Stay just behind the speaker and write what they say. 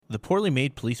The Poorly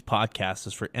Made Police podcast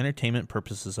is for entertainment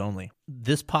purposes only.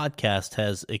 This podcast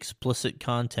has explicit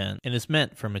content and is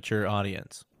meant for a mature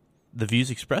audience. The views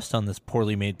expressed on this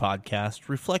Poorly Made podcast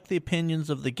reflect the opinions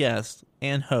of the guest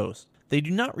and host. They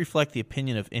do not reflect the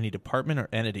opinion of any department or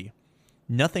entity.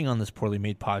 Nothing on this Poorly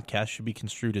Made podcast should be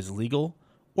construed as legal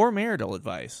or marital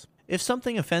advice. If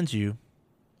something offends you,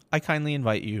 I kindly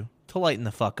invite you to lighten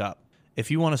the fuck up.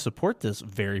 If you want to support this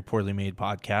very poorly made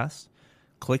podcast,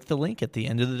 click the link at the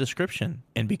end of the description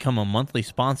and become a monthly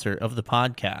sponsor of the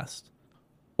podcast.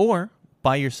 Or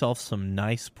buy yourself some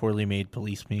nice poorly made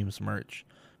police memes merch.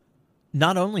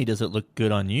 Not only does it look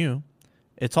good on you,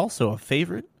 it's also a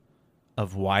favorite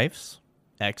of wives,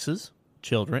 exes,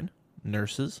 children,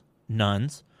 nurses,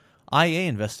 nuns, IA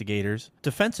investigators,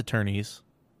 defense attorneys,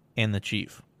 and the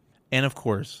chief. And of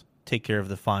course, take care of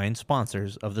the fine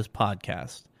sponsors of this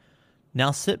podcast. Now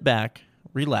sit back,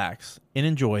 relax, and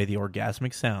enjoy the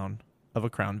orgasmic sound of a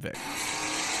Crown Vic.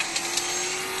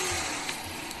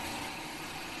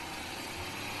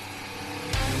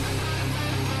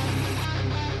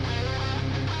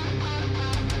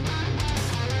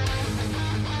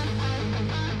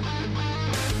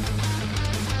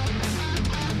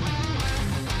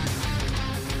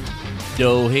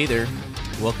 Yo, hey there.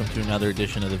 Welcome to another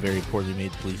edition of the Very Poorly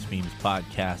Made Police Memes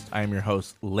podcast. I'm your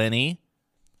host, Lenny.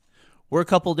 We're a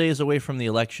couple days away from the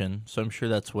election, so I'm sure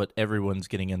that's what everyone's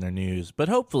getting in their news. But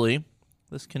hopefully,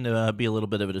 this can be a little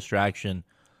bit of a distraction.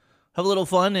 Have a little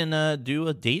fun and do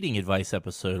a dating advice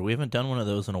episode. We haven't done one of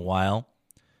those in a while.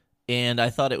 And I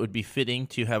thought it would be fitting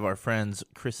to have our friends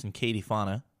Chris and Katie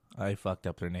Fauna. I fucked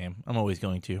up their name. I'm always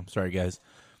going to. Sorry, guys.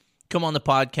 Come on the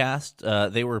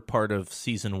podcast. They were part of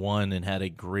season 1 and had a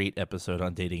great episode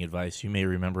on dating advice. You may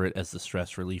remember it as the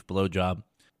stress relief blowjob.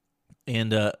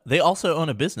 And they also own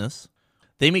a business.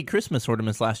 They made Christmas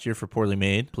ornaments last year for Poorly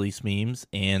Made Police Memes,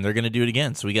 and they're going to do it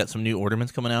again. So we got some new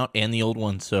ornaments coming out and the old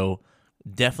ones. So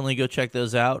definitely go check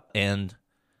those out. And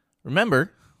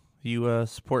remember, you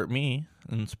support me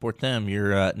and support them.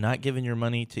 You're not giving your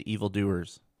money to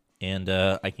evildoers. And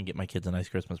I can get my kids a nice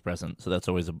Christmas present. So that's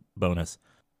always a bonus.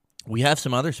 We have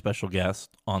some other special guests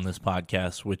on this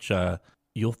podcast, which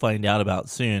you'll find out about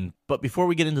soon. But before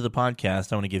we get into the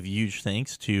podcast, I want to give huge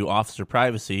thanks to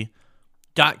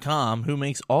OfficerPrivacy.com, who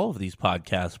makes all of these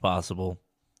podcasts possible.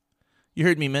 You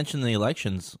heard me mention the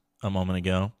elections a moment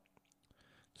ago.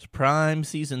 It's prime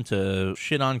season to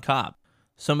shit on cop.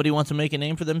 Somebody wants to make a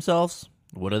name for themselves?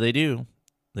 What do?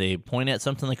 They point at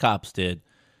something the cops did.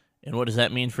 And what does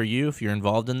that mean for you if you're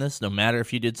involved in this? No matter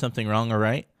if you did something wrong or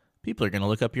right, people are going to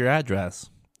look up your address.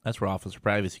 That's where Officer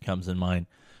Privacy comes in mind.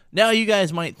 Now you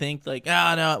guys might think like,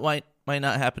 no, it might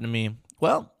not happen to me.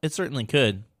 Well, it certainly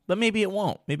could. But maybe it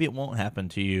won't. Maybe it won't happen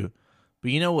to you.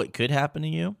 But you know what could happen to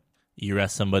you? You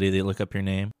arrest somebody, they look up your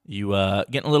name. You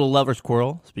get in a little lover's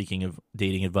quarrel, speaking of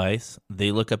dating advice.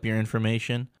 They look up your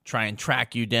information, try and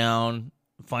track you down,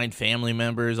 find family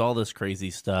members, all this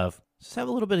crazy stuff. Just have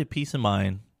a little bit of peace of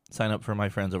mind. Sign up for my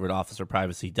friends over at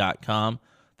OfficerPrivacy.com.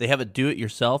 They have a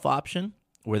do-it-yourself option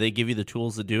where they give you the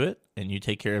tools to do it, and you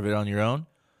take care of it on your own.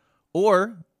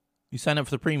 Or you sign up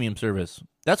for the premium service.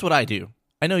 That's what I do.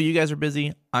 I know you guys are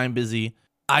busy. I'm busy.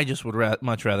 I just would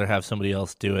much rather have somebody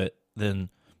else do it than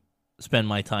spend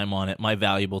my time on it, my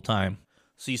valuable time.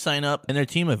 So you sign up, and their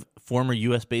team of former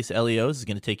U.S.-based LEOs is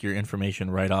going to take your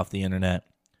information right off the internet.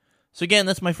 So again,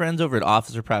 that's my friends over at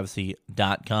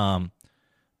OfficerPrivacy.com.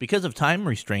 Because of time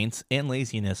restraints and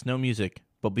laziness, no music,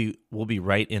 but we'll be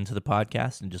right into the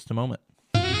podcast in just a moment.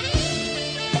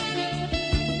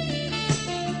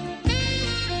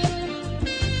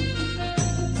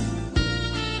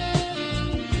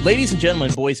 Ladies and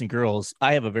gentlemen, boys and girls,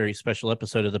 I have a very special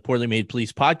episode of the Poorly Made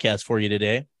Police podcast for you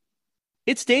today.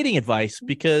 It's dating advice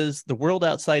because the world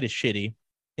outside is shitty,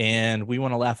 and we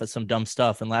want to laugh at some dumb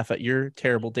stuff and laugh at your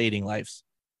terrible dating lives.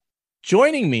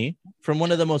 Joining me from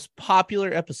one of the most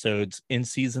popular episodes in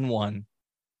season 1,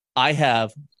 I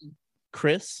have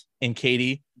Chris and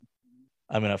Katie.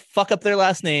 I'm going to fuck up their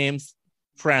last names.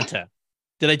 Franta.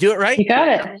 Did I do it right? You got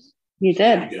it. You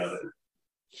did.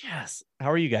 Yes.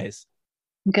 How are you guys?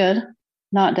 Good.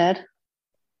 Not dead.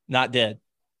 Not dead.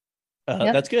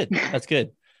 Yep. That's good. That's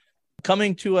good.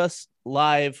 Coming to us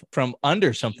live from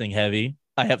under something heavy,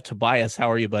 I have Tobias.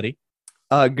 How are you, buddy?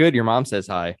 Good. Your mom says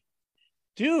hi.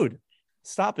 Dude,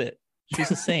 stop it. She's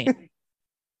a saint.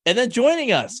 And then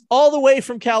joining us all the way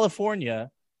from California,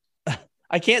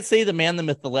 I can't say the man, the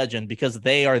myth, the legend, because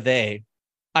they are they.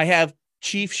 I have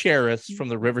Chief Sheriff from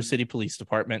the River City Police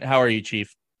Department. How are you,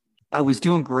 Chief? I was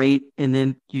doing great, and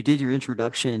then you did your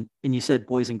introduction, and you said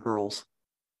boys and girls,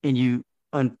 and you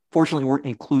unfortunately weren't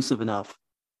inclusive enough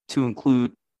to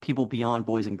include people beyond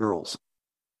boys and girls.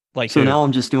 Like So who? now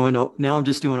I'm just doing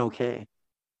okay.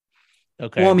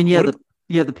 Okay. Well, I mean, but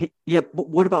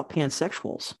what about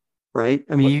pansexuals, right?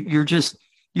 I mean, you're just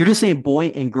saying boy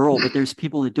and girl, but there's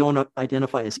people that don't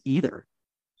identify as either.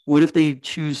 What if they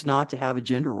choose not to have a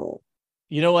gender role?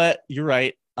 You know what? You're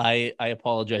right. I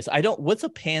apologize. What's a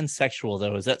pansexual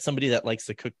though? Is that somebody that likes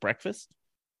to cook breakfast?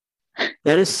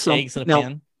 That is Eggs in a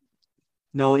pan?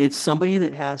 No, it's somebody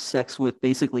that has sex with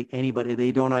basically anybody.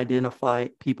 They don't identify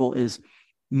people as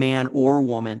man or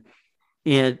woman.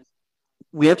 And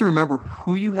we have to remember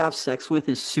who you have sex with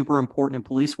is super important in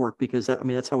police work because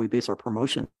that's how we base our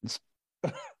promotions.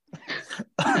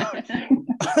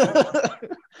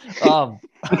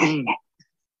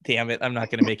 Damn it. I'm not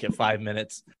going to make it 5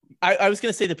 minutes. I was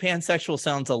going to say the pansexual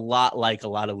sounds a lot like a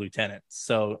lot of lieutenants.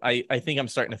 So I think I'm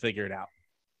starting to figure it out.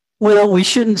 Well, we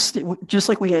shouldn't, just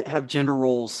like we have gender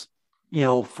roles,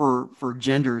 for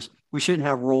genders, we shouldn't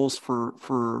have roles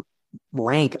for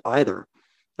rank either.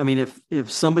 I mean,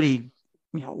 if somebody,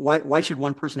 why should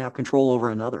one person have control over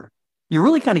another? You're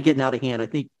really kind of getting out of hand. I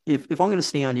think if I'm going to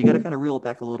stay on, you got to kind of reel it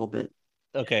back a little bit.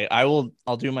 Okay. I'll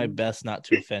do my best not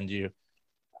to offend you.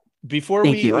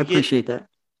 Thank you. I appreciate that.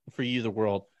 For you, the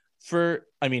world. For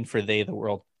they, the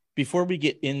world. Before we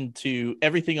get into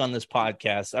everything on this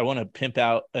podcast, I want to pimp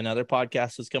out another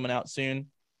podcast that's coming out soon.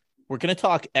 We're going to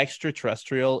talk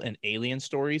extraterrestrial and alien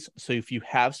stories. So if you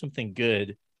have something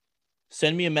good,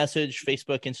 send me a message,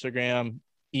 Facebook, Instagram,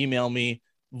 email me.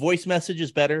 Voice message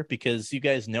is better because you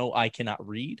guys know I cannot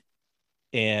read.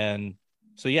 And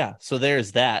so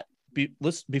there's that.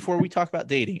 Before we talk about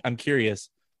dating, I'm curious.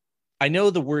 I know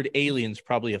the word alien's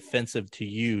probably offensive to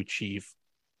you, Chief.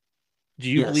 Do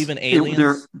you believe in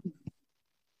aliens?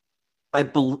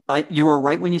 You were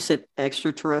right when you said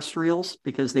extraterrestrials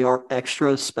because they are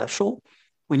extra special.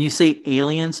 When you say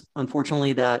aliens,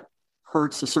 unfortunately, that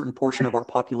hurts a certain portion of our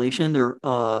population.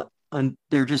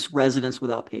 They're just residents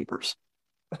without papers.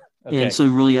 Okay. And so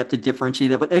you really have to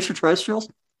differentiate that. But extraterrestrials,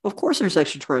 of course there's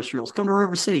extraterrestrials. Come to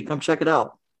River City. Come check it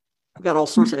out. We've got all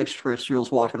sorts of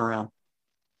extraterrestrials walking around.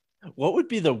 What would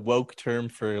be the woke term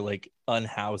for like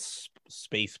unhoused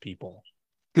space people?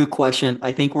 Good question.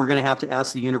 I think we're going to have to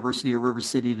ask the University of River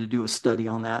City to do a study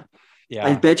on that. Yeah.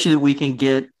 I bet you that we can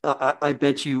get, I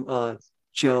bet you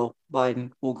Joe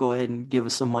Biden will go ahead and give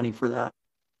us some money for that.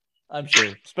 I'm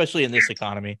sure, especially in this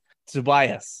economy.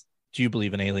 Tobias, do you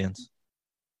believe in aliens?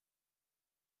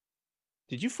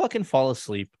 Did you fucking fall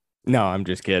asleep? No, I'm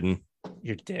just kidding.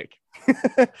 You're dick.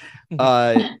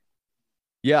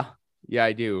 Yeah,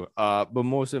 I do. But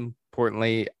most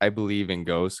importantly, I believe in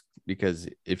ghosts because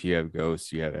if you have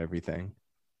ghosts, you have everything.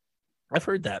 I've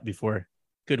heard that before.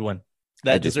 Good one.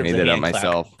 I just made it up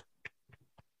myself.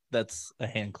 That's a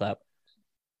hand clap.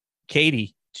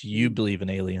 Katie, do you believe in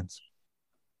aliens?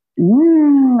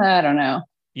 I don't know.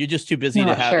 You're just too busy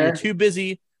to have. Sure. You're too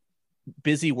busy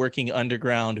working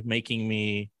underground, making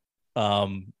me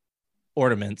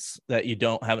ornaments that you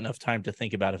don't have enough time to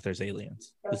think about if there's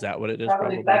aliens. Is that what it is?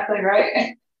 Probably. Exactly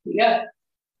right. Yeah.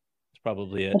 That's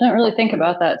probably it. I don't really think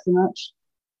about that too much.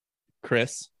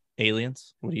 Chris,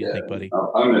 aliens? What do you think, buddy?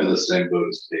 I'm in the same boat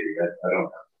as Katie. I don't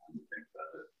have to think about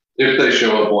it. If they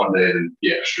show up one day, then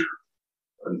yeah, sure.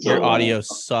 Your audio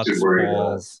sucks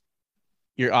balls.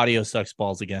 Your audio sucks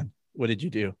balls again. What did you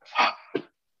do? I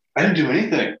didn't do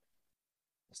anything.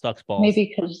 Sucks balls.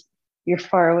 Maybe because you're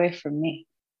far away from me.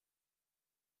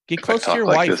 Get close to your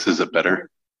wife. This is it better.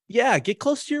 Yeah, get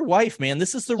close to your wife, man.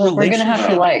 This is the relationship we're gonna have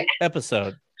to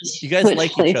episode. You guys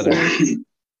like each other.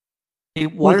 Hey,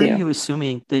 why are you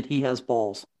assuming that he has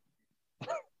balls?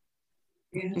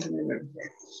 It's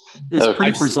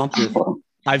pretty presumptive.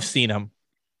 I've seen him.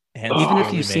 Even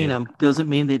if you've seen him, doesn't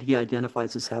mean that he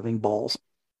identifies as having balls.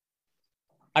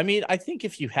 I mean, I think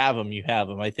if you have them, you have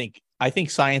them. I think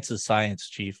science is science,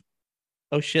 Chief.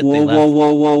 Oh shit! Whoa.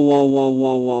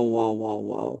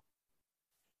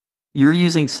 You're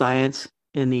using science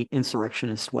in the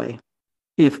insurrectionist way.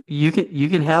 If you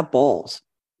can have balls,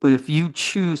 but if you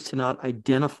choose to not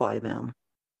identify them,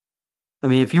 I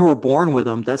mean, if you were born with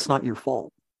them, that's not your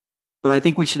fault. But I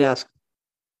think we should ask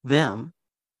them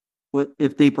what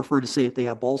if they prefer to say if they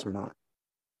have balls or not.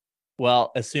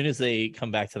 Well, as soon as they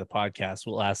come back to the podcast,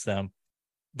 we'll ask them.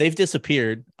 They've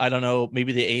disappeared. I don't know.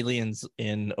 Maybe the aliens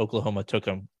in Oklahoma took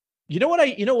them. You know what?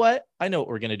 I know what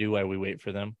we're going to do while we wait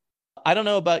for them. I don't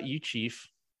know about you, Chief,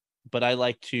 but I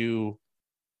like to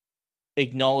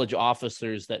acknowledge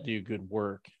officers that do good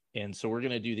work. And so we're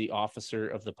going to do the officer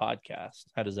of the podcast.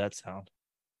 How does that sound?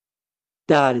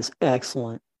 That is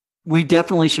excellent. We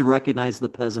definitely should recognize the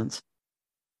peasants.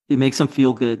 It makes them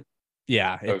feel good.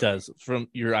 Yeah, it does. From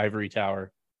your ivory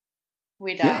tower.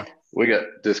 We Yeah. died. We got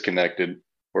disconnected.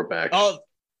 We're back. Oh,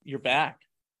 you're back.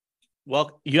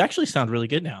 Well, you actually sound really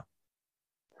good now.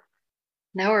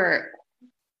 Now we're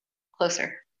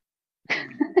closer.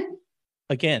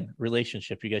 Again,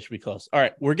 relationship. You guys should be close. All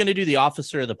right. We're going to do the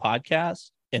officer of the podcast,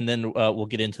 and then we'll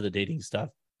get into the dating stuff.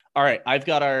 All right. I've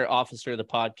got our officer of the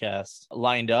podcast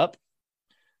lined up.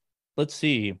 Let's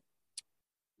see.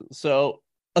 So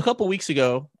a couple weeks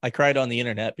ago, I cried on the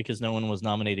internet because no one was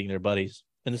nominating their buddies.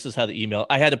 And this is how the email,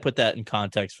 I had to put that in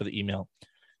context for the email.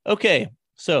 Okay.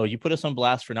 So you put us on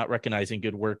blast for not recognizing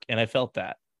good work. And I felt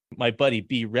that. My buddy,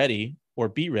 Be Ready, or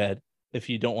Be Red, if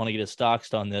you don't want to get his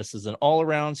doxed on this, is an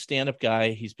all-around stand-up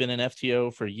guy. He's been an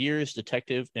FTO for years,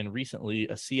 detective, and recently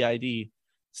a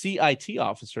CIT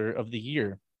officer of the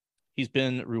year. He's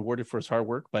been rewarded for his hard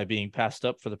work by being passed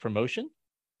up for the promotion.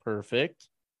 Perfect.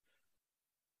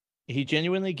 He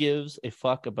genuinely gives a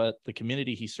fuck about the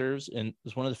community he serves, and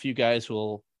is one of the few guys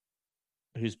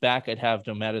whose back I'd have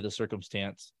no matter the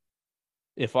circumstance.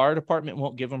 If our department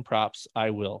won't give him props, I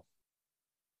will.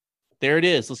 There it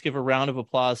is. Let's give a round of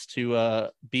applause to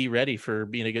Be Ready for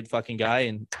being a good fucking guy,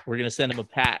 and we're gonna send him a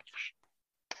patch.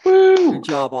 Woo! Good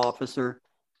job, officer.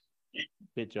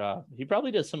 Good job. He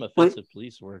probably does some offensive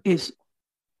police work.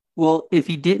 Well, if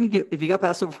he got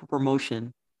passed over for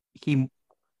promotion,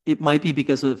 it might be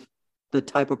because of the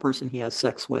type of person he has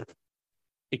sex with.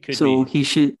 It could so be. He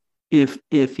should, if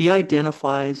he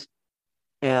identifies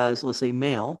as, let's say,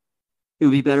 male, it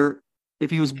would be better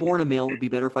if he was born a male. It would be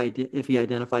better if he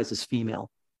identifies as female.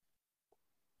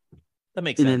 That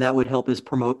makes sense. sense. And then that would help his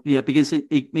promote. Yeah, because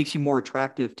it makes you more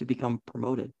attractive to become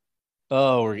promoted.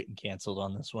 Oh, we're getting canceled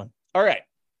on this one. All right.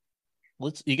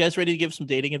 You guys ready to give some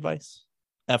dating advice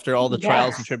after all the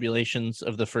trials and tribulations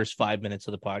of the first 5 minutes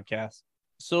of the podcast?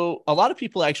 So a lot of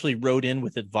people actually wrote in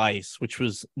with advice, which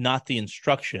was not the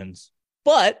instructions,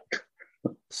 but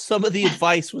some of the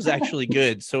advice was actually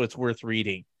good. So it's worth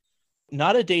reading.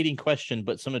 Not a dating question,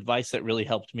 but some advice that really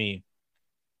helped me.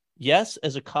 Yes,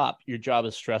 as a cop, your job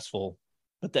is stressful,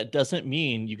 but that doesn't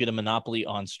mean you get a monopoly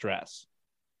on stress.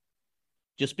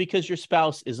 Just because your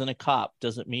spouse isn't a cop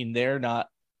doesn't mean their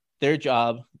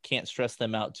job can't stress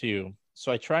them out too.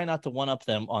 So I try not to one-up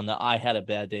them on the I had a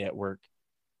bad day at work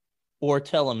or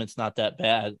tell them it's not that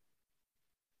bad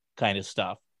kind of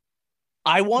stuff.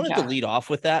 I wanted to lead off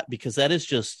with that because that is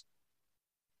just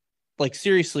like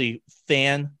seriously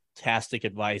fantastic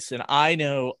advice. And I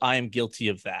know I'm guilty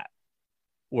of that,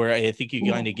 where I think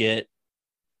you kind of get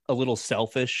a little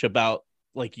selfish about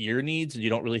like your needs and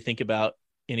you don't really think about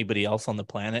anybody else on the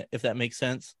planet, if that makes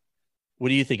sense. What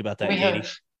do you think about that, Katie?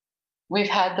 We've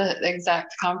had the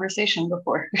exact conversation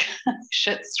before.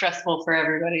 Shit's stressful for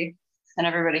everybody and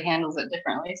everybody handles it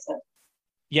differently. So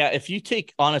yeah, if you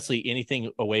take honestly anything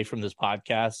away from this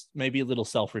podcast, maybe a little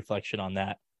self-reflection on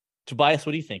that. Tobias,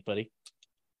 what do you think, buddy?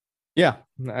 Yeah,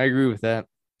 I agree with that.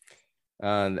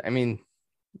 I mean,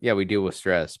 yeah, we deal with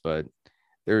stress, but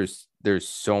there's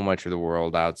so much of the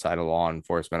world outside of law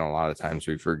enforcement. A lot of times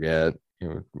we forget,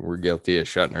 we're guilty of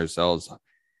shutting ourselves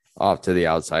off to the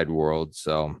outside world.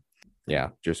 So yeah,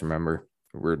 just remember,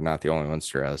 we're not the only ones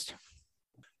stressed.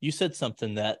 You said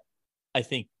something that I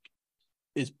think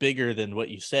is bigger than what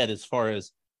you said as far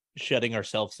as shutting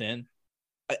ourselves in.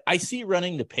 I see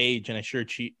running the page, and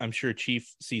I'm sure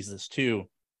Chief sees this too.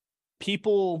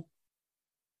 People,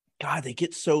 God, they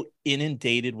get so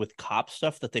inundated with cop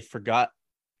stuff that they forgot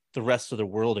the rest of the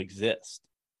world exists.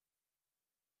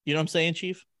 You know what I'm saying,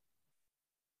 Chief?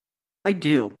 I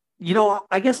do.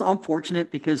 I guess I'm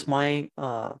fortunate because my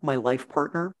life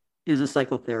partner is a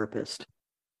psychotherapist.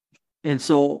 And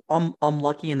so I'm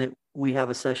lucky in that we have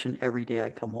a session every day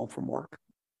I come home from work.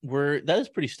 That is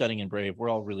pretty stunning and brave. We're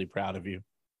all really proud of you.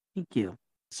 Thank you.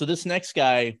 So this next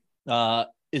guy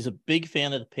is a big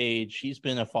fan of the page. He's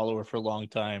been a follower for a long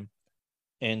time.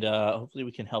 And hopefully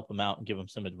we can help him out and give him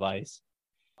some advice.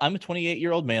 I'm a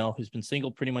 28-year-old male who's been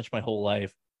single pretty much my whole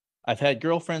life. I've had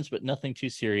girlfriends, but nothing too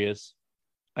serious.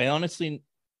 I've honestly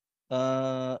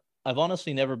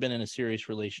never been in a serious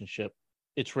relationship.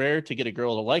 It's rare to get a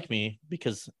girl to like me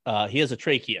because he has a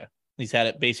trachea. He's had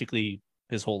it basically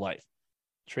his whole life.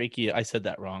 Trachea, I said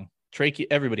that wrong. Trachea,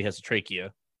 everybody has a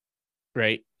trachea,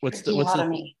 right? What's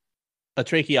a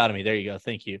tracheotomy? There you go.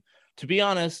 Thank you. To be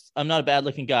honest, I'm not a bad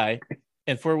looking guy.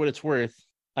 And for what it's worth,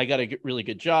 I got a really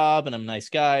good job and I'm a nice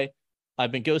guy.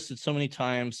 I've been ghosted so many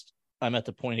times. I'm at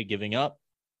the point of giving up.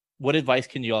 What advice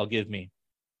can you all give me?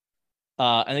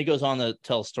 And it goes on to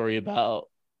tell a story about,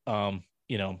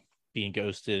 being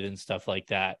ghosted and stuff like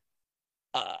that.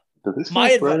 Did this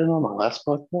guy write it on the last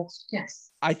podcast?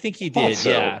 Yes. I think he did. So.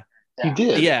 Yeah. He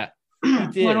did. Yeah. He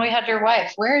did. When we had your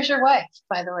wife. Where is your wife,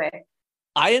 by the way?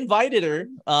 I invited her,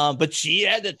 but she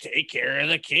had to take care of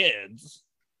the kids.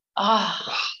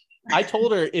 Ah, I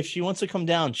told her if she wants to come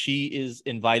down, she is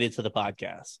invited to the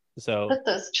podcast. So put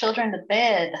those children to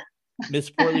bed. Miss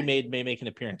Poorly Made may make an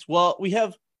appearance. Well, we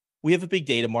have a big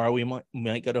day tomorrow. We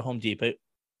might go to Home Depot.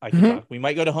 I can talk. We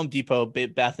might go to Home Depot,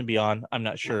 Bath and Beyond. I'm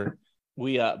not sure.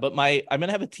 But I'm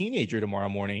gonna have a teenager tomorrow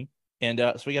morning, and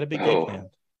so we got a big day planned.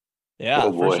 Yeah,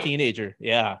 Oh, boy. first teenager.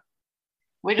 Yeah.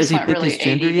 We Has just he went picked really his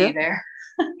gender ADD yet? there.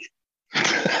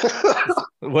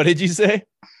 What did you say?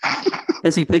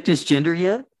 Has he picked his gender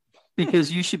yet?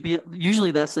 Because you should be, usually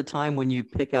that's the time when you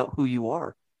pick out who you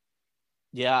are.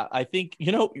 Yeah, I think,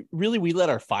 really we let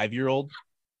our 5-year-old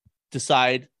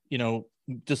decide,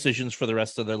 decisions for the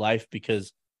rest of their life,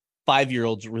 because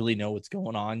 5-year-olds really know what's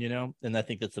going on, and I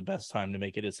think that's the best time to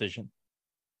make a decision.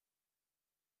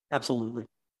 Absolutely.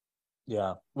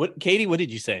 Yeah. Katie, what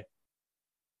did you say?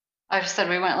 I just said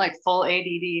we went like full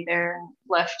ADD there and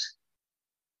left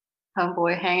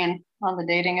homeboy hanging on the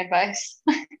dating advice.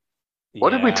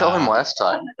 What did we tell him Yeah. last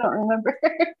time? I don't remember.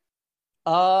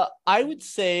 I would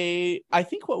say, I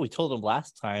think what we told him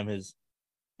last time is,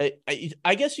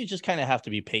 I guess you just kind of have to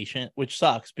be patient, which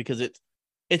sucks because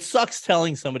it sucks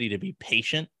telling somebody to be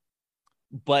patient,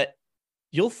 but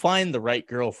you'll find the right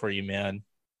girl for you, man.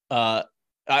 I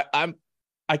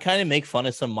kind of make fun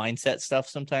of some mindset stuff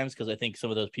sometimes because I think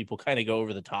some of those people kind of go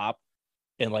over the top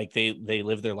and like they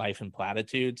live their life in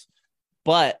platitudes.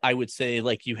 But I would say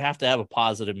like you have to have a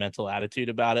positive mental attitude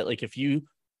about it. Like if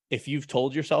you've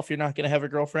told yourself you're not going to have a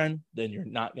girlfriend, then you're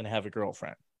not going to have a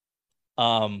girlfriend.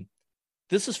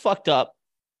 This is fucked up,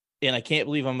 and I can't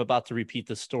believe I'm about to repeat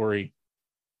this story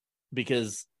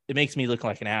because it makes me look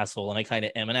like an asshole, and I kind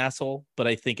of am an asshole, but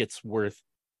I think it's worth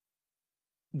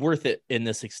it in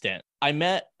this extent. I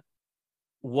met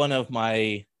one of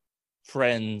my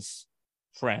friends,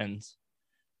 and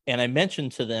I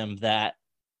mentioned to them that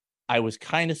I was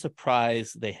kind of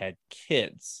surprised they had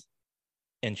kids.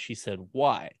 And she said,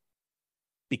 why?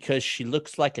 Because she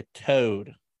looks like a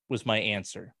toad, was my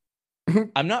answer.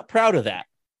 I'm not proud of that,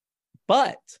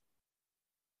 but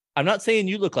I'm not saying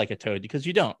you look like a toad because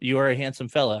you don't. You are a handsome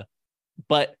fella.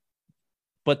 But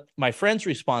my friend's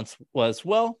response was,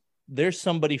 well, there's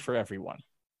somebody for everyone.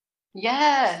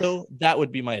 Yes. So that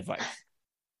would be my advice.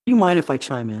 Do you mind if I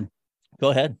chime in? Go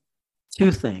ahead.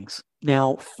 2 things.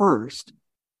 Now, first,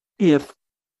 if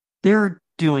they're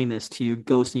doing this to you,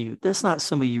 ghosting you, that's not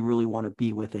somebody you really want to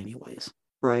be with anyways,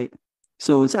 right?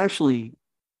 So it's actually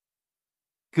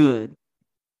good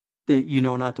that you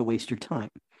know not to waste your time.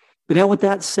 But now with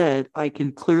that said, I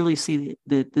can clearly see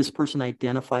that this person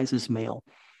identifies as male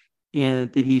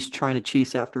and that he's trying to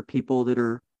chase after people that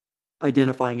are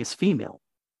identifying as female.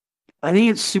 I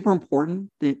think it's super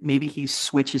important that maybe he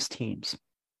switches teams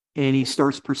and he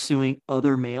starts pursuing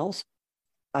other males.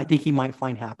 I think he might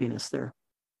find happiness there.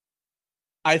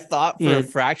 I thought for a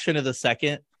fraction of the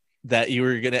second that you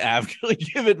were going to actually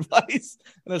give advice.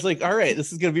 And I was like, all right,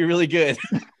 this is going to be really good.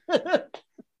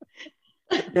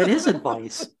 That is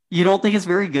advice. You don't think it's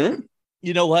very good?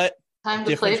 You know what? Time to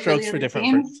Different play strokes for for the other different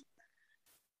teams. folks.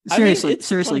 I mean, Seriously, it's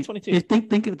seriously.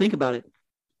 2022. Think about it.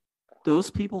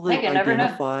 Those people that Hey, you never know.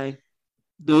 identify,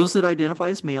 those that identify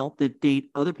as male, that date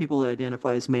other people that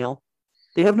identify as male,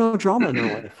 they have no drama in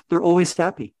their life. They're always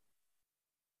happy.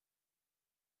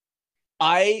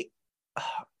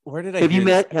 Where did I Have you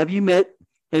hear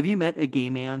met this? a gay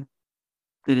man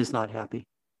that is not happy?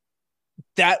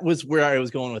 That was where I was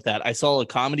going with that. I saw a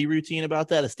comedy routine about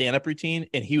that, a stand-up routine,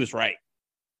 and he was right.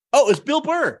 Oh, it was Bill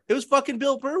Burr. It was fucking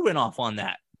Bill Burr went off on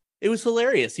that. It was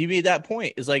hilarious. He made that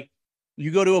point. It's like,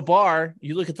 you go to a bar,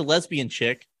 you look at the lesbian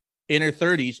chick in her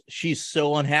 30s. She's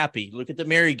so unhappy. Look at the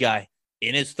married guy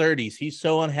in his 30s. He's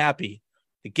so unhappy.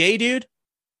 The gay dude,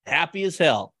 happy as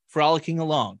hell, frolicking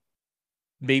along.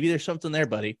 Maybe there's something there,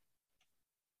 buddy.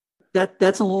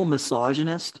 That's a little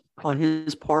misogynist on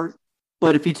his part.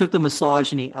 But if you took the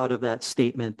misogyny out of that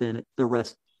statement, then the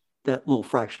rest, that little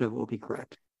fraction of it will be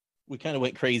correct. We kind of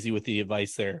went crazy with the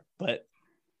advice there, but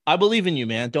I believe in you,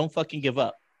 man. Don't fucking give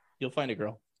up. You'll find a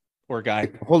girl or a guy.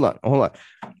 Hold on.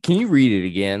 Can you read it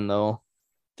again, though?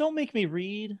 Don't make me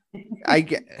read.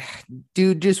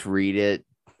 Dude, just read it.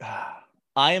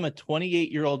 I am a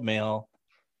 28-year-old male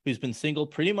who's been single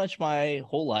pretty much my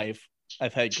whole life.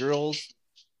 I've had girls,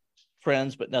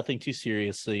 friends, but nothing too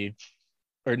serious, sorry.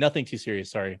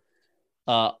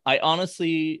 I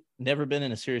honestly never been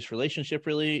in a serious relationship,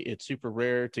 really. It's super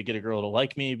rare to get a girl to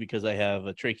like me because I have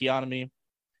a tracheotomy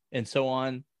and so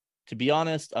on. To be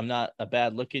honest, I'm not a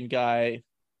bad looking guy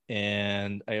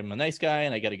and I am a nice guy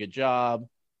and I got a good job.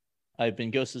 I've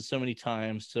been ghosted so many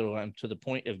times, so I'm to the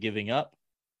point of giving up.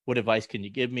 What advice can you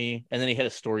give me? And then he had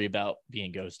a story about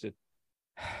being ghosted.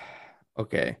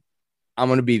 Okay. I'm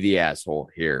going to be the asshole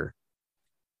here.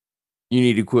 You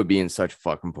need to quit being such a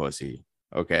fucking pussy.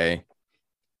 Okay.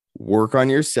 Work on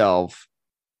yourself.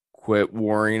 Quit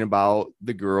worrying about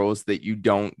the girls that you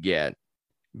don't get,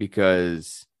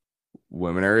 because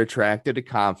women are attracted to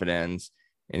confidence.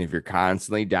 And if you're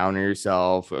constantly down on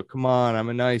yourself, oh, come on, I'm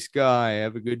a nice guy. I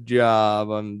have a good job.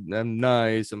 I'm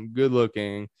nice. I'm good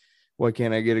looking. Why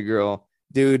can't I get a girl?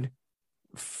 Dude,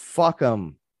 fuck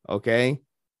them. Okay.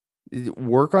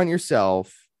 Work on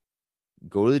yourself.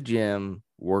 Go to the gym.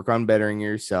 Work on bettering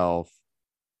yourself.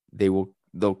 They'll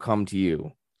come to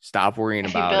you. Stop worrying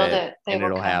If you about build it, it, they and will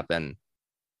it'll come. happen.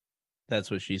 That's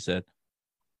what she said.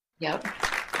 Yep.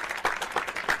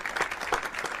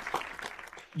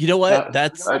 You know what?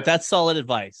 I- That's solid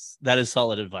advice. That is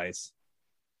solid advice.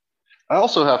 I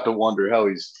also have to wonder how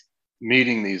he's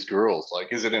meeting these girls.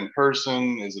 Like, is it in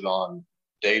person? Is it on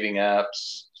dating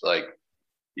apps? Like,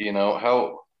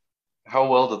 how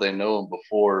well do they know him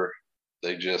before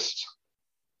they just,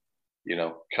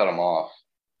 cut him off?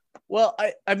 Well,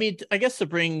 I mean, I guess to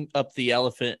bring up the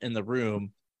elephant in the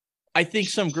room, I think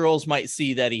some girls might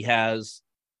see that he has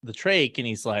the trach and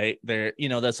he's like,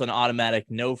 that's an automatic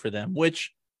no for them,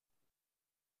 which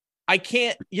I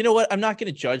can't, you know what? I'm not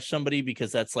going to judge somebody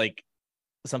because that's like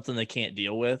something they can't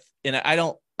deal with. And I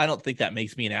don't think that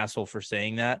makes me an asshole for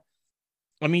saying that.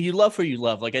 I mean, you love who you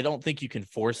love. Like, I don't think you can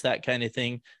force that kind of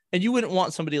thing. And you wouldn't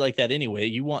want somebody like that anyway.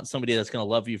 You want somebody that's going to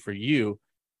love you for you.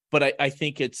 But I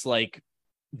think it's like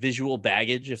visual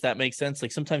baggage, if that makes sense.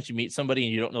 Like sometimes you meet somebody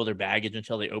and you don't know their baggage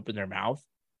until they open their mouth.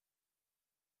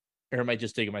 Or am I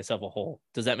just digging myself a hole?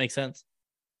 Does that make sense?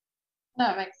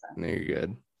 No, it makes sense. No, you're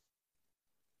good.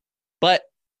 But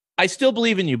I still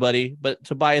believe in you, buddy. But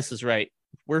Tobias is right.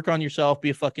 Work on yourself.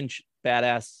 Be a fucking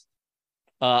badass.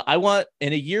 I want,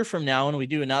 in a year from now, when we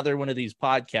do another one of these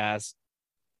podcasts,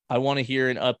 I want to hear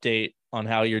an update on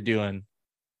how you're doing.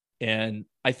 And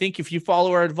I think if you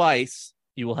follow our advice,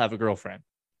 you will have a girlfriend.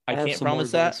 I have can't some more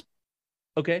promise that. advice.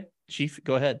 Okay, Chief,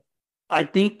 go ahead. I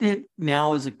think that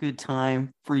now is a good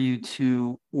time for you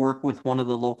to work with one of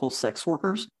the local sex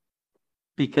workers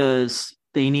because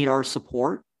they need our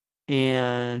support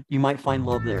and you might find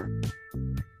love there.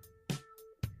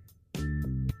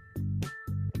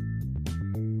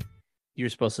 You're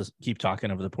supposed to keep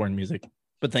talking over the porn music,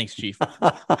 but thanks, Chief.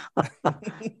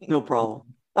 No problem.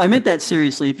 I meant that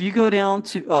seriously. If you go down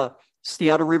to stay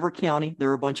out of River County, there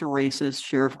are a bunch of racists.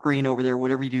 Sheriff Green over there,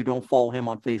 whatever you do, don't follow him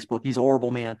on Facebook. He's a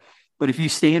horrible man. But if you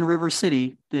stay in River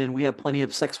City, then we have plenty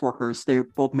of sex workers. They're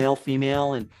both male,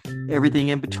 female, and everything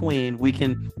in between. We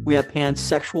have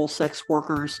pansexual sex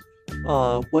workers.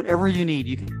 Whatever you need,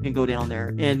 you can go down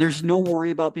there. And there's no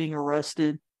worry about being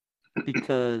arrested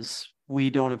because we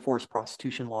don't enforce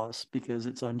prostitution laws because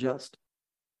it's unjust.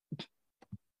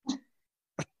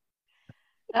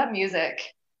 That music.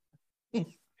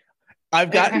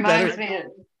 I've gotten better.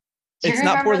 It's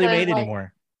not poorly made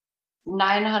anymore.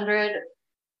 900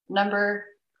 number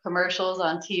commercials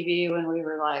on TV when we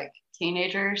were like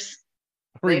teenagers.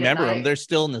 Remember them? They're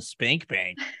still in the spank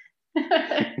bank.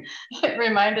 It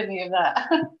reminded me of that.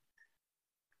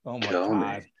 Oh my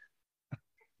God.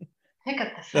 Pick up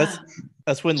the phone.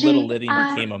 That's when Little Liddy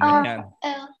became a man.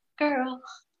 Girl.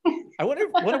 I wonder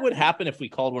what would happen if we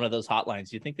called one of those hotlines.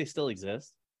 Do you think they still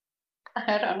exist?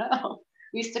 I don't know.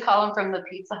 We used to call them from the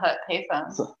Pizza Hut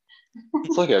payphones.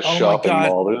 It's like a shopping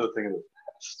mall. They're the thing of the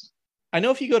past. I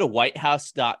know if you go to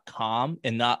whitehouse.com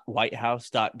and not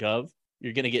whitehouse.gov,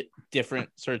 you're going to get different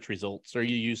search results, or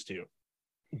you used to.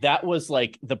 That was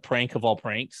like the prank of all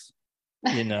pranks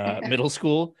in middle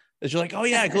school. Is you're like, oh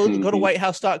yeah, go to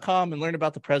whitehouse.com and learn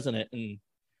about the president. And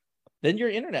then your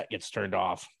internet gets turned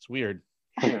off. It's weird.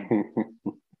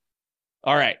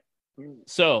 All right.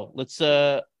 So let's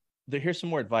here's some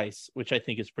more advice, which I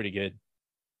think is pretty good.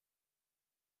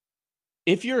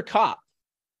 If you're a cop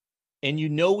and you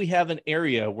know we have an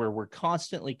area where we're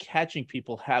constantly catching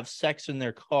people have sex in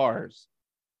their cars,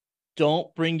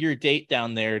 don't bring your date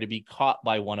down there to be caught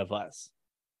by one of us,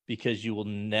 because you will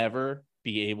never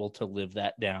be able to live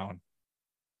that down.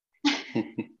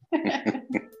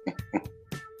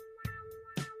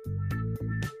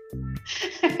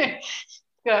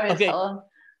 You want me to tell them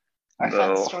our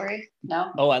fun story?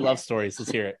 No. Oh, I love stories.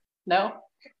 Let's hear it. No.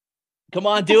 Come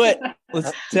on, do it.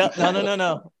 Let's tell.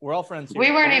 No. We're all friends here. We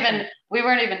weren't even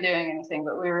doing anything,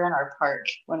 but we were in our park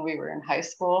when we were in high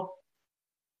school,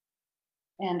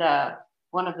 and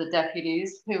one of the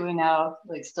deputies who we now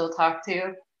still talk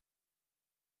to,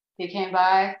 he came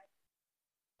by.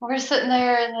 We're sitting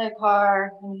there in the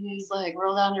car, and he's like,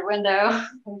 "Roll down your window."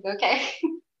 I'm like, okay.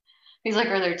 He's like,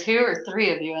 are there 2 or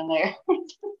 3 of you in there?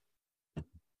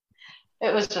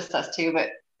 It was just us 2, but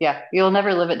yeah, you'll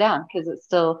never live it down because it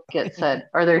still gets said,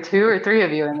 are there 2 or 3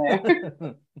 of you in there?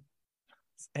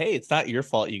 Hey, it's not your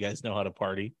fault you guys know how to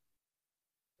party.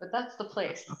 But that's the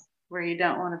place where you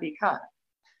don't want to be caught.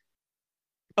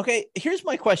 Okay, here's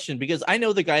my question, because I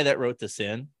know the guy that wrote this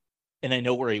in, and I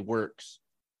know where he works.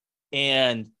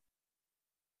 And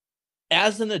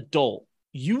as an adult,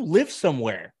 you live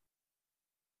somewhere.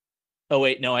 Oh,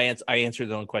 wait, no, I answered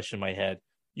the own question in my head.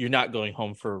 You're not going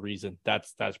home for a reason.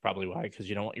 That's probably why, because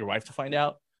you don't want your wife to find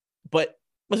out. But I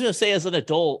was going to say, as an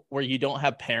adult where you don't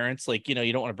have parents, like, you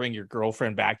don't want to bring your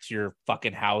girlfriend back to your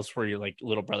fucking house where your like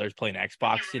little brother's playing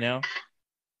Xbox,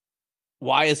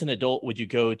 Why as an adult would you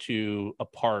go to a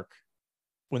park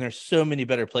when there's so many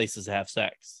better places to have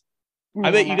sex?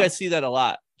 I bet you guys see that a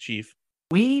lot, Chief.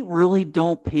 We really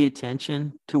don't pay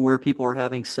attention to where people are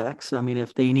having sex. I mean,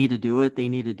 if they need to do it, they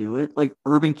need to do it. Like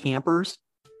urban campers,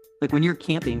 like when you're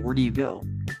camping, where do you go?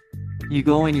 You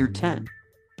go in your tent.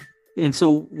 And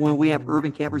so when we have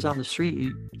urban campers out in the street,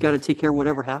 you got to take care of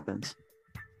whatever happens.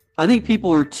 I think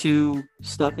people are too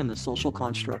stuck in the social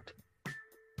construct.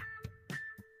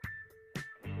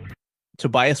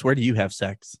 Tobias, where do you have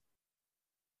sex?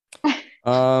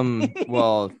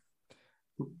 Well,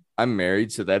 I'm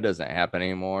married, so that doesn't happen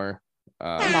anymore.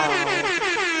 Well,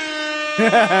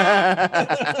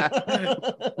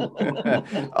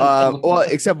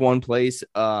 except one place.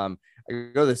 I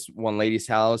go to this one lady's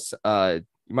house. You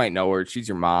might know her. She's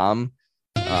your mom.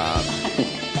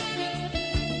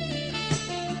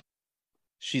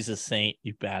 She's a saint,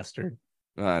 you bastard.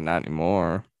 Not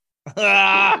anymore.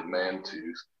 Man,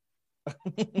 too.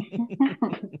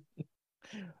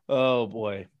 Oh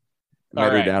boy.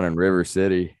 Met her down in River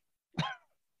City.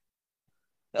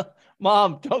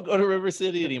 Mom, don't go to River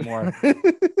City anymore.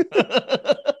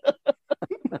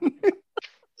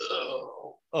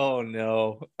 Oh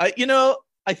no. I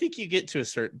think you get to a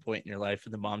certain point in your life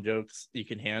and the mom jokes you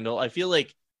can handle. I feel like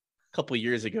a couple of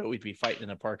years ago we'd be fighting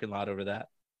in a parking lot over that,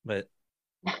 but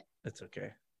it's okay.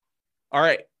 All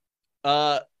right.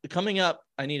 Coming up,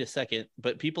 I need a second,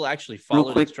 but people actually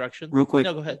followed instructions. Real quick.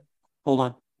 No, go ahead. Hold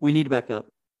on. We need to back up.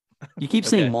 You keep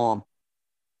Okay. saying mom.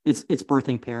 It's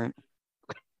birthing parent.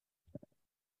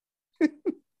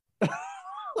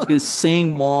 Because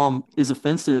saying mom is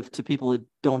offensive to people that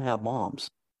don't have moms.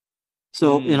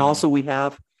 So, and also we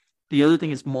have, the other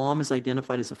thing is mom is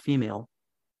identified as a female,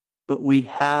 but we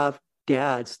have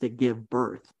dads that give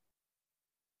birth.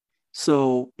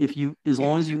 So as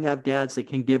long as you have dads that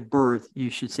can give birth, you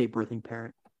should say birthing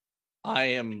parent.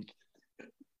 I'm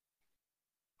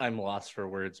lost for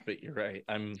words, but you're right.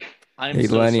 I'm Hey,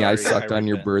 so Lenny, I sorry. sucked on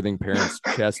your repent. birthing parents'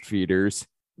 chest feeders.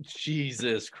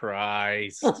 Jesus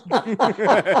Christ. I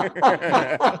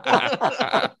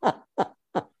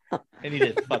need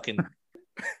to fucking.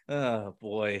 Oh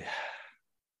boy.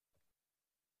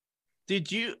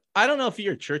 I don't know if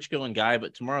you're a church going guy,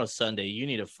 but tomorrow's Sunday. You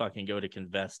need to fucking go to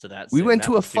confess to that. We sin. went That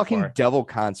to a was too fucking far. devil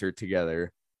concert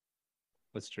together.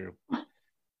 That's true. All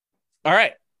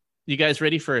right. You guys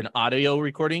ready for an audio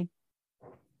recording?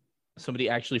 Somebody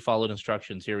actually followed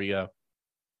instructions. Here we go.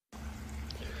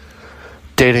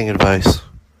 Dating advice.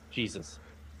 Jesus.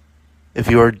 If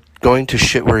you are going to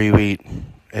shit where you eat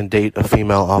and date a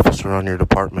female officer on your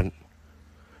department,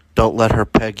 don't let her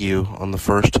peg you on the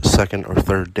first, second, or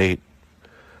third date.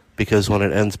 Because when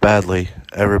it ends badly,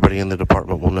 everybody in the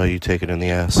department will know you take it in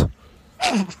the ass.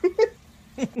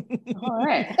 All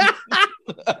right.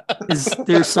 Is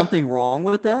there something wrong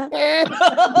with that?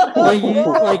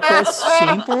 Like that's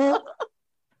shameful.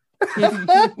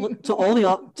 To all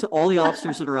the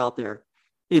officers that are out there,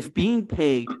 if being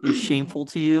pegged is shameful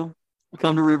to you,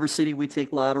 come to River City. We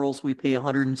take laterals. We pay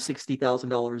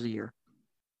 $160,000 a year.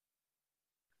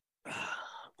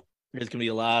 There's gonna be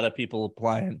a lot of people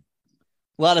applying.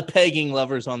 A lot of pegging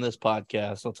lovers on this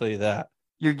podcast. I'll tell you that.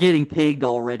 You're getting pegged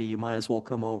already. You might as well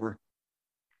come over.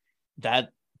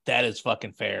 That is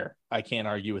fucking fair. I can't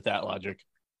argue with that logic.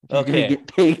 If you're Okay. gonna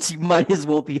get paid, you might as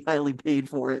well be highly paid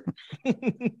for it.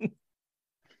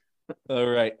 All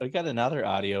right. We got another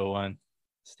audio one.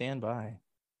 Stand by.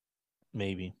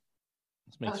 Maybe.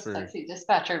 This That makes was for sexy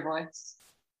dispatcher voice.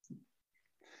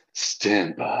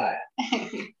 Stand by.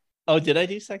 Oh, did I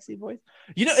do sexy voice?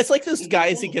 It's like those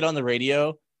guys that get on the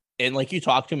radio and like you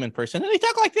talk to them in person and they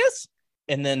talk like this.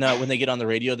 And then when they get on the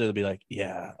radio, they'll be like,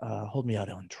 yeah, hold me out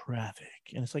on traffic.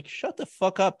 And it's like, shut the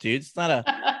fuck up, dude. It's not a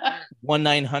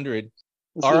 1-900.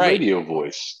 It's All the right. radio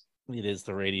voice. It is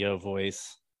the radio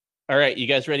voice. All right. You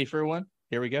guys ready for one?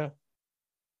 Here we go.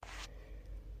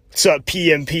 What's up,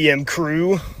 PMPM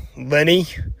crew? Lenny,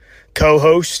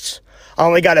 co-hosts. I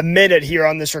only got a minute here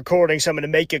on this recording, so I'm going to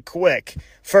make it quick.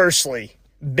 Firstly,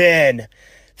 Ben,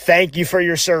 thank you for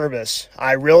your service.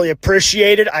 I really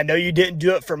appreciate it. I know you didn't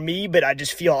do it for me, but I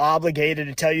just feel obligated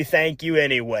to tell you thank you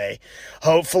anyway.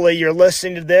 Hopefully you're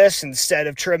listening to this instead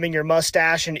of trimming your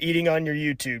mustache and eating on your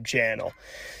YouTube channel.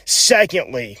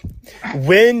 Secondly,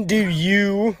 when do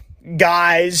you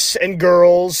guys and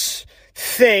girls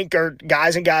think, or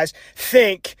guys and guys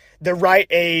think, the right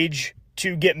age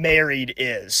to get married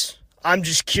is? I'm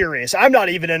just curious. I'm not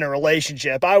even in a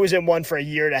relationship. I was in one for a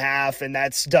year and a half, and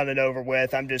that's done and over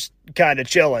with. I'm just kind of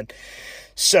chilling.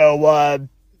 So,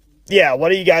 yeah, what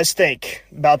do you guys think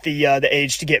about the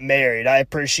age to get married? I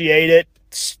appreciate it.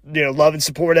 Love and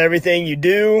support everything you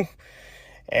do.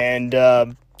 And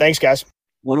thanks, guys.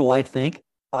 What do I think?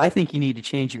 I think you need to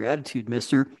change your attitude,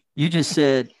 mister. You just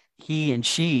said he and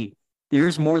she.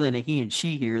 There's more than a he and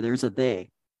she here. There's a they.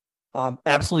 I'm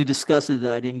absolutely disgusted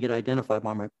that I didn't get identified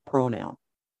by my pronoun.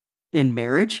 In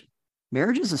marriage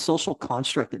is a social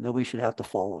construct that nobody should have to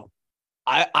follow.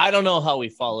 I don't know how we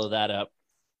follow that up.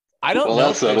 I don't know.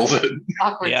 That settles it.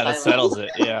 Awkward Yeah, that silence. settles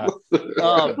it. Yeah.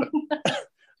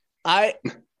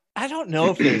 I don't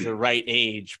know if there's a right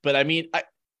age, but I mean,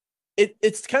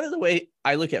 it's kind of the way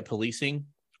I look at policing.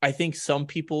 I think some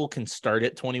people can start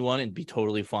at 21 and be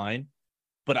totally fine.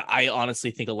 But I honestly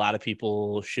think a lot of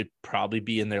people should probably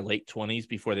be in their late 20s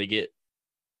before they get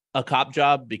a cop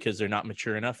job because they're not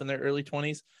mature enough in their early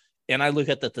 20s. And I look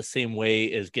at that the same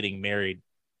way as getting married.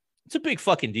 It's a big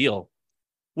fucking deal.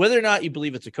 Whether or not you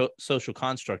believe it's a social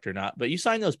construct or not, but you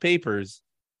sign those papers,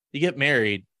 you get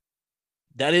married.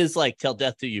 That is like till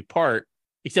death do you part,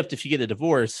 except if you get a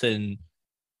divorce, and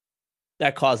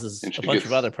that causes a bunch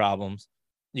of other problems.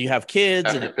 You have kids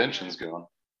Half and your pension's gone.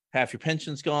 half your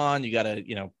pension's gone. You got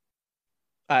to,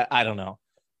 I don't know.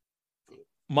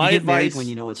 You get married when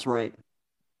you know it's right.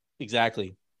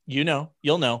 Exactly. You'll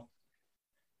know.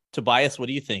 Tobias, what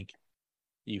do you think?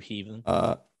 You heathen.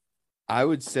 I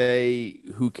would say,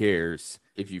 who cares?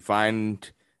 If you find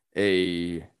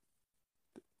a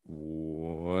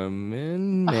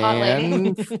woman, A hot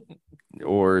man,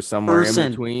 or somewhere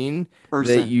in between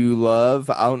that you love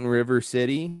out in River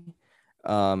City,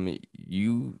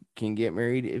 you can get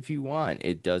married if you want.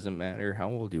 It doesn't matter how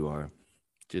old you are,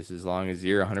 just as long as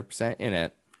you're 100% in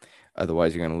it.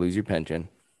 Otherwise, you're going to lose your pension.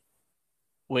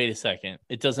 Wait a second.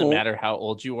 It doesn't matter how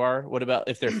old you are. What about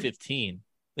if they're 15?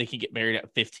 They can get married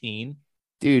at 15?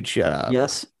 Dude, shut up.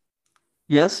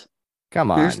 Yes.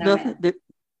 Come on. There's nothing.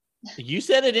 You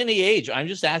said at any age. I'm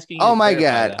just asking you. Oh my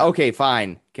God. That. Okay,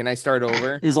 fine. Can I start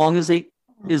over? As long as they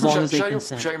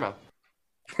consent. Shut your mouth.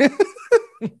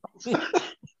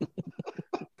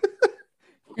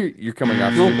 You're coming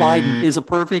off. Joe Biden is a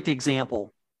perfect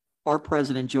example. Our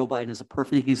president, Joe Biden, is a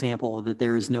perfect example that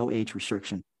there is no age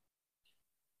restriction.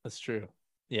 That's true.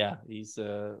 Yeah, he's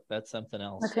that's something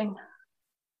else. Okay.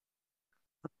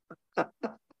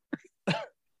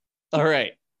 All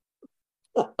right.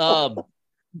 I'll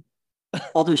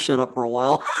just shut up for a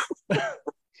while.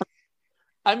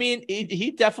 I mean,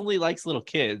 he definitely likes little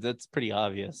kids. That's pretty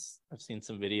obvious. I've seen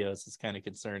some videos. It's kind of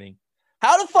concerning.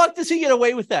 How the fuck does he get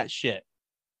away with that shit?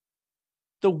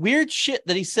 The weird shit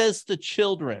that he says to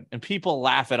children and people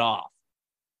laugh it off.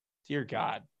 Dear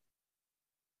God.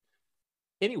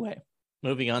 Anyway,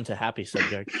 moving on to happy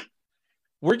subjects.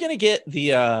 We're gonna get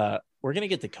the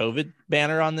COVID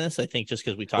banner on this, I think, just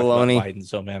because we talked about Biden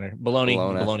so manner.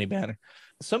 Baloney banner.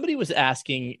 Somebody was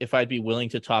asking if I'd be willing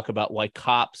to talk about why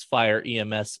cops, fire,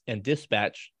 EMS, and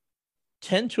dispatch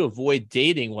tend to avoid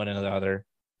dating one another.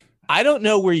 I don't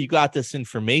know where you got this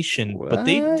information, but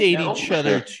they date each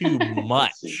other too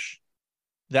much.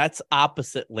 That's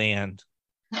opposite land.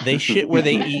 They shit where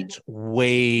they eat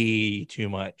way too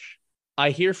much.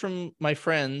 I hear from my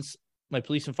friends, my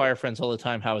police and fire friends all the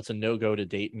time, how it's a no-go to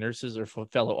date nurses or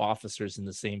fellow officers in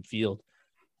the same field.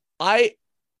 I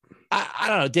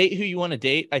don't know. Date who you want to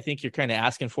date. I think you're kind of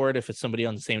asking for it if it's somebody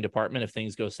on the same department, if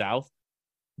things go south.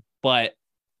 But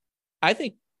I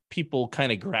think people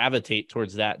kind of gravitate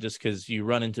towards that just because you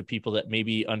run into people that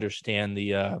maybe understand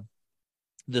the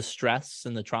stress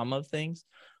and the trauma of things.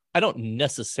 I don't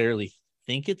necessarily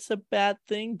think it's a bad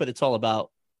thing, but it's all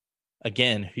about,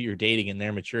 again, who you're dating and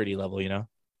their maturity level,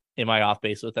 Am I off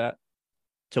base with that?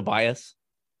 Tobias?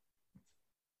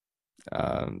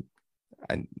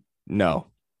 No,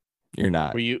 you're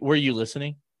not. Were you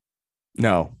listening?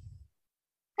 No.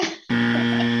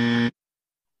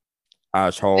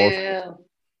 Asshole. Ew.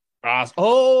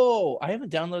 Oh, I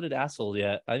haven't downloaded Asshole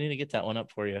yet. I need to get that one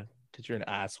up for you because you're an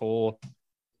asshole.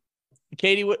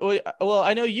 Katie, well,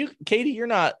 I know Katie, you're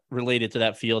not related to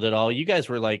that field at all. You guys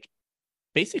were like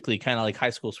basically kind of like high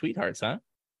school sweethearts, huh?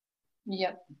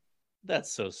 Yep.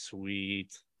 That's so sweet.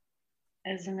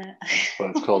 Isn't it?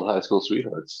 But it's called High School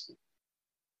Sweethearts.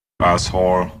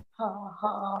 Asshole.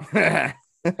 Ha, ha.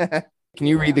 Can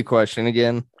you read the question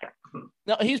again?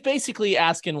 No, he's basically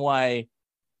asking why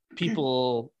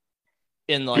people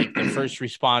in like the first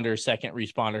responder, second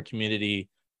responder community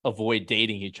avoid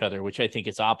dating each other, which I think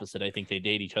is opposite. I think they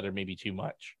date each other maybe too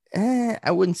much.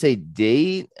 I wouldn't say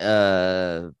date.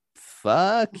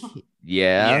 Fuck.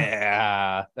 Yeah.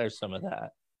 Yeah, there's some of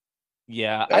that.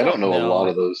 Yeah, I don't know a lot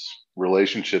of those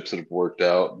relationships that have worked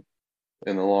out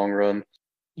in the long run.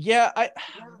 Yeah,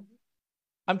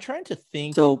 I'm trying to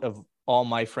think of all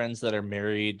my friends that are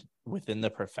married within the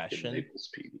profession. Naples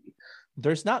PD.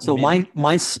 There's not So many.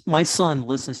 my son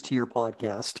listens to your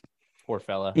podcast, Poor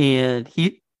fella. and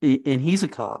he's a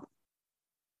cop,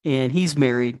 and he's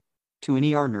married to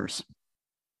an ER nurse.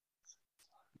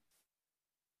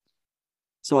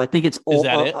 So I think it's all. Is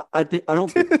that it? I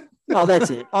don't. Oh, that's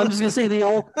it. I'm just gonna say they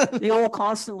all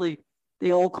constantly.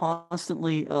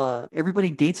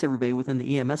 Everybody dates everybody within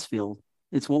the EMS field.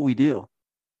 It's what we do.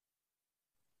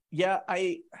 Yeah,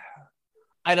 I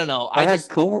don't know. I got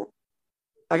go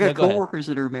ahead. coworkers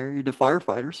that are married to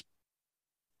firefighters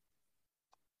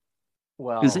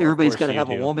Well, because everybody's got to you have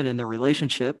a do. woman in their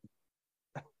relationship.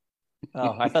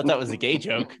 Oh, I thought that was a gay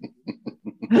joke.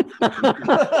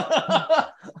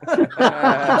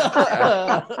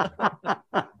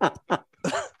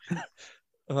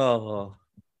 Oh,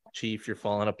 Chief, you're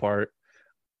falling apart.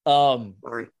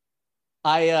 Sorry.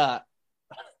 I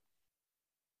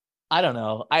don't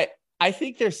know. I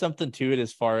think there's something to it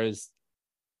as far as,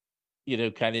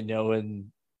 kind of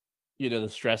knowing, the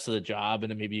stress of the job,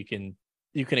 and then maybe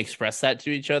you can express that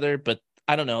to each other. But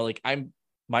I don't know. Like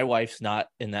my wife's not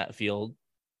in that field.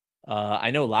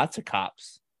 I know lots of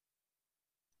cops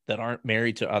that aren't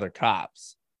married to other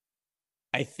cops.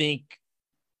 I think,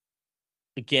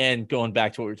 again, going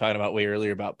back to what we were talking about way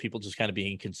earlier about people just kind of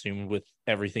being consumed with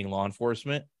everything law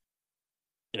enforcement,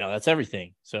 that's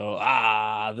everything. So,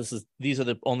 these are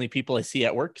the only people I see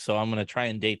at work, so I'm going to try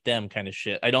and date them kind of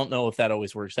shit. I don't know if that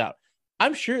always works out.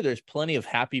 I'm sure there's plenty of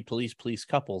happy police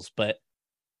couples, but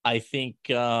I think,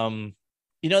 that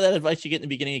advice you get in the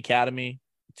beginning academy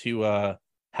to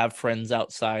have friends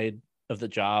outside of the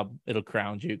job, it'll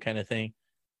ground you kind of thing.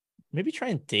 Maybe try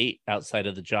and date outside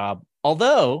of the job.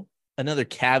 Although, another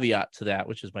caveat to that,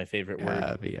 which is my favorite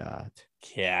word.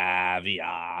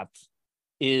 Caveat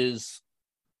is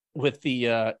with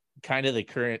the kind of the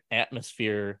current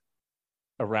atmosphere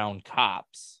around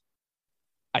cops.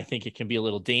 I think it can be a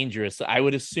little dangerous. I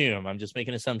would assume, I'm just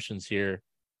making assumptions here,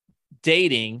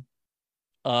 dating,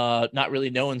 not really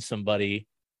knowing somebody,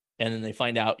 and then they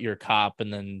find out you're a cop,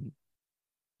 and then,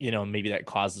 maybe that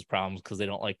causes problems because they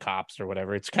don't like cops or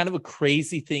whatever. It's kind of a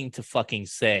crazy thing to fucking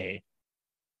say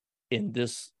in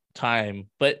this time.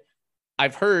 But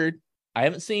I've heard, I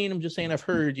haven't seen, I'm just saying I've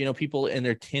heard, people in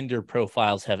their Tinder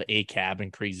profiles have ACAB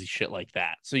and crazy shit like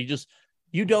that. So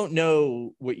you don't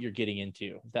know what you're getting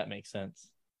into, if that makes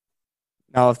sense.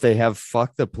 Now, if they have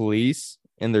fuck the police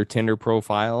in their Tinder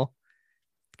profile,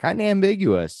 kind of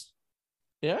ambiguous.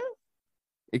 Yeah.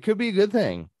 It could be a good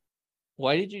thing.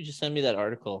 Why did you just send me that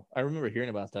article? I remember hearing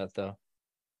about that though.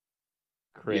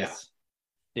 Chris.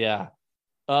 Yeah.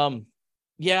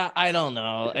 Yeah, I don't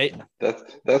know.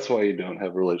 That's why you don't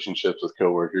have relationships with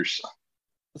coworkers.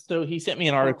 So he sent me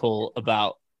an article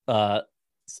about a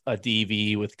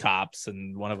DV with cops,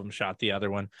 and one of them shot the other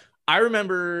one. I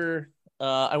remember,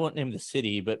 I won't name the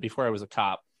city, but before I was a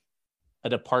cop, a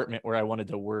department where I wanted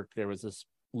to work, there was this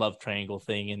love triangle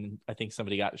thing, and I think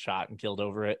somebody got shot and killed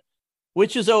over it,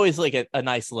 which is always like a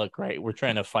nice look, right? We're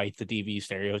trying to fight the DV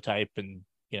stereotype, and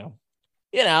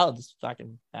just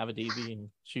fucking have a DV and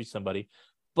shoot somebody.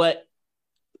 But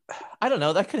I don't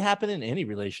know. That could happen in any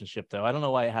relationship, though. I don't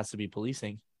know why it has to be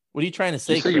policing. What are you trying to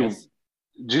say, Chris?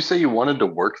 Did you say you wanted to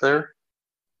work there?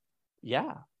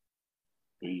 Yeah.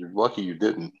 You're lucky you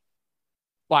didn't.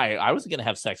 Why? I wasn't going to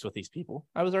have sex with these people.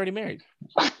 I was already married.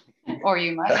 Or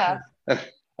you might have. I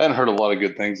hadn't heard a lot of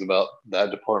good things about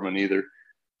that department either.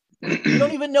 You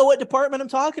don't even know what department I'm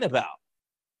talking about.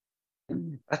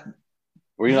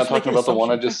 Were you not talking about the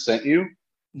one I just sent you?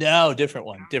 No, different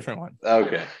one.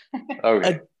 Okay.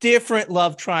 A different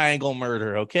love triangle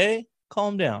murder, okay?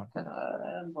 Calm down.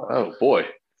 Oh, boy.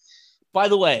 By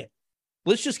the way,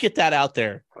 let's just get that out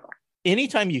there.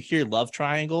 Anytime you hear love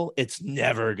triangle, it's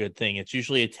never a good thing. It's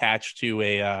usually attached to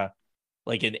a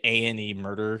like an A&E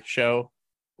murder show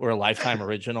or a Lifetime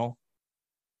original.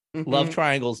 Mm-hmm. Love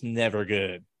triangle's never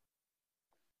good.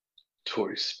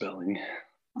 Tori Spelling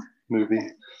movie.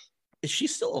 Is she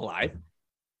still alive?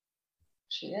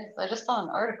 She is. I just saw an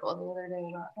article the other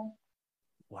day about her.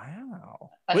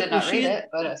 Wow. I Wait, did not was she read in it,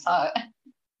 but I saw it.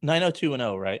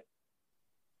 90210, right?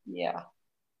 Yeah.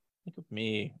 Look at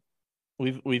me.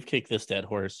 We've kicked this dead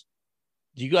horse.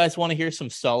 Do you guys want to hear some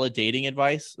solid dating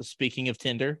advice? Speaking of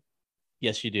Tinder,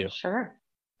 yes, you do. Sure.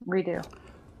 We do.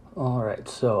 All right,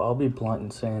 so I'll be blunt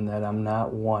in saying that I'm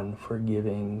not one for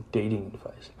giving dating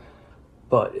advice.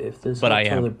 But if this But I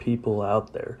helps am. other people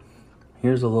out there,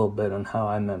 here's a little bit on how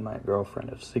I met my girlfriend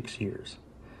of 6 years.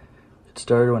 It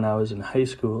started when I was in high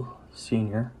school,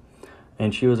 senior,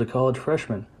 and she was a college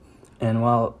freshman. And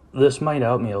while this might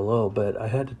out me a little bit, I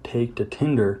had to take to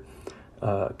Tinder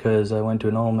because I went to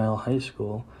an all-male high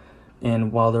school.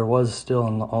 And while there was still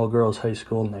an all-girls high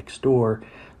school next door,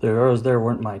 the girls there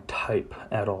weren't my type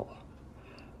at all.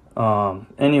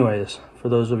 Anyways, for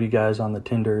those of you guys on the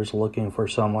Tinders looking for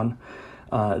someone,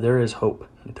 there is hope.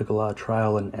 It took a lot of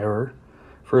trial and error.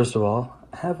 First of all,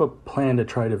 have a plan to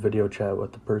try to video chat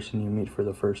with the person you meet for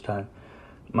the first time.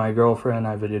 My girlfriend and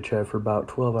I video chat for about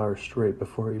 12 hours straight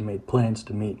before we made plans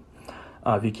to meet.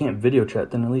 If you can't video chat,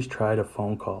 then at least try to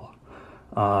phone call.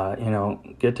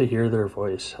 Get to hear their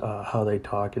voice, how they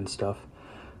talk and stuff.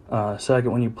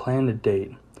 Second, when you plan to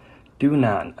date, do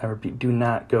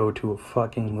not go to a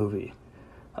fucking movie.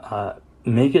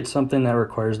 Make it something that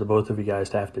requires the both of you guys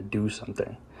to have to do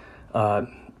something.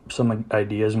 Some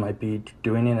ideas might be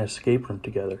doing an escape room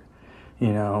together,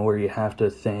 where you have to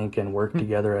think and work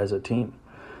together as a team.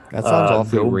 That sounds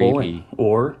awfully go rapey. bowling,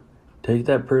 or take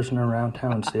that person around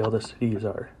town and see how the cities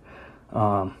are.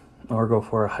 Or go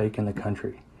for a hike in the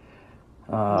country.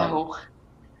 No.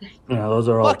 Those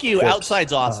are all Fuck you, tips,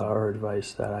 outside's awesome. or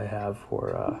advice that I have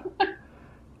for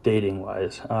dating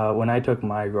wise. When I took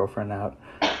my girlfriend out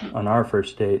on our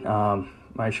first date,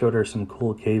 I showed her some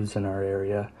cool caves in our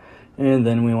area, and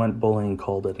then we went bowling and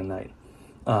called it a night.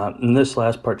 And this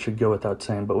last part should go without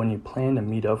saying, but when you plan to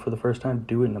meet up for the first time,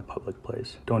 do it in a public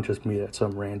place. Don't just meet at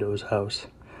some rando's house.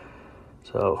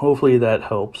 So hopefully that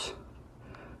helps.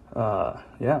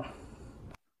 Yeah.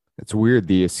 It's weird.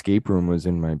 The escape room was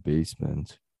in my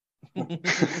basement.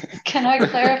 Can I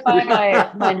clarify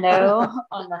my no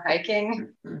on the hiking?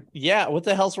 Yeah, what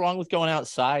the hell's wrong with going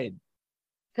outside?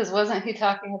 Because wasn't he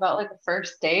talking about like a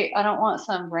first date? I don't want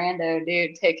some rando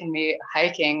dude taking me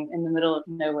hiking in the middle of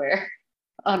nowhere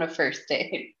on a first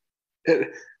date. This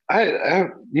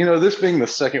being the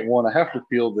second one, I have to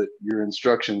feel that your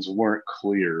instructions weren't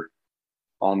clear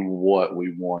on what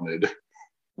we wanted.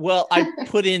 Well, I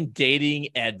put in dating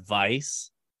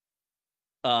advice.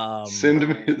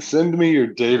 Send me your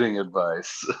dating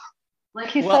advice. Like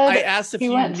he Well, said, I asked if he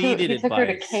you went to needed he took her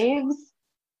to advice. caves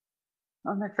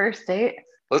on their first date.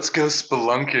 Let's go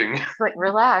spelunking. It's like,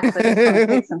 relax. I just want to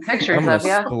take some pictures I'm gonna of you.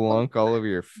 spelunk all over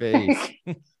your face.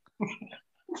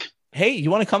 Hey,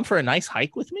 you want to come for a nice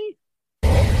hike with me?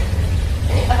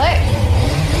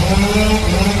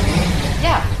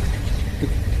 Yeah.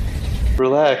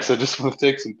 Relax. I just want to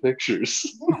take some pictures.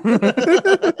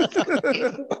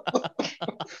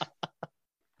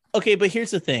 Okay, but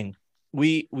here's the thing.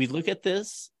 We look at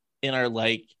this and are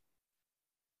like,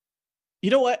 you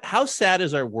know what? How sad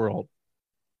is our world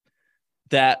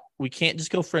that we can't just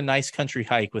go for a nice country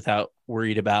hike without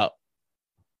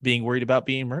being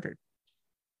murdered?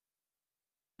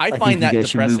 I think find that you guys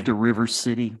should depressing. move to River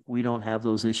City. We don't have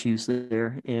those issues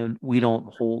there, and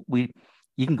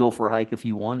you can go for a hike if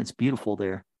you want. It's beautiful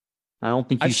there. I don't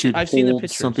think you should I've seen the hold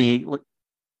pictures. something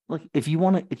like if you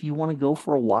want to go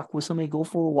for a walk with somebody, go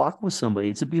for a walk with somebody.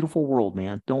 It's a beautiful world,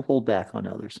 man. Don't hold back on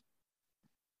others.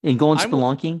 And going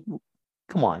spelunking,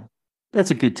 come on,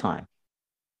 that's a good time.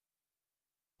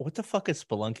 What the fuck is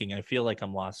spelunking? I feel like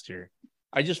I'm lost here.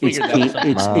 I just It's figured that was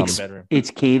something in the cave, bedroom. it's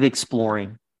cave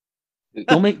exploring.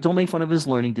 Don't make fun of his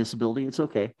learning disability. It's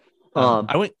okay.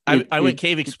 I went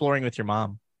cave exploring with your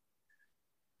mom.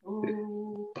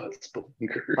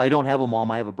 I don't have a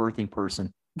mom. I have a birthing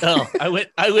person. No, I went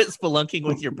spelunking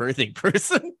with your birthing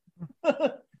person.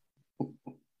 I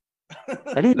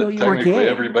didn't know you were Technically, gay.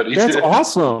 everybody That's did.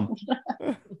 awesome.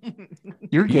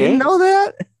 You're You gay? didn't know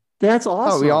that? That's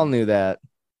awesome. Oh, we all knew that.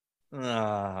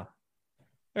 All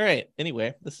right.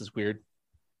 Anyway, this is weird.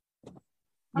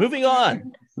 Moving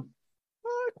on.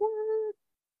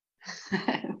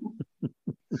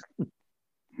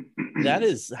 That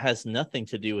has nothing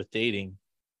to do with dating.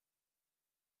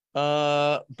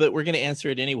 But we're going to answer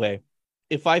it anyway.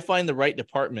 If I find the right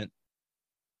department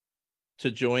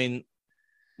to join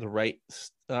the right,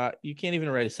 you can't even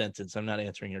write a sentence. I'm not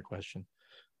answering your question.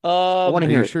 I want to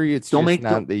hear. Sure, it's Don't just make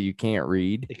not that you can't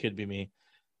read. It could be me.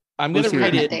 I'm going to Let's hear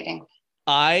read it. it.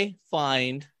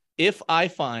 If I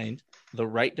find the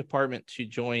right department to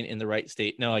join in the right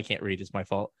state. No, I can't read. It's my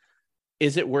fault.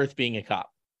 Is it worth being a cop?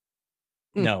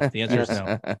 No, the answer is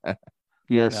no.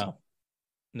 Yes.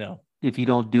 No. If you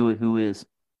don't do it, who is?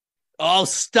 Oh,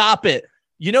 stop it.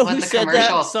 You know who What's the said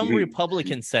commercial? that? Some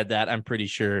Republican said that, I'm pretty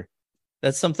sure.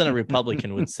 That's something a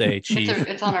Republican would say, Chief.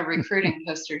 It's on a recruiting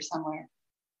poster somewhere.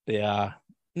 Yeah.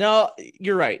 No,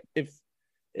 you're right.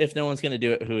 If no one's going to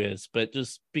do it, who is? But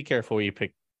just be careful where you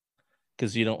pick,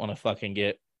 because you don't want to fucking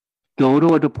get. Go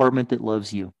to a department that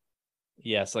loves you.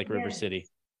 Yes, like River Yes. City.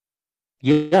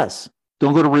 Yes.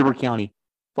 Don't go to River County.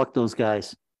 Fuck those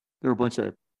guys. They're a bunch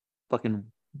of fucking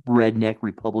redneck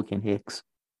Republican hicks.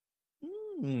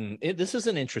 This is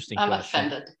an interesting I'm question.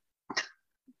 offended.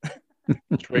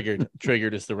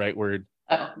 Triggered is the right word.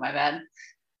 Oh, my bad.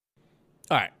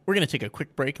 All right, we're going to take a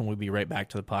quick break and we'll be right back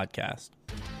to the podcast.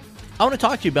 I want to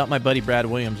talk to you about my buddy Brad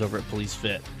Williams over at Police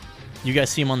Fit. You guys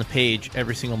see him on the page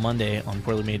every single Monday on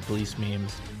Poorly Made Police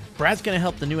Memes. Brad's going to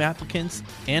help the new applicants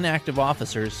and active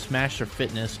officers smash their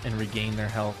fitness and regain their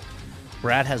health.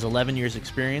 Brad has 11 years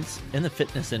experience in the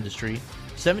fitness industry,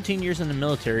 17 years in the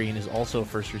military, and is also a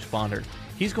first responder.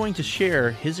 He's going to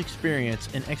share his experience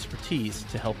and expertise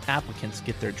to help applicants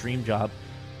get their dream job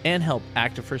and help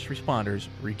active first responders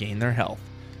regain their health.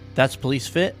 That's Police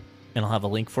Fit, and I'll have a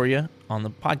link for you on the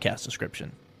podcast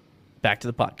description. Back to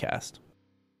the podcast.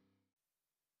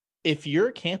 If you're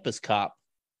a campus cop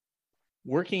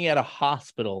working at a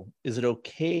hospital, is it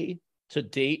okay to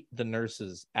date the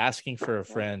nurses asking for a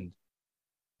friend?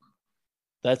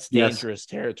 That's dangerous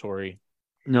territory.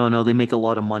 No, they make a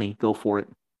lot of money. Go for it.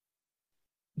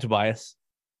 Tobias?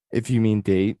 If you mean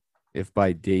date, if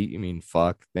by date you mean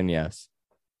fuck, then yes.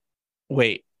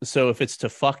 Wait, so if it's to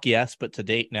fuck, yes, but to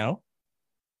date, no?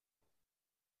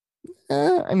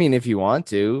 I mean, if you want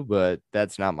to, but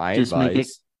that's not my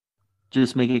advice.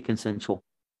 Just make it consensual.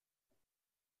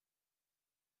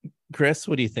 Chris,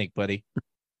 what do you think, buddy?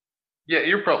 Yeah,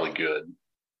 you're probably good.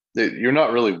 You're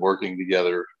not really working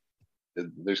together.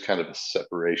 There's kind of a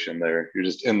separation there. You're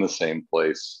just in the same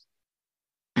place.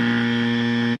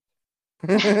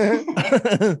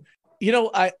 You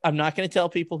know, I'm not going to tell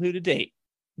people who to date,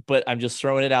 but I'm just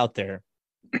throwing it out there.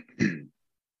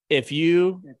 If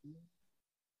you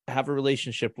have a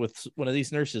relationship with one of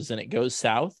these nurses and it goes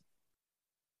south,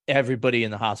 everybody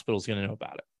in the hospital is going to know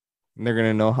about it. They're going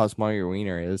to know how small your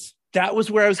wiener is. That was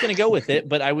where I was going to go with it,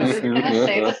 but I was going to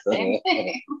say the same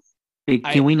thing. Hey,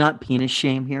 can we not penis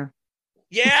shame here?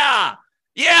 Yeah,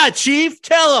 Chief,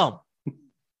 tell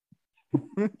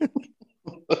him.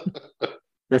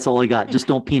 That's all I got. Just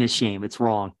don't penis shame. It's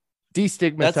wrong.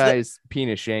 Destigmatize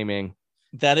penis shaming.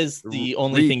 That is the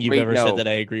only thing you've ever said that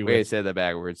I agree with. Wait, I said that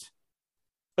backwards.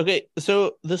 Okay,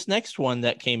 so this next one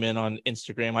that came in on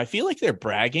Instagram, I feel like they're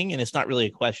bragging, and it's not really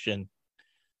a question.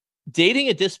 Dating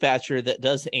a dispatcher that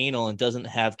does anal and doesn't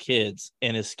have kids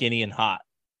and is skinny and hot.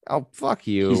 Oh, fuck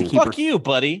you. Fuck you,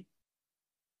 buddy.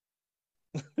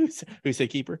 Who said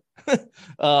keeper?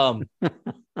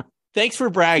 Thanks for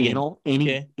bragging. Anal,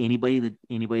 anybody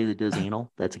that does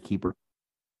anal, that's a keeper.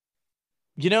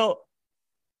 You know,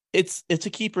 it's a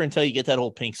keeper until you get that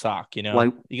old pink sock. You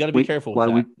know, you got to be careful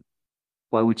with that.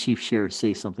 Why would Chief Sheriff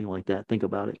say something like that? Think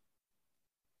about it.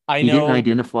 He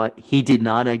did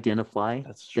not identify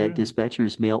that dispatcher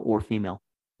is male or female.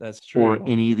 That's true. Or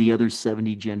any of the other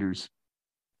 70 genders.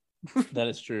 That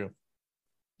is true.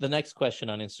 The next question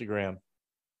on Instagram.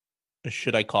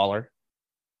 Should I call her?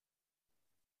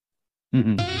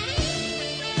 Mm-hmm.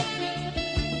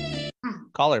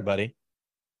 Call her, buddy.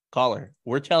 Call her.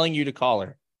 We're telling you to call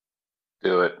her.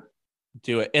 Do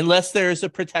it. Unless there's a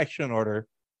protection order.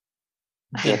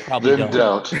 Then probably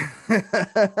don't.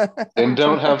 And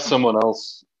don't have someone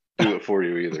else do it for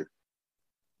you either.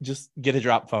 Just get a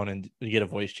drop phone and get a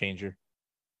voice changer.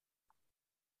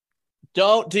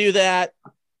 Don't do that.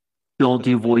 Don't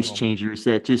do voice changers.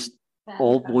 That just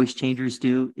all voice changers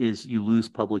do is you lose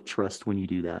public trust when you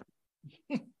do that.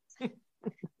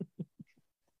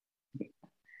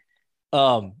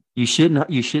 You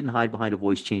shouldn't hide behind a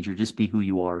voice changer. Just be who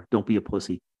you are. Don't be a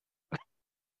pussy.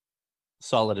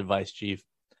 Solid advice, Chief.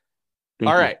 Thank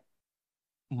All you. right.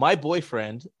 My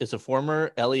boyfriend is a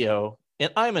former LEO,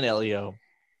 and I'm an LEO.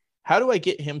 How do I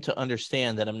get him to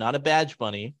understand that I'm not a badge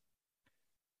bunny?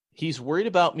 He's worried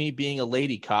about me being a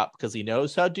lady cop because he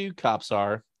knows how dude cops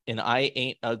are, and I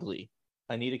ain't ugly.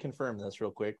 I need to confirm this real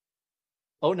quick.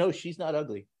 Oh, no, she's not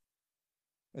ugly.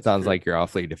 That's Sounds true. like you're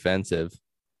awfully defensive.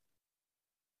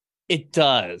 It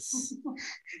does.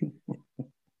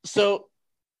 So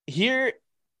here's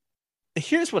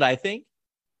what I think.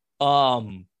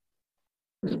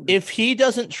 If he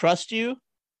doesn't trust you,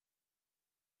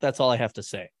 that's all I have to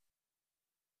say.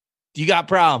 You got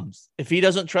problems. If he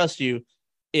doesn't trust you,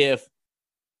 if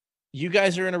you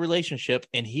guys are in a relationship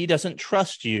and he doesn't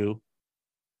trust you,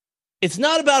 it's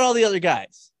not about all the other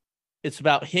guys. It's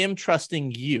about him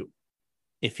trusting you.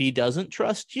 If he doesn't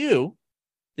trust you,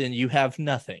 then you have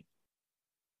nothing.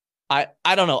 I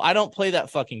don't know. I don't play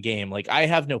that fucking game. Like, I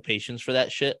have no patience for that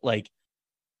shit. Like,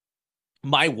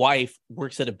 my wife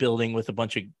works at a building with a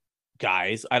bunch of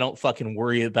guys. I don't fucking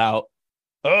worry about,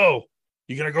 oh,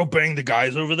 you gonna go bang the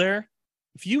guys over there?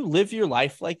 If you live your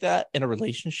life like that in a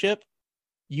relationship,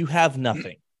 you have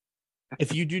nothing.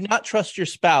 If you do not trust your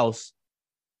spouse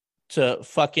to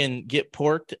fucking get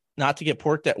porked, not to get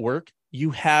porked at work,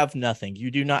 you have nothing.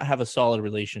 You do not have a solid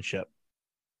relationship.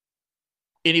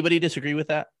 Anybody disagree with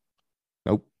that?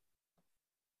 Nope.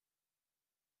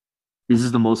 This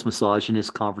is the most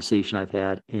misogynist conversation I've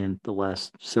had in the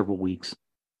last several weeks.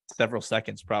 Several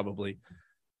seconds, probably.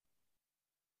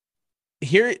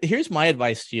 Here's my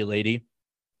advice to you, lady.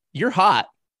 You're hot.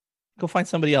 Go find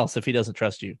somebody else if he doesn't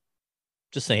trust you.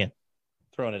 Just saying.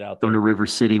 Throwing it out there. Come to River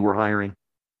City, we're hiring.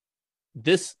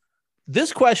 This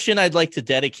question I'd like to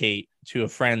dedicate to a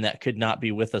friend that could not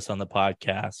be with us on the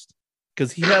podcast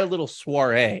because he had a little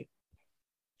soiree.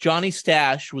 Johnny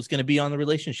Stash was going to be on the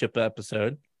relationship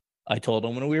episode. I told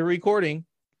him when we were recording,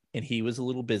 and he was a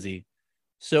little busy.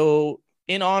 So,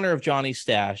 in honor of Johnny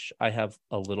Stash, I have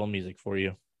a little music for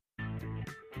you.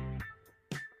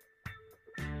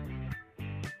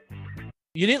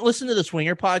 You didn't listen to the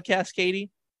Swinger podcast, Katie?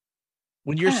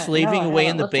 When you're slaving away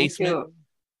in the basement?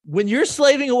 When you're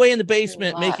slaving away in the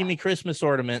basement making me Christmas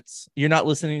ornaments, you're not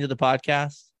listening to the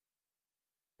podcast?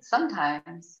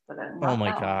 Sometimes, but oh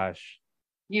my gosh.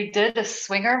 You did a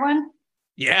Swinger one?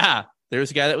 Yeah. There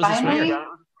was a guy that was Finally? a Swinger.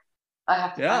 I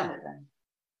have to find it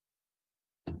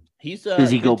then. He's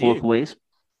does he go both ways?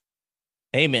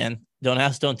 Hey man, don't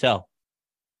ask, don't tell.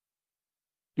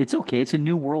 It's okay. It's a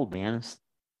new world, man. It's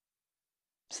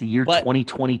the year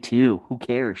 2022. Who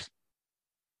cares?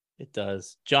 It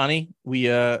does. Johnny,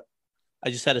 I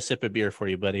just had a sip of beer for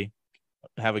you, buddy.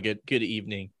 Have a good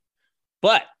evening.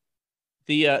 But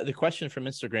the question from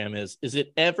Instagram is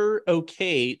it ever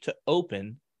okay to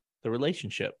open the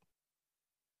relationship?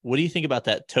 What do you think about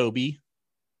that, Toby?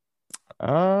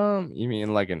 You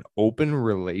mean like an open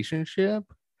relationship?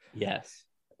 Yes.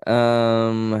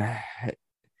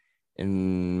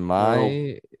 In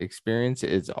my experience,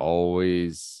 it's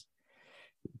always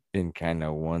been kind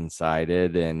of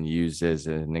one-sided and used as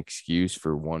an excuse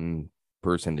for one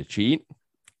person to cheat,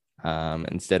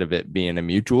 instead of it being a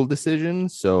mutual decision.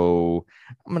 So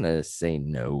I'm gonna say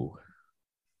no.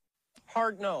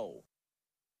 Hard no.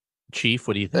 Chief,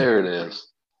 what do you think? There it is.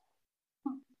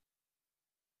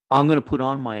 I'm gonna put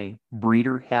on my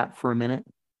breeder hat for a minute.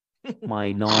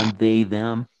 My non-they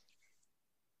them.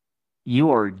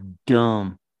 You are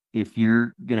dumb if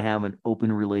you're gonna have an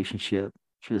open relationship.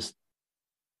 Just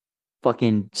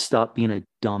fucking stop being a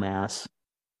dumbass.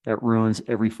 That ruins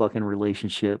every fucking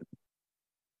relationship.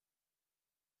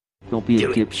 Don't be a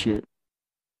dipshit.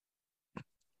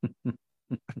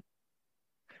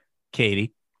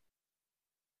 Katie.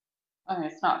 I mean,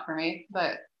 it's not for me,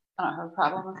 but I don't have a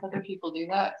problem if other people do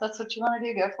that. If that's what you want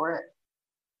to do, go for it.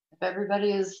 If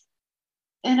everybody is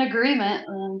in agreement,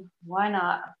 then why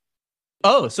not?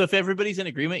 Oh, so if everybody's in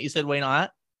agreement, you said why not?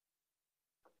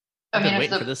 I mean,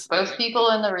 if both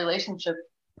people in the relationship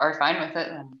are fine with it,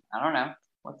 then I don't know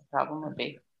what the problem would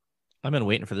be. I've been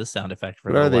waiting for this sound effect for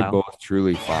a while. Are they while. both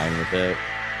truly fine with it?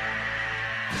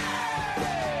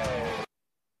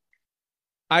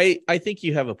 I think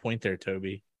you have a point there,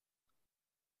 Toby.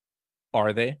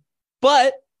 Are they?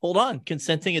 But hold on,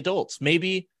 consenting adults.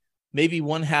 Maybe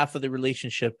one half of the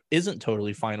relationship isn't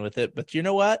totally fine with it, but you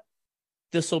know what?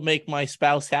 This will make my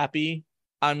spouse happy.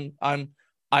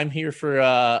 I'm here for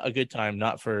a good time,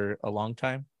 not for a long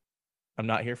time. I'm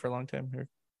not here for a long time. Here,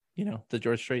 you know the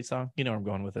George Strait song. You know where I'm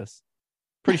going with this.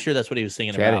 Pretty sure that's what he was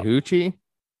singing about. Chattahoochee?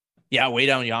 Yeah, Way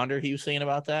Down Yonder. He was singing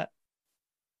about that.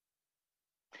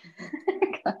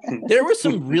 There were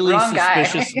some really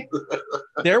suspicious.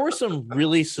 There were some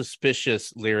really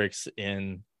suspicious lyrics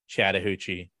in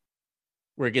Chattahoochee,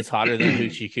 where it gets hotter than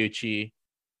hoochie coochie.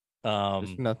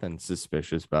 There's nothing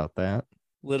suspicious about that.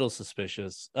 Little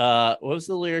suspicious. What was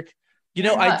the lyric? You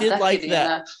know, I did like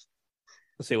that.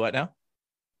 Let's say what now?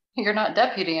 You're not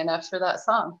deputy enough for that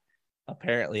song.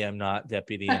 Apparently, I'm not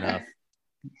deputy enough.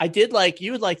 I did like,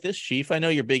 you would like this, Chief. I know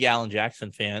you're a big Alan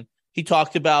Jackson fan. He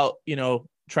talked about, you know,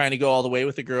 trying to go all the way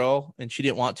with a girl and she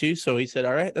didn't want to. So he said,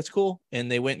 all right, that's cool.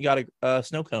 And they went and got a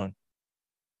snow cone.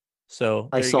 So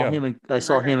I saw him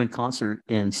in concert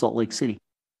in Salt Lake City.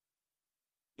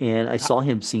 And I saw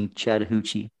him sing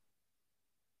Chattahoochee.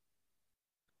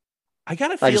 I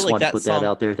gotta feel I just like want to that put song, that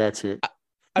out there. That's it.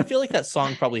 I feel like that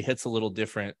song probably hits a little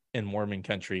different in Mormon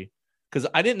country because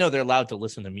I didn't know they're allowed to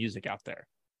listen to music out there.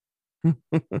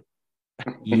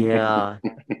 Yeah.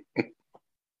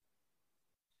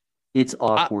 It's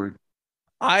awkward.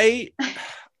 I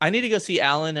need to go see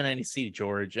Alan and I need to see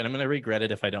George, and I'm going to regret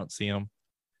it if I don't see him.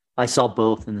 I saw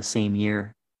both in the same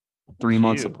year, 3 Cute.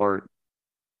 months apart.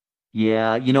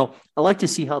 Yeah, I like to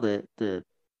see how the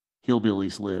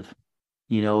hillbillies live.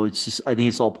 It's just, I think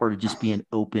it's all part of just being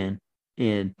open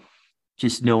and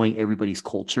just knowing everybody's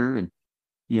culture. And,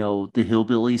 the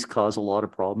hillbillies cause a lot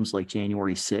of problems like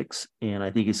January 6th. And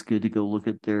I think it's good to go look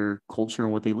at their culture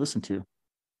and what they listen to.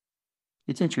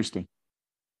 It's interesting.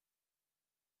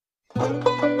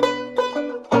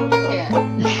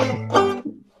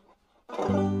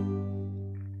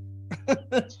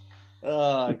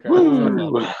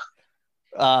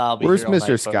 Oh, where's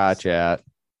Mr. Scotch at?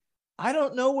 I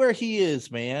don't know where he is,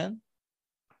 man.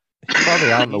 He's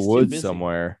probably out in the He's too woods busy.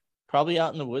 somewhere. Probably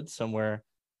out in the woods somewhere.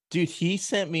 Dude, he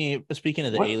sent me, speaking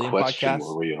of the What Alien question podcast.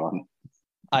 were we on?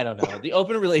 I don't know. The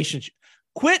open relationship.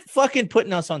 Quit fucking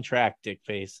putting us on track, dick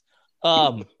face.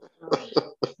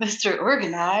 Mr.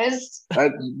 Organized.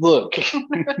 Look. It's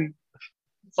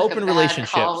like open a bad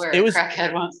relationships. call where It was a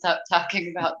crackhead won't stop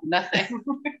talking about nothing.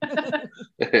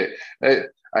 Hey,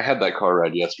 I had that car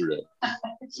ride yesterday.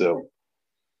 So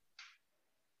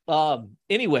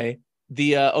anyway,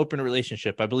 the open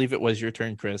relationship. I believe it was your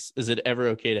turn, Chris. Is it ever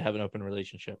okay to have an open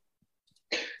relationship?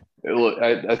 look,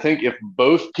 I think if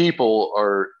both people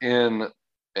are in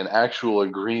an actual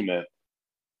agreement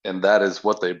and that is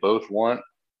what they both want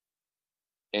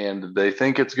and they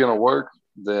think it's going to work,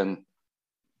 then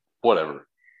whatever.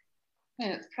 I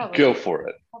mean, it's probably Go for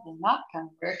it. probably not going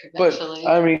to work But eventually.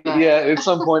 I mean, but- yeah, at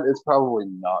some point it's probably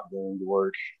not going to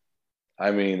work.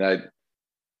 I mean,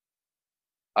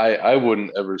 I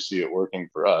wouldn't ever see it working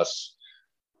for us.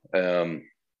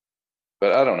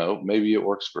 But I don't know, maybe it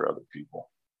works for other people.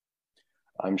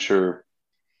 I'm sure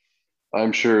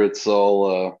it's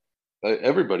all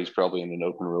everybody's probably in an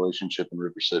open relationship in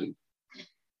River City.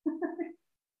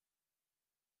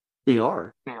 They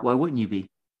are. Why wouldn't you be?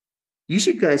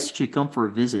 Guys should come for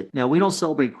a visit. Now, we don't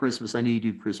celebrate Christmas. I know you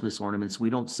do Christmas ornaments. We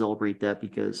don't celebrate that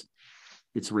because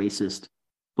it's racist.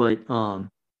 But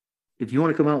if you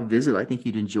want to come out and visit, I think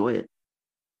you'd enjoy it.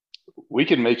 We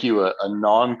can make you a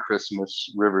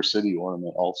non-Christmas River City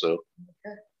ornament also.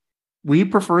 We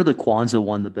prefer the Kwanzaa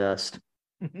one the best.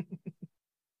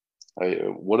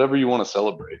 Whatever you want to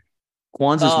celebrate.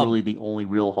 Kwanzaa is really the only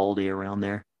real holiday around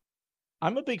there.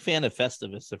 I'm a big fan of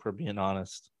Festivus, if we're being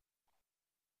honest.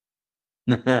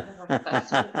 What is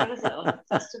it? Like a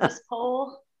Festivus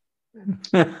poll?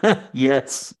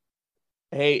 Yes.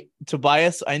 Hey,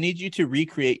 Tobias, I need you to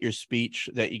recreate your speech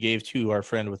that you gave to our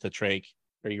friend with the trach.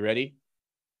 Are you ready?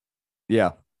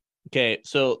 Yeah. Okay,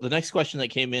 so the next question that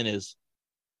came in is,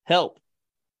 help.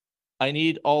 I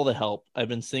need all the help. I've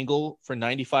been single for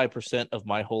 95% of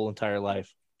my whole entire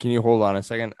life. Can you hold on a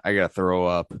second? I gotta throw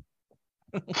up.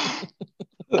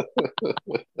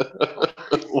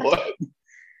 What?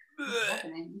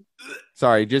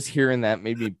 Sorry, just hearing that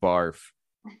made me barf.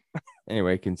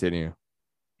 Anyway, continue.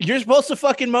 You're supposed to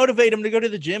fucking motivate him to go to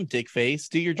the gym, dick face.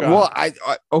 Do your job.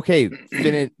 Well, okay.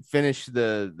 Finish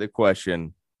the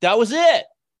question. That was it.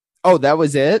 Oh, that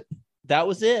was it? That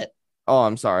was it. Oh,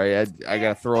 I'm sorry. I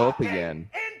gotta throw up again.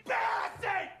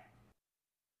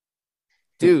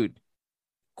 Dude,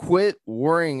 quit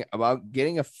worrying about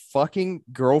getting a fucking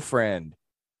girlfriend.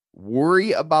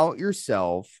 Worry about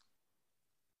yourself.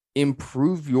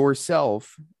 Improve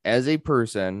yourself as a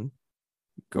person.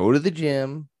 Go to the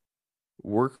gym.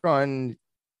 Work on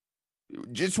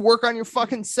your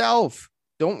fucking self.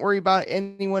 Don't worry about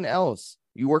anyone else.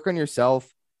 You work on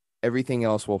yourself, everything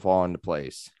else will fall into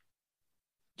place.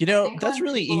 You know, that's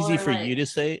really easy for you to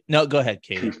say. No, go ahead,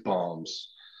 Katie. Truth bombs.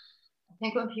 I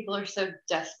think when people are so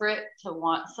desperate to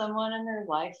want someone in their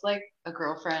life, like a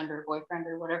girlfriend or boyfriend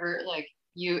or whatever, like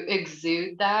you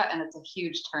exude that and it's a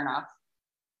huge turnoff.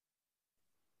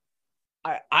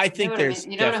 I think there's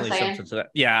definitely something to that.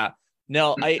 Yeah.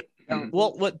 No,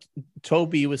 well, what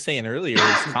Toby was saying earlier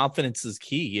is confidence is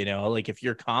key, you know, like if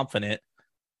you're confident,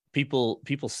 people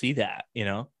see that, you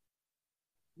know?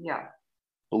 Yeah.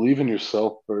 Believe in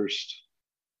yourself first.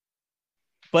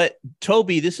 But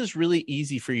Toby, this is really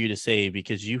easy for you to say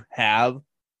because you have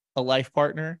a life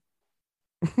partner.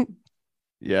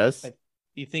 Yes.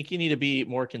 You think you need to be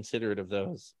more considerate of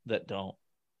those that don't?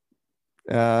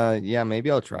 Yeah,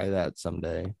 maybe I'll try that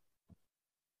someday.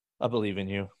 I believe in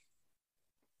you.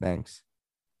 Thanks.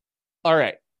 All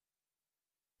right.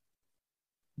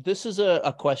 This is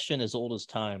a question as old as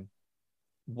time.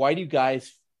 Why do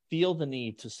guys feel the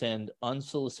need to send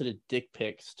unsolicited dick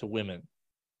pics to women.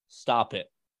 Stop it.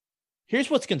 Here's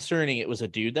what's concerning. It was a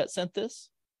dude that sent this.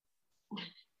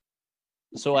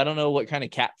 So I don't know what kind of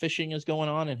catfishing is going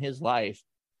on in his life.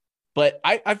 But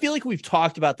I feel like we've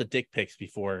talked about the dick pics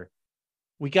before.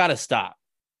 We got to stop.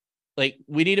 Like,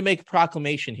 we need to make a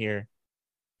proclamation here.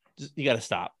 You got to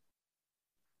stop.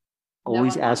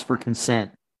 Always ask for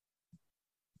consent.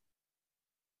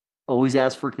 Always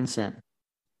ask for consent.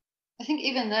 I think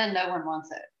even then, no one wants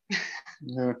it.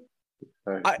 No,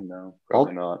 no,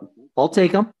 probably not. I'll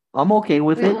take them. I'm okay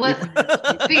with it.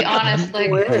 Let's be honest,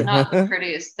 like, it's not the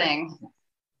prettiest thing.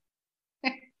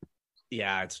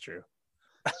 Yeah, it's true.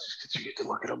 You get to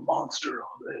look at a monster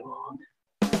all day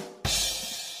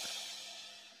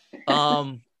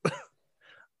long.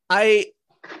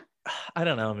 I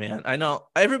don't know, man. I know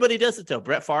everybody does it though.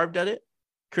 Brett Favre did it.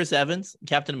 Chris Evans,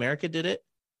 Captain America did it.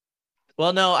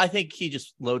 Well, no, I think he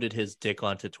just loaded his dick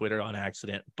onto Twitter on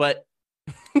accident. But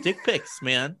dick pics,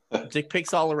 man. Dick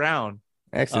pics all around.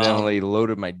 Accidentally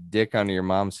loaded my dick onto your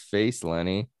mom's face,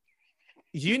 Lenny.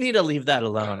 You need to leave that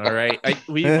alone, all right? I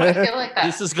feel like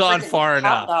this has gone far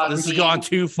enough. This has gone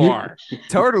too far.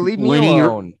 Tell her to leave me Lenny,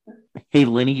 alone. Hey,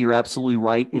 Lenny, you're absolutely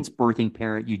right. It's birthing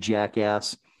parent, you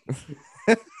jackass.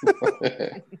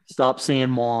 Stop saying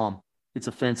mom. It's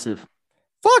offensive.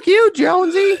 Fuck you,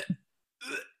 Jonesy.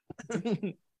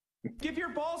 Give your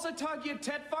balls a tug, you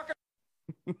tit fucker.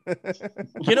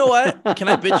 You know what? Can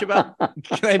I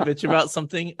bitch about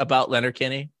something about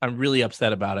Letterkenny? I'm really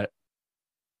upset about it.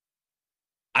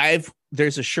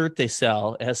 There's a shirt they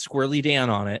sell. It has Squirrely Dan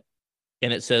on it,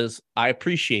 and it says, "I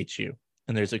appreciate you."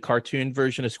 And there's a cartoon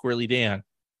version of Squirrely Dan.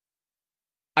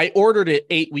 I ordered it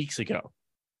 8 weeks ago.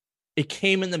 It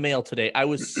came in the mail today. I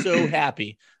was so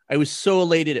happy. I was so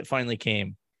elated it finally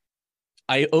came.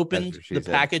 I opened the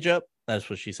package up. That's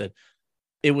what she said.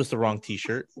 It was the wrong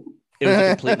t-shirt. It was a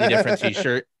completely different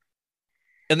t-shirt.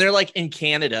 And they're like in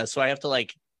Canada, so I have to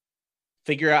like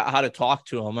figure out how to talk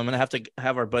to them. I'm going to have to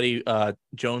have our buddy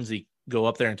Jonesy go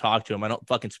up there and talk to him. I don't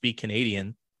fucking speak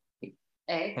Canadian.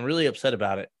 Hey. I'm really upset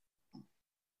about it.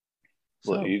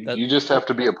 Well, you just have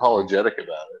to be apologetic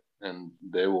about it, and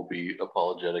they will be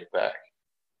apologetic back.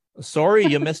 Sorry,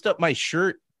 you messed up my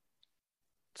shirt.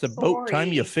 It's about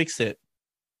time you fix it.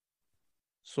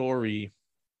 Sorry.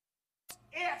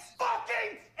 It's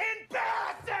fucking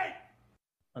embarrassing.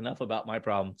 Enough about my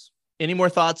problems. Any more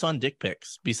thoughts on dick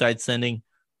pics besides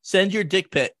send your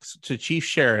dick pics to Chief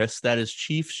Sheriff? That is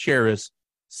Chief Sheriff.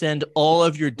 Send all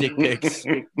of your dick pics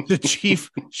to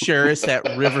Chief Sheriff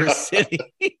at River City.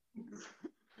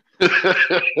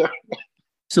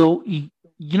 So you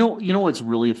know what's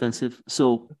really offensive?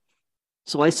 So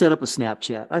I set up a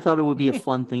Snapchat. I thought it would be a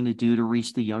fun thing to do to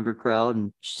reach the younger crowd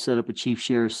and set up a Chief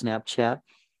Sheriff Snapchat.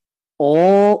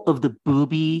 All of the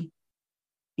booby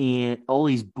and all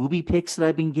these booby pics that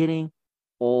I've been getting,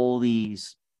 all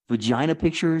these vagina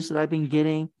pictures that I've been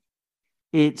getting,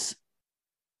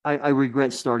 I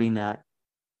regret starting that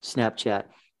Snapchat.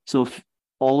 So if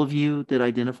all of you that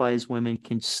identify as women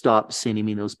can stop sending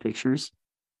me those pictures,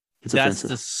 it's That's offensive.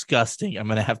 disgusting. I'm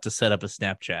going to have to set up a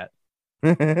Snapchat.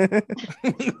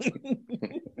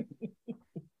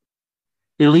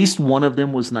 At least one of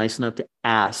them was nice enough to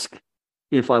ask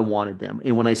if I wanted them.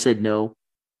 And when I said no,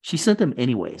 she sent them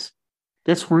anyways.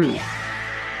 That's rude.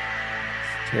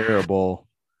 Terrible.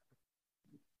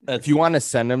 If you want to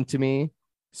send them to me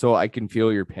so I can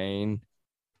feel your pain.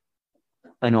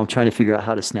 I know I'm trying to figure out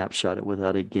how to snapshot it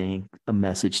without it getting a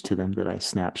message to them that I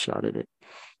snapshotted it.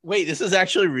 Wait, this is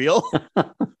actually real?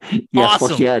 Yeah, awesome.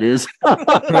 Fuck yeah, it is.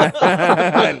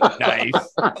 Nice.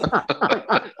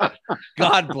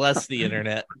 God bless the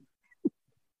internet.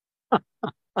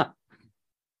 It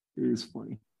is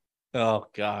funny. Oh,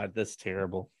 God, that's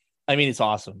terrible. I mean, it's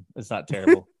awesome. It's not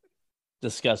terrible.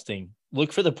 Disgusting.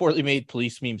 Look for the poorly made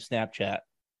police meme Snapchat.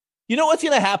 You know what's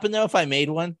going to happen, though, if I made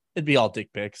one? It'd be all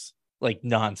dick pics, like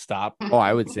nonstop. Oh,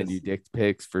 I would send you dick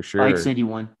pics for sure. I'd send you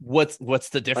one. What's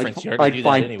the difference? You already do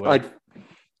that anyway.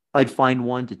 I'd find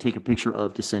one to take a picture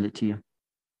of to send it to you.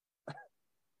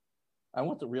 I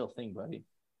want the real thing, buddy.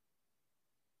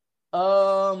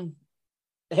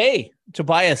 Hey,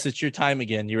 Tobias, it's your time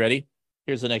again. You ready?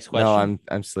 Here's the next question. No,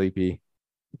 I'm sleepy.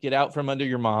 Get out from under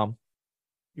your mom.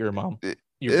 Your mom.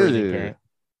 Your birthing parent.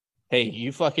 Hey,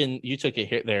 you took a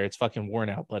hit there. It's fucking worn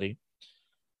out, buddy.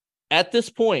 At this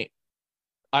point,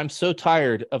 I'm so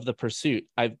tired of the pursuit.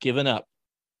 I've given up.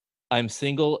 I'm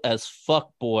single as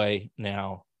fuck boy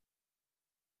now.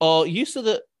 Oh, used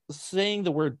to saying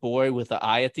the word boy with the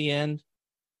I at the end.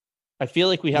 I feel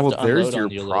like we have to unload on you a little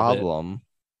bit. There's your problem.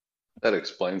 That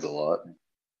explains a lot.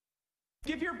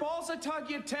 Give your balls a tug,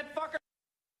 you tit fucker.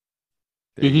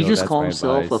 There Did you he go, just that's call my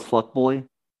himself a advice. fuckboy?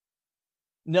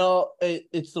 No,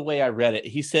 it's the way I read it.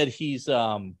 He said he's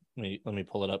let me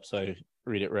pull it up so I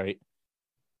read it right.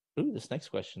 Ooh, this next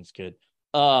question's good.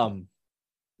 Ooh,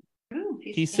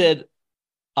 He said,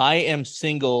 I am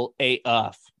single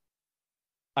AF.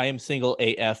 I am single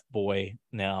AF boy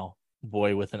now.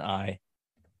 Boy with an I.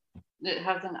 It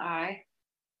has an I.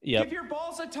 Yep. Give your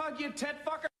balls a tug, you tit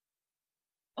fucker.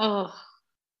 Oh,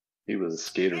 He was a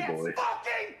skater It's boy.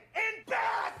 fucking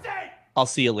embarrassing. I'll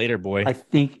see you later, boy. I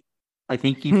think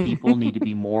you people need to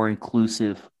be more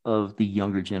inclusive of the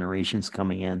younger generations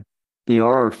coming in. They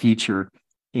are our future,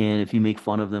 and if you make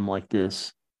fun of them like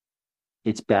this,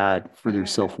 it's bad for their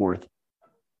self-worth.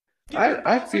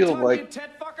 I feel like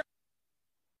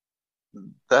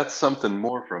that's something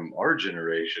more from our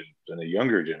generation than a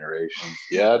younger generation.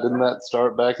 Yeah, didn't that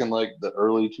start back in like the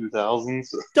early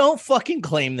 2000s? Don't fucking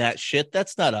claim that shit.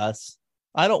 That's not us.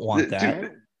 I don't want Dude, that.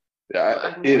 it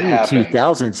Early happened.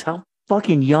 2000s. How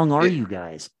fucking young are you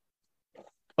guys?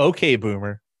 Okay,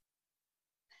 boomer.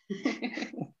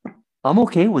 I'm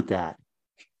okay with that.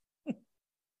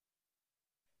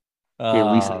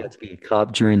 At least I got to be a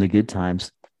cop during the good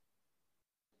times.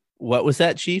 What was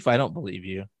that, Chief? I don't believe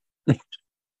you.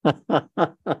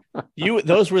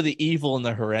 Those were the evil and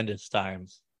the horrendous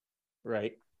times,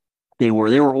 right? They were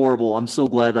horrible. I'm so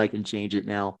glad I can change it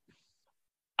now.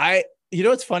 You know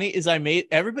what's funny is I made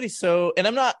everybody so, and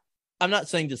I'm not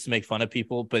saying this to make fun of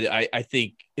people, but I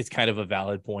think it's kind of a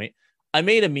valid point. I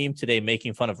made a meme today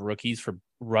making fun of rookies for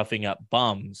roughing up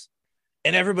bums,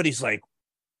 and everybody's like,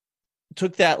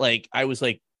 took that like I was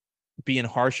like being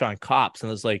harsh on cops, and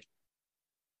I was like,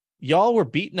 y'all were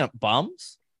beating up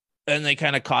bums, and they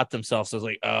kind of caught themselves. I was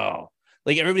like, oh,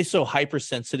 like everybody's so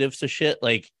hypersensitive to shit.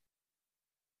 Like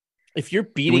if you're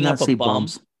beating up a bum,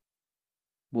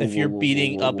 if you're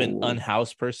beating up an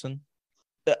unhoused person,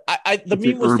 the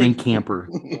meme was urban camper,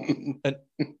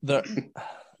 the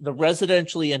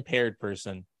residentially impaired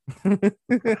person. If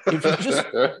you're just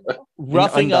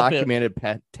roughing up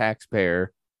undocumented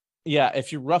taxpayer, yeah,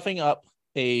 if you're roughing up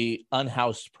a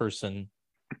unhoused person,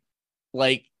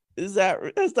 like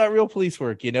that's not real police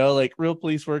work, you know? Like real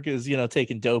police work is, you know,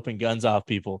 taking dope and guns off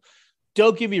people.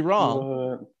 Don't get me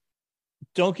wrong.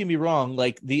 Don't get me wrong.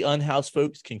 Like the unhoused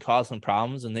folks can cause some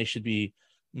problems, and they should be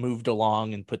moved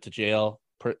along and put to jail,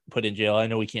 put in jail. I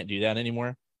know we can't do that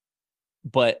anymore,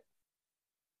 but is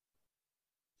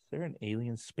there an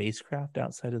alien spacecraft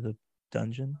outside of the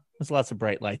dungeon? There's lots of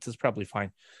bright lights. It's probably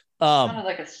fine. Sounded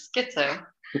like a schizo.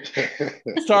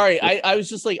 Sorry, I was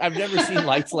just like, I've never seen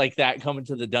lights like that come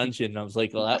into the dungeon. And I was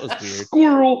like, well, that was weird.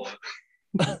 Squirrel.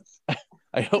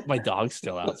 I hope my dog's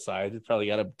still outside. It probably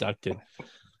got abducted.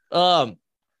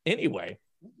 Anyway,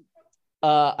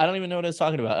 I don't even know what I was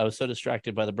talking about. I was so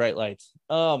distracted by the bright lights.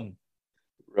 Roughing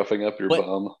up your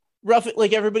bum.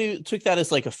 Like everybody took that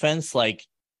as like offense. Like,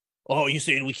 oh, you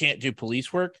saying we can't do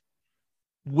police work?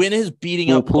 When has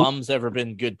beating up bums ever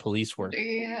been good police work?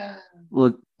 Yeah.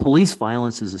 Look, police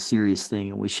violence is a serious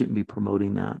thing, and we shouldn't be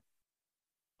promoting that.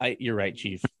 You're right,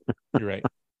 Chief. You're right.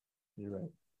 You're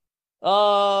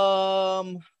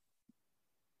right.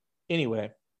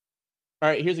 Anyway. All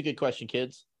right, here's a good question,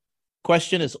 kids.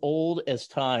 Question as old as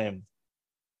time.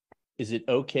 Is it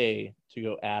okay to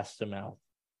go ass to mouth?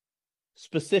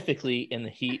 Specifically in the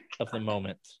heat of the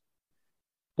moment.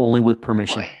 Only with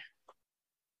permission. Boy.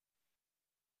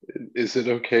 Is it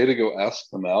okay to go ask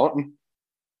them out?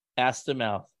 Ass to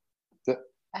mouth.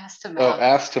 Ass to Oh, mouth.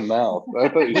 ass to mouth. I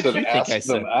thought you What said do you think I ask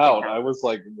them said? out. I was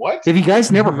like, what? Have you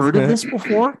guys never heard of this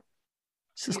before?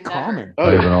 This is Never. common. Oh,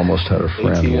 I even almost had a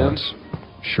friend ATM? once.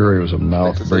 Sure, he was a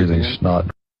mouth-breathing ATM?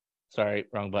 snot. Sorry,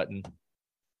 wrong button.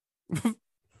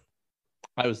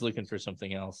 I was looking for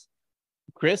something else.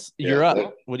 Chris, you're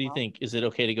up. What do you think? Is it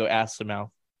okay to go ass to mouth?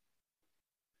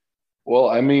 Well,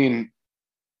 I mean,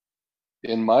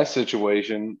 in my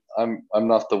situation, I'm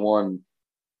not the one,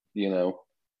 you know,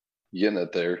 getting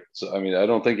it there. So I mean, I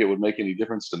don't think it would make any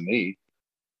difference to me.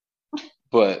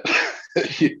 But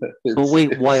yeah, But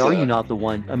wait, why are you not the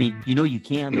one? I mean, you know you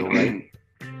can though, right?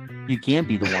 You can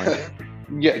be the one.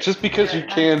 Yeah, just because you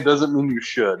can doesn't mean you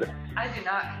should. I do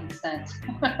not consent.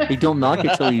 They don't knock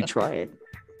it till you try it.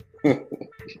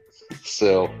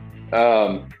 So,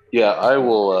 yeah, I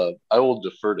will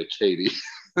defer to Katie.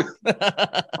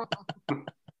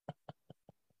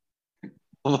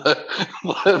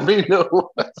 Let me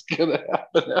know what's gonna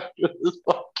happen after this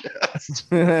podcast.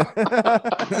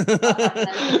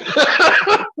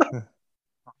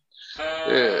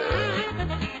 Yeah.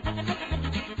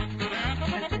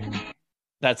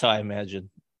 That's how I imagine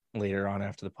later on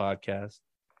after the podcast.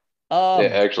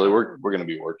 Yeah, actually, we're gonna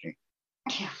be working.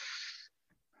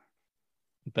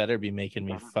 Better be making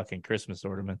me fucking Christmas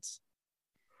ornaments.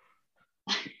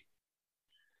 I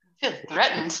feel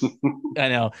threatened. I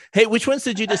know. Hey, which ones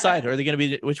did you decide? Are they going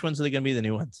to be? Which ones are they going to be the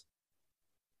new ones?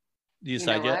 Do you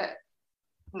decide yet?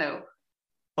 What? No.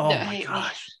 Oh Don't my hate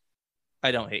gosh!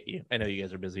 I don't hate you. I know you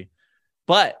guys are busy,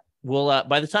 but we'll.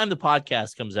 By the time the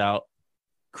podcast comes out,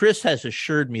 Chris has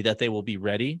assured me that they will be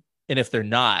ready, and if they're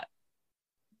not,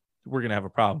 we're gonna have a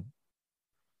problem.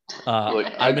 Look,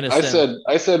 I'm gonna.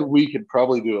 I said we could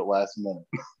probably do it last minute.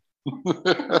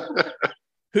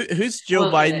 Who's Joe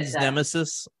We'll get it Biden's done.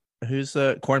 nemesis? Who's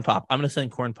Corn Pop? I'm gonna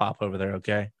send Corn Pop over there.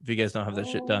 Okay, if you guys don't have that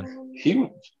shit done. He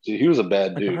was a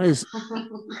bad dude.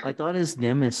 I thought his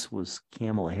nemesis was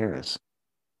Kamala Harris.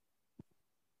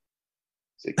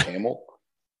 Is it Camel?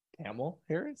 Camel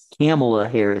Harris? Kamala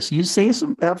Harris. You say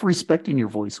some have respect in your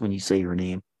voice when you say her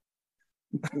name.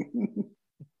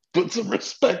 Put some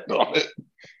respect on it.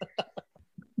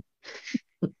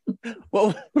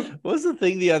 What was the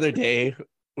thing the other day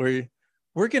where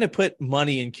we're going to put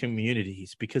money in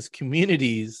communities because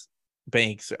communities,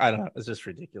 banks, I don't know. It's just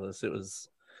ridiculous. It was,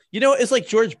 it's like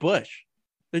George Bush.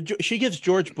 She gives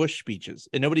George Bush speeches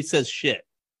and nobody says shit.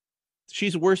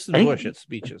 She's worse than Bush at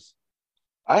speeches.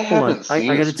 I haven't seen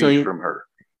I a gotta tell you, speech from her.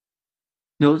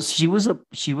 No, she was a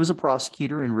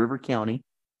prosecutor in River County,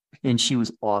 and she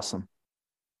was awesome.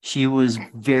 She was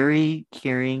very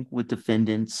caring with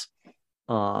defendants.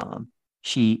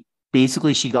 She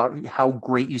got how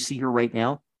great you see her right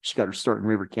now. She got her start in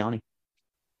River County.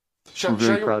 We're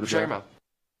very proud of shut your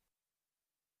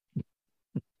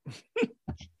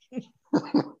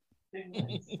her.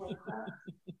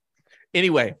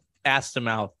 Anyway, ass to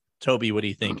mouth. Toby, what do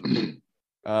you think?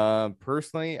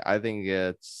 Personally, I think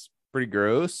it's pretty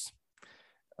gross.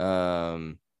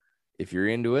 If you're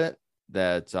into it,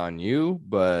 that's on you,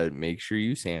 but make sure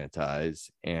you sanitize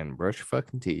and brush your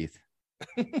fucking teeth.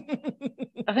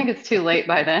 I think it's too late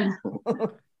by then.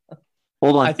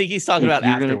 Hold on. I think he's talking about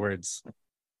afterwards.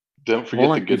 Don't forget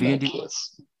the good night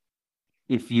kiss.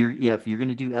 If you're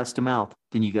gonna do ass to mouth,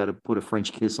 then you got to put a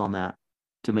French kiss on that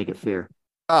to make it fair.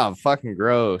 Oh, fucking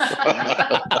gross. You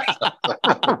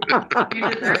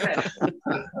deserve it.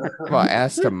 Come on,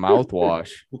 ass to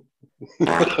mouthwash.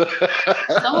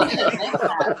 Someone should make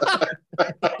that.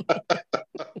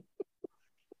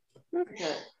 It's a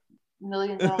 $1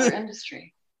 million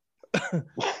industry.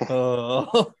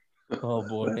 Oh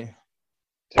boy.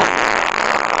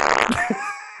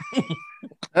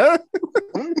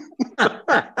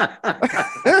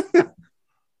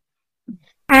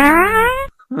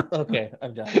 Okay,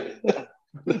 I'm done.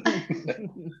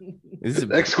 This is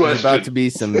Next question. about to be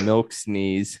some milk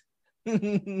sneeze.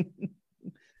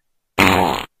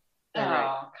 Oh,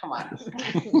 come on.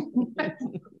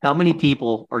 How many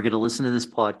people are going to listen to this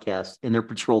podcast in their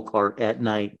patrol car at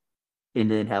night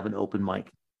and then have an open mic?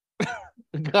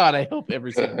 God, I hope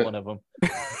every single one of them.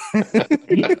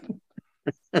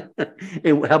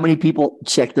 And how many people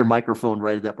check their microphone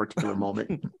right at that particular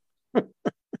moment?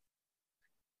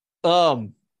 All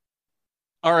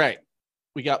right.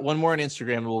 We got one more on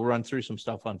Instagram. We'll run through some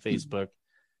stuff on Facebook.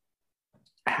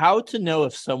 How to know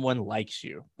if someone likes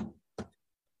you.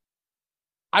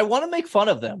 I want to make fun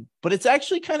of them, but it's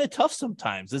actually kind of tough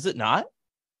sometimes, is it not?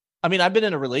 I mean, I've been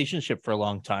in a relationship for a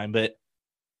long time, but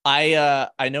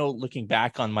I know looking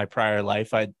back on my prior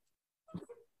life, I'd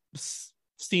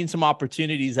seen some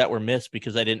opportunities that were missed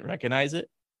because I didn't recognize it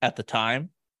at the time.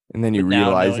 And then you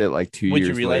realize it like 2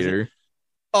 years later.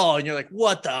 Oh, and you're like,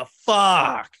 what the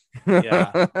fuck?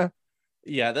 Yeah.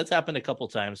 Yeah, that's happened a couple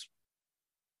times.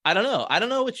 I don't know. I don't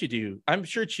know what you do. I'm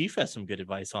sure Chief has some good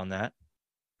advice on that.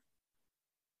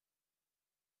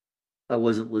 I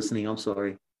wasn't listening. I'm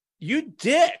sorry. You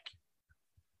dick.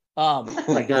 I'm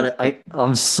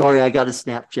sorry. I got a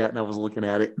Snapchat and I was looking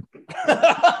at it.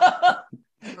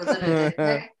 Was it a dick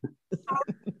pic?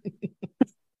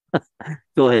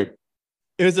 Go ahead.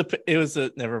 It was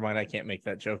a never mind. I can't make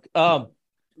that joke. It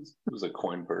was a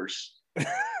coin purse.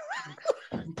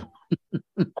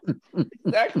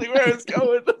 Exactly where I was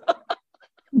going.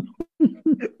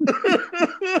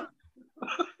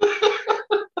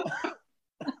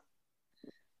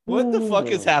 What the fuck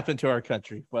has happened to our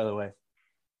country, by the way?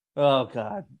 Oh,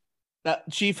 God.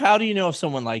 Chief, how do you know if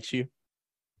someone likes you?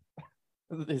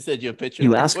 They said you a picture.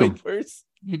 You ask them. First.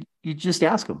 You just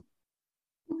ask them.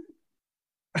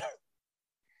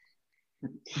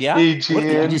 Yeah. Hey,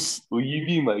 Jan, just... will you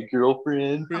be my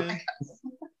girlfriend?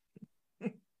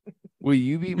 Will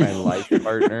you be my life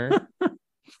partner?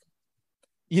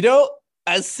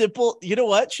 As simple. You know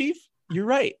what, Chief? You're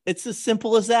right. It's as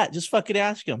simple as that. Just fucking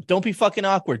ask him. Don't be fucking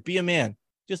awkward. Be a man.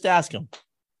 Just ask him.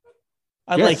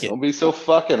 I like it. Don't be so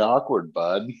fucking awkward,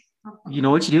 bud. You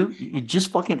know what you do? You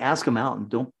just fucking ask them out and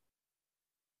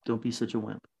don't be such a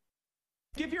wimp.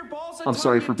 Give your balls a I'm tug,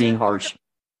 sorry you for being tit harsh.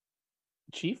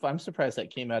 Chief, I'm surprised that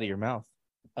came out of your mouth.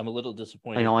 I'm a little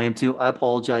disappointed. I know I am too. I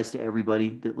apologize to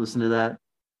everybody that listened to that.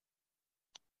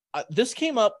 This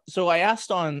came up. So I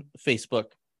asked on Facebook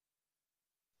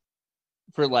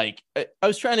for I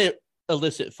was trying to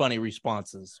elicit funny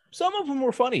responses. Some of them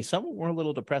were funny. Some were a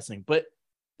little depressing, but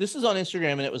this is on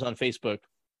Instagram and it was on Facebook.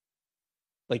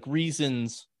 Like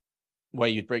reasons why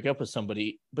you'd break up with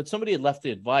somebody, but somebody had left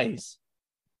the advice.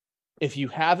 If you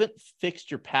haven't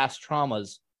fixed your past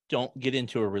traumas, don't get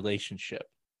into a relationship.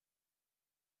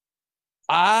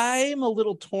 I'm a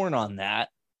little torn on that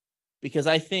because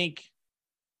I think,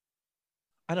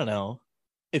 I don't know,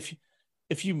 if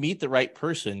you meet the right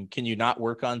person, can you not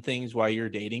work on things while you're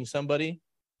dating somebody?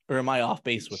 Or am I off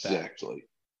base with that? Exactly.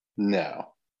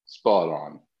 No. Spot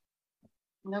on.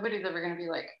 Nobody's ever going to be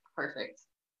like perfect.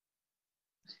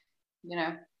 You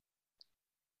know?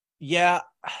 Yeah.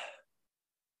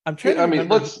 I'm trying to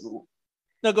remember.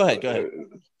 No, go ahead.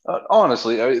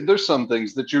 Honestly, there's some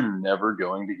things that you're never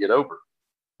going to get over.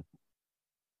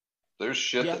 There's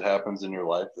shit that happens in your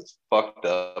life that's fucked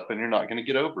up and you're not going to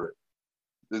get over it.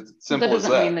 It's simple as that.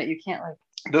 That doesn't mean that you can't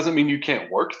It doesn't mean you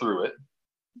can't work through it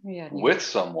with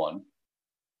someone.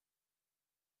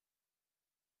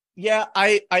 Yeah,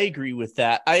 I agree with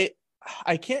that. I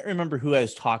can't remember who I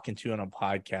was talking to on a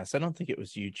podcast. I don't think it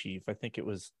was you, Chief. I think it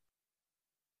was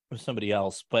somebody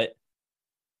else. But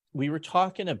we were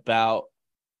talking about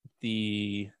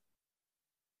the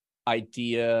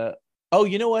idea. Oh,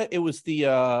 you know what? It was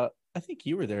I think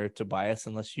you were there, Tobias,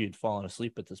 unless you had fallen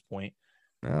asleep at this point.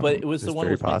 No, but it was the one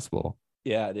very with possible.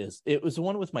 Yeah, it is. It was the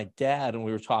one with my dad, and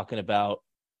we were talking about.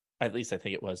 At least I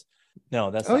think it was.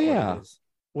 No, that's not what it is.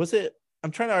 Was it?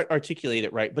 I'm trying to articulate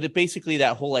it right, but it basically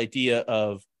that whole idea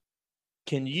of,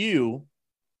 can you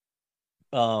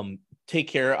take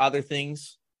care of other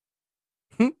things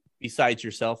besides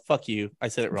yourself? Fuck you. I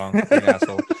said it wrong. You're an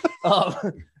asshole.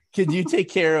 Can you take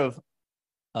care of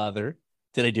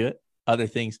did I do it? Other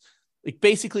things. Like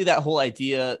basically that whole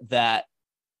idea that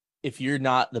if you're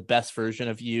not the best version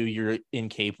of you, you're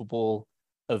incapable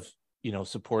of,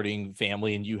 supporting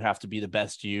family, and you have to be the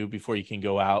best you before you can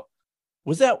go out.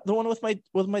 Was that the one with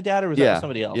my dad, or was that with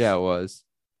somebody else? Yeah, it was.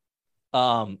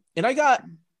 And I got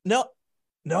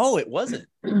no, it wasn't.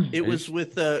 It was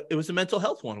with it was a mental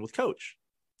health one with Coach.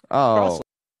 Oh,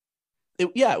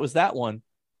 it was that one.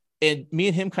 And me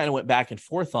and him kind of went back and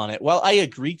forth on it. Well, I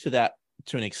agree to that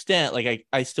to an extent. Like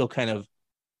I still kind of,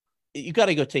 you got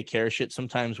to go take care of shit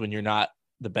sometimes when you're not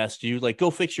the best you. Like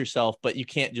go fix yourself, but you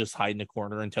can't just hide in a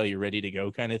corner until you're ready to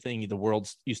go kind of thing.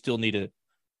 You still need to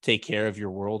take care of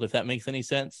your world, if that makes any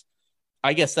sense.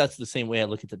 I guess that's the same way I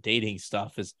look at the dating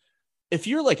stuff is if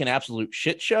you're like an absolute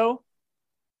shit show,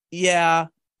 yeah.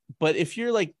 But if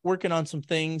you're like working on some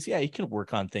things, yeah, you can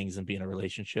work on things and be in a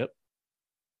relationship.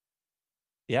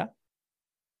 Yeah.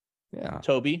 Yeah.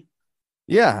 Toby.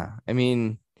 Yeah. I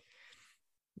mean,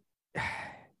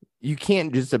 you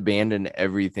can't just abandon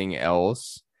everything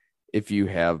else if you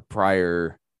have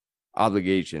prior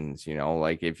obligations,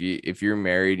 like if you're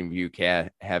married and you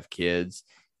can't have kids,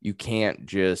 you can't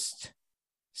just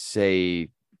say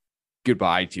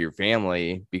goodbye to your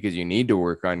family because you need to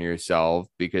work on yourself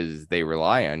because they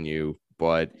rely on you.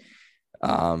 But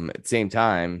at the same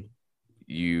time,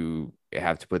 you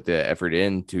have to put the effort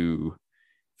into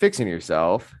fixing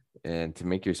yourself and to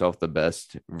make yourself the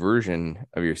best version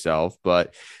of yourself.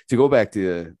 But to go back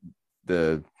to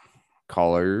the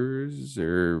callers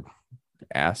or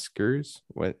askers,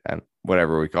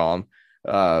 whatever we call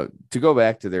them, to go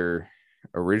back to their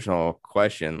original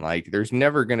question, like there's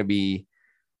never going to be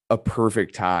a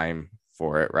perfect time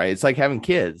for it, right? It's like having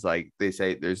kids. Like they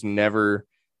say, there's never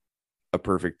a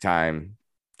perfect time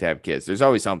to have kids. There's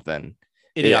always something.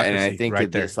 And I think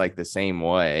it's like the same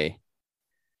way.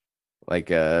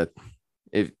 Like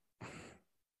if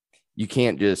you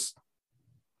can't just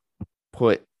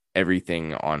put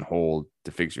everything on hold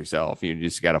to fix yourself, you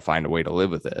just got to find a way to live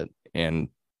with it and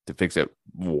to fix it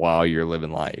while you're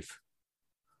living life.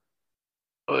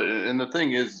 And the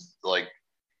thing is, like,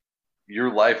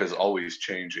 your life is always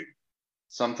changing.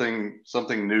 Something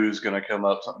new is going to come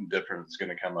up, something different is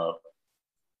going to come up,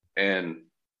 and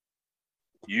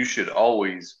you should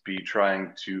always be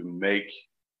trying to make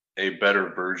a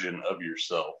better version of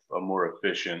yourself, a more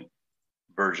efficient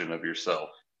version of yourself,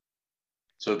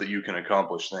 so that you can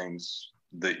accomplish things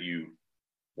that you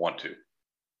want to.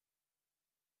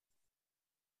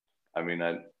 I mean,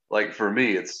 like for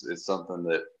me, it's something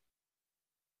that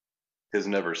has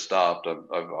never stopped.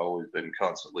 I've always been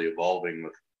constantly evolving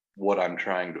with what I'm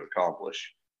trying to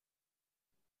accomplish.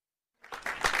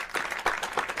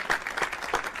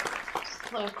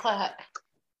 Slow clap.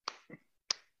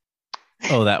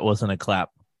 Oh, that wasn't a clap.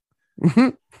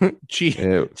 Chief,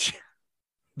 Ew.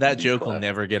 that joke will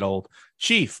never get old.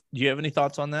 Chief, do you have any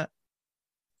thoughts on that?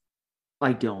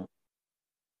 I don't.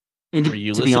 And Were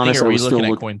you to be listening, honest, or I were you was still looking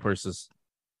at looking. coin purses?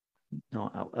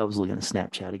 No, I was looking at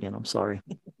Snapchat again. I'm sorry.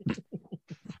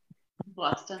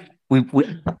 Lost him.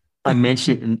 I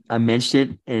mentioned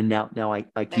it, and now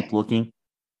I keep looking.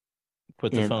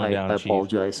 Put the and phone I down, Chief.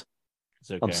 apologize. It's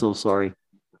okay. I'm so sorry.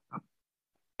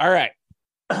 All right.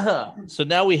 So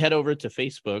now we head over to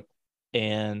Facebook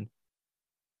and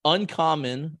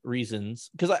uncommon reasons,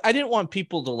 because I didn't want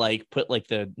people to like put like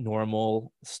the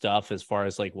normal stuff as far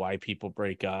as like why people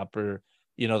break up or,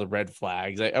 you know, the red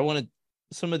flags. I wanted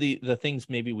some of the things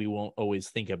maybe we won't always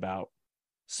think about.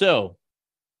 So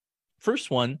first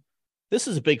one, this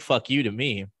is a big fuck you to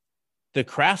me. The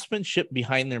craftsmanship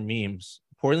behind their memes.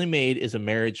 Poorly made is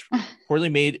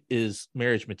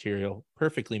marriage material.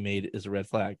 Perfectly made is a red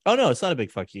flag. Oh no, it's not a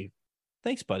big fuck you.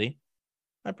 Thanks, buddy.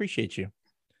 I appreciate you.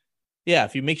 Yeah,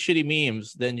 if you make shitty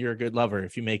memes, then you're a good lover.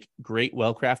 If you make great,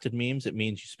 well-crafted memes, it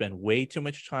means you spend way too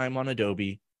much time on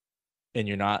Adobe and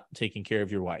you're not taking care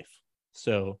of your wife.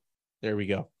 So there we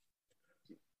go.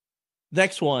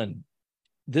 Next one.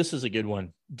 This is a good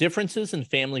one. Differences in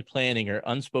family planning or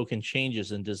unspoken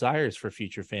changes and desires for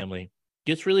future family.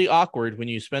 Gets really awkward when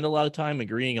you spend a lot of time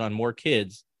agreeing on more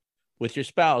kids with your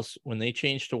spouse when they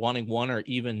change to wanting one or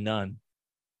even none,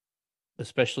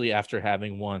 especially after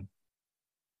having one.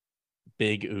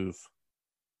 Big oof.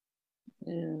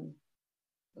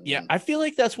 Yeah, I feel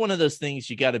like that's one of those things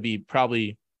you got to be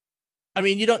probably, I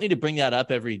mean, you don't need to bring that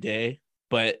up every day,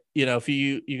 but you know, if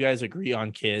you guys agree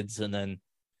on kids and then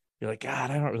you're like, God,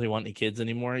 I don't really want any kids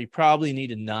anymore, you probably need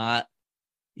to not,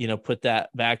 you know, put that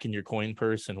back in your coin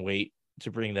purse and wait to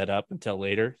bring that up until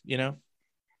later, you know?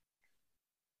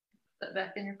 Put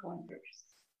back in your coin purse.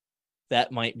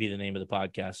 That might be the name of the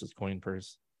podcast, is Coin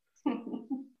Purse.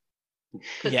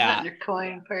 Put Yeah. that in your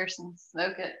coin purse and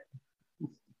smoke it.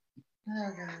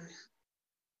 Oh god.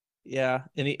 Yeah.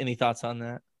 Any thoughts on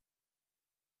that?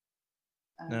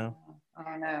 No. I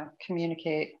don't know.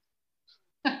 Communicate.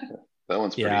 That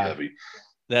one's pretty heavy.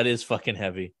 That is fucking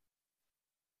heavy.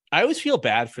 I always feel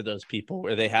bad for those people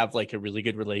where they have like a really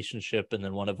good relationship and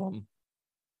then one of them,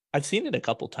 I've seen it a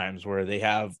couple times where they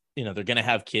have, you know, they're going to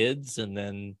have kids and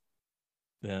then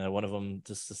one of them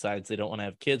just decides they don't want to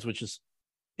have kids, which is,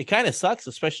 it kind of sucks,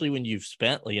 especially when you've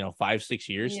spent, you know, 5-6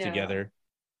 years together.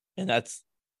 And that's,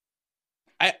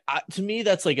 to me,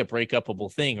 that's like a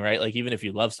breakupable thing, right? Like, even if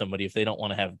you love somebody, if they don't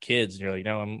want to have kids and you're like,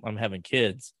 no, I'm having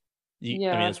kids. I mean,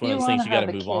 it's one of those things you got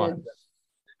to move on.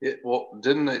 Well,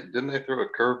 didn't they throw a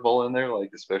curveball in there?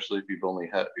 Like, especially if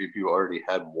you already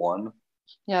had one.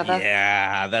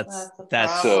 Yeah, that's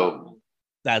so.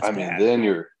 That's I mean, bad. then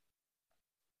you're.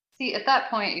 See, at that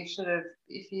point, you should have,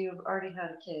 if you've already had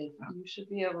a kid, you should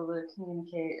be able to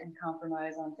communicate and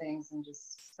compromise on things, and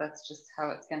that's just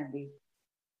how it's going to be.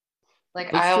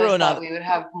 Like, I always thought we would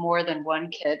have more than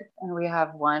one kid, and we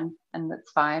have one, and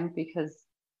that's fine because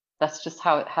that's just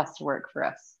how it has to work for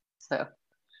us. So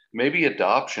maybe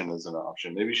adoption is an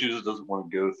option. Maybe she just doesn't want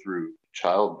to go through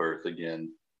childbirth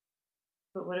again.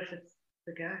 But what if it's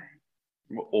the guy?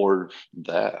 Or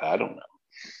that, I don't know.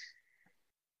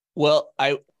 Well,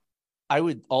 I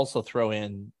would also throw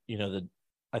in, you know,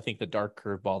 I think the dark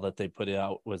curveball that they put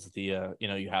out was the, you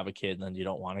know, you have a kid and then you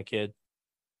don't want a kid.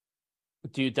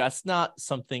 Dude, that's not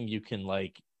something you can,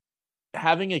 like,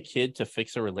 having a kid to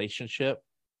fix a relationship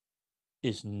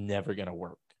is never going to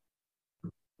work.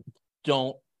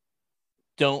 Don't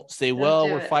say, well,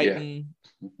 we're fighting.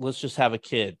 Yeah. Let's just have a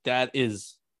kid. That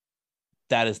is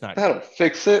not. That'll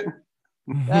fix it.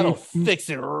 That'll fix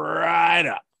it right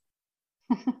up.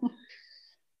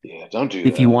 Yeah, don't do that.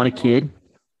 If you want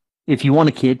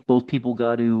a kid, both people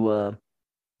got to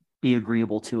be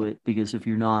agreeable to it, because if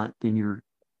you're not, then you're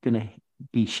gonna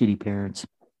be shitty parents.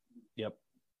 Yep.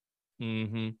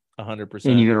 100%.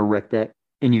 And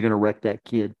you're gonna wreck that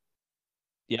kid.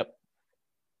 Yep.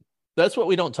 That's what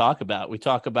we don't talk about. We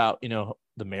talk about, you know,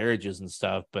 the marriages and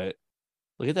stuff, but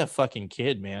look at that fucking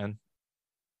kid, man.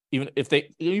 Even if can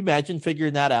you imagine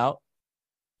figuring that out?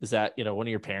 Is that, you know, one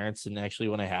of your parents didn't actually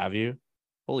want to have you?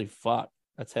 Holy fuck.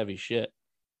 That's heavy shit.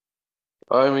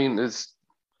 I mean, it's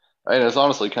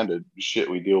honestly kind of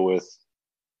shit we deal with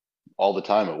all the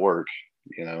time at work,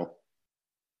 you know.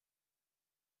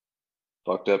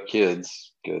 Fucked up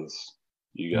kids because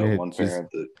you got one parent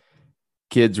that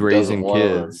kids raising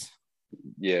kids.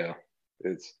 Yeah,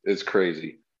 it's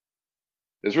crazy.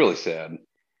 It's really sad.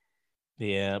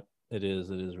 Yeah, it is.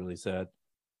 It is really sad.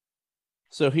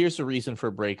 So here's the reason for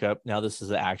breakup. Now, this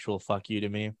is an actual fuck you to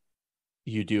me.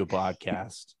 you do a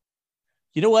podcast.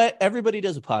 You know what? Everybody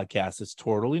does a podcast. It's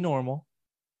totally normal.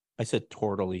 I said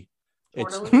totally.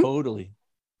 It's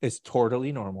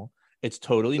totally normal. It's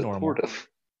totally normal.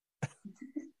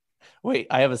 Wait,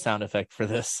 I have a sound effect for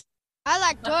this. I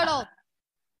like turtle.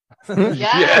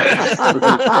 Yes.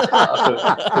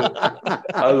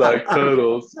 I like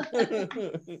turtles.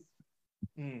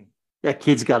 That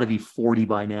kid's got to be 40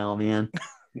 by now, man.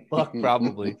 Fuck,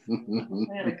 probably. I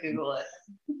gotta Google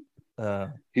it.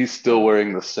 He's still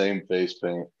wearing the same face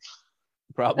paint.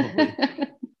 Probably.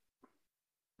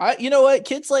 You know what?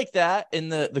 Kids like that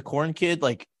and the corn kid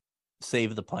like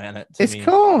save the planet. It's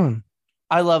corn.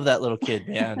 I love that little kid,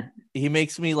 man. He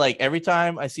makes me like every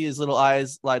time I see his little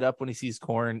eyes light up when he sees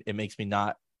corn, it makes me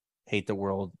not hate the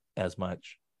world as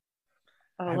much.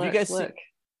 Oh, Have look, you guys look.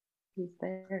 He's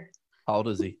there. How old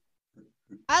is he?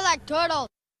 I like turtle.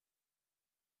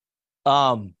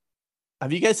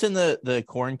 Have you guys seen the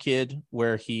corn kid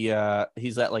where he's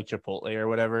at like Chipotle or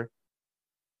whatever?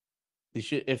 You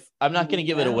should. If I'm not going to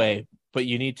give it away, but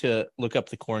you need to look up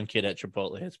the corn kid at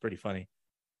Chipotle. It's pretty funny.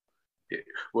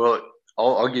 Well,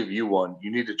 I'll give you one.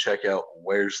 You need to check out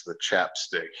Where's the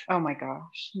Chapstick? Oh my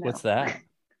gosh. No. What's that?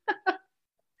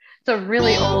 It's a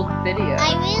really old video.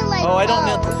 I really like Oh, I don't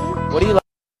know. What do you like?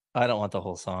 I don't want the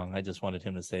whole song. I just wanted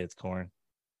him to say it's corn.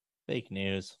 Fake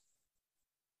news.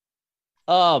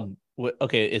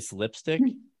 Okay, it's lipstick.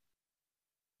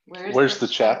 Where's the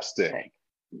chapstick?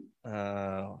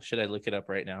 Should I look it up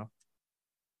right now?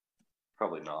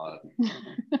 Probably not.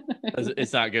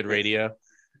 It's not good radio.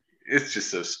 It's just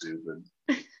so stupid.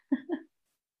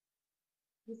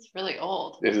 It's really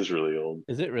old. It is really old.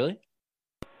 Is it really?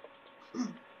 My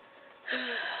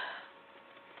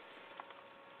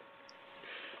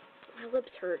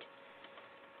lips hurt.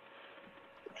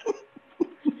 The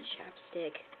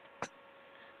chapstick.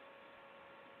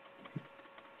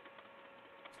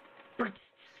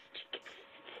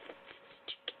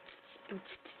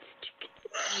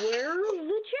 Where's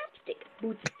the chapstick?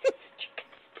 What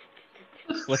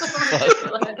the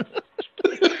fuck?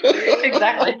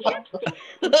 Exactly.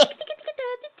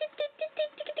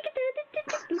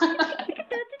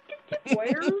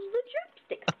 Where's the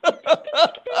chapstick?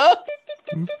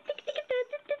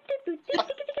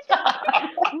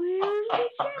 Where's the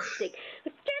chapstick?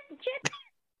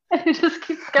 It just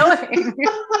keeps going.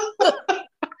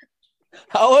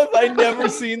 How have I never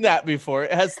seen that before?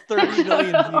 It has 30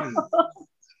 million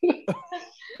views.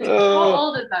 How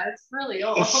old is that? It's really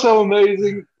old. It's so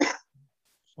amazing.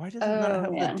 Why does it not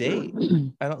have the date?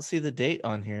 I don't see the date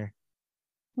on here.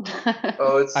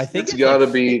 Oh, I think it's got to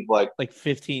be like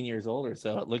 15 years old or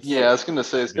so. It looks. Yeah, I was gonna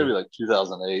say it's gonna be like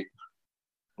 2008.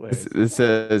 This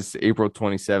says April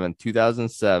 27,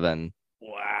 2007.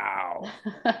 Wow.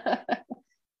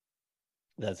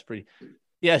 That's pretty.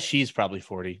 Yeah, she's probably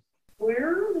 40.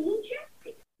 Where's the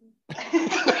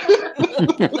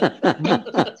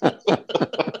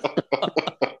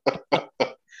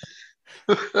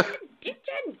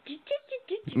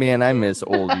Man, I miss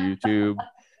old YouTube.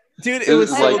 Dude, it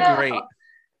was so like, great.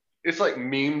 It's like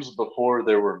memes before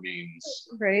there were memes.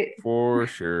 Right. For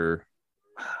sure.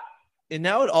 And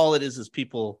now all it is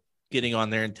people getting on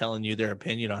there and telling you their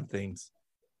opinion on things.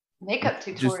 Makeup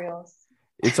tutorials.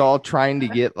 It's all trying to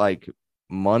get like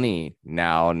money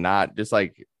now, not just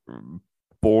like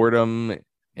boredom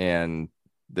and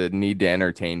the need to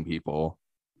entertain people.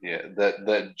 Yeah,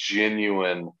 that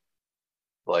genuine,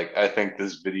 like, I think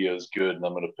this video is good and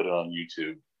I'm going to put it on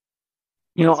YouTube.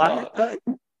 You know,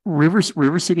 River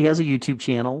City has a YouTube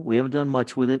channel. We haven't done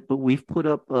much with it, but we've put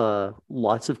up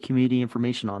lots of community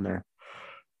information on there.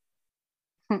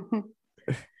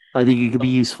 I think it could be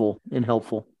useful and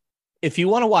helpful. If you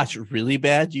want to watch really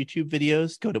bad YouTube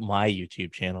videos, go to my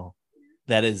YouTube channel.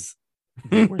 That is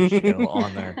the worst channel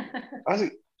on there.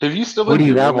 Have you still been What do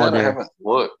you doing have that? on there? I haven't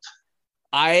looked.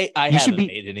 I You should haven't be-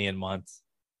 made any in months.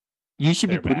 You should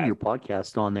be They're putting bad. your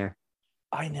podcast on there.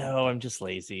 I know. I'm just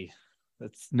lazy.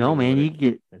 That's No, man, really you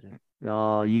get.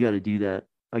 Oh, you got to do that.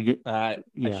 what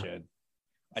Yeah.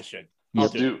 I should.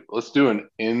 Let's do an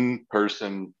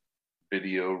in-person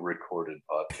video recorded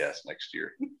podcast next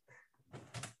year.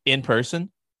 In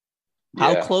person.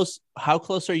 Yeah. How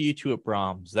close are you to a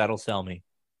Brahms? That'll sell me.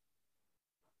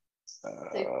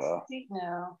 60?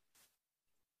 No.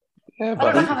 Yeah, I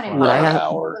don't know how many Would I miles,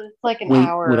 have- but it's like an Wait,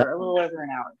 hour, would I- a little over an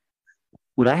hour.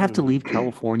 Would I have to leave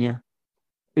California?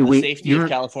 The Wait, safety of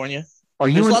California. Are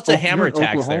you There's in, lots of you're hammer in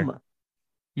attacks there. Oklahoma?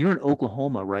 You're in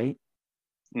Oklahoma, right?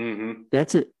 Mm-hmm.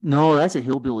 That's it. No, that's a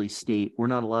hillbilly state. We're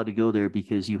not allowed to go there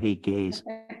because you hate gays.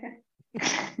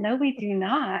 No, we do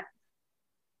not.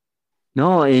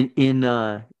 No,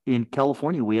 in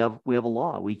California we have a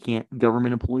law. We can't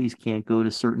government employees can't go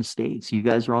to certain states. You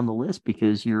guys are on the list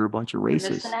because you're a bunch of You're racists.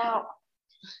 missing out.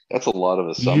 That's a lot of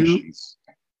You assumptions.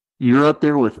 you're up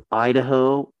there with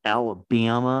Idaho,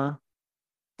 Alabama,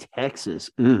 Texas.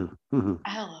 Ooh, ooh.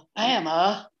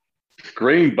 Alabama.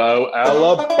 Greenbow,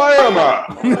 Alabama.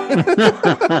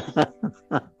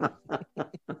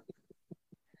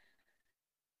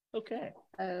 Okay.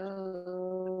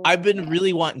 Oh. I've been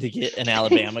really wanting to get an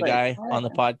Alabama guy on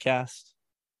the podcast.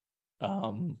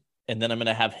 And then I'm going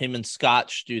to have him and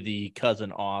Scotch do the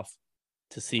cousin off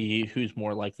to see who's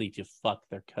more likely to fuck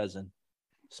their cousin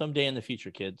someday in the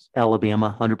future, kids.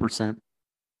 Alabama, 100%.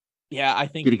 Yeah, I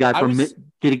think Get a guy I from was-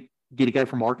 get a guy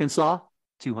from Arkansas,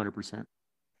 200%.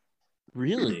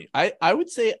 Really? I would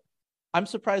say I'm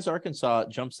surprised Arkansas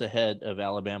jumps ahead of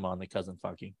Alabama on the cousin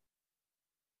fucking.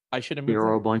 I should have moved. There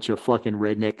are a bunch of fucking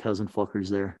redneck cousin fuckers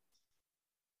there.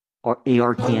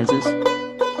 AR Kansas.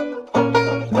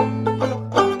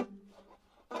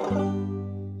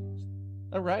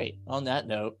 All right. On that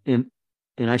note, And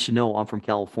I should know I'm from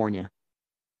California.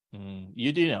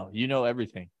 you do know. You know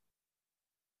everything.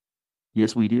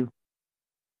 Yes, we do.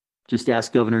 Just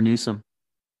ask Governor Newsom.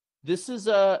 This is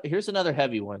here's another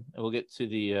heavy one, and we'll get to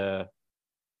the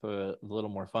little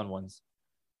more fun ones.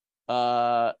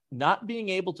 Not being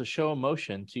able to show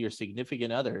emotion to your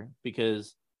significant other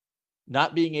because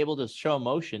not being able to show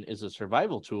emotion is a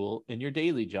survival tool in your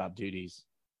daily job duties.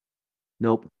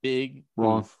 Nope. Big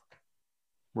Wrong. oof.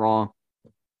 Wrong.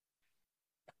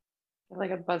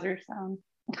 Like a buzzer sound.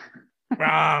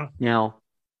 Wrong. Now,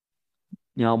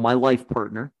 my life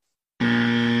partner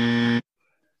There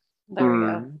we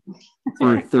go. for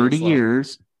Sorry, 30 slow.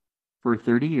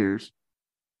 years,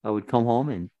 I would come home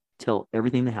and tell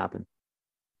everything that happened.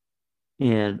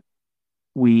 And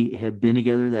we had been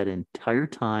together that entire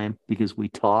time because we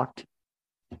talked,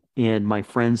 and my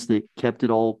friends that kept it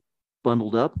all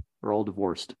bundled up are all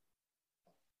divorced.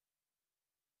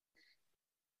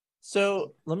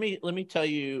 So let me tell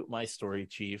you my story,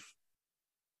 Chief.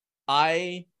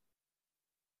 I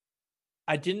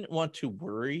didn't want to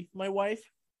worry my wife,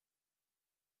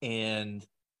 and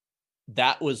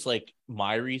that was like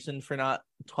my reason for not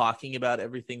talking about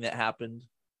everything that happened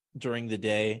during the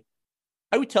day.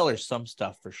 I would tell her some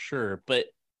stuff for sure, but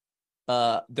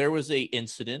there was a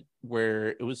incident where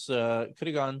it was could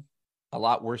have gone a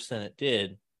lot worse than it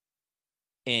did,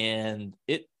 and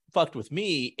it fucked with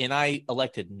me, and I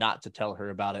elected not to tell her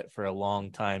about it for a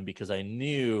long time because I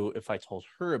knew if I told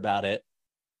her about it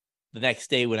the next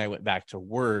day when I went back to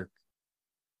work,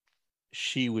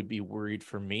 she would be worried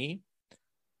for me.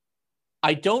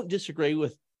 I don't disagree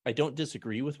with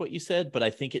what you said, but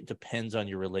I think it depends on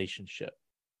your relationship,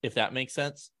 if that makes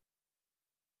sense.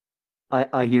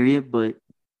 I hear you, but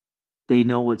they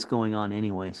know what's going on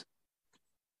anyways.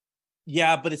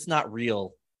 Yeah, but it's not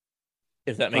real,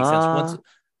 if that makes sense.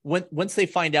 Once they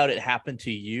find out it happened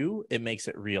to you, it makes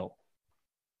it real.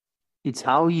 It's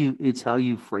how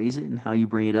you phrase it and how you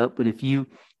bring it up. But if you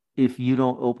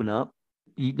don't open up,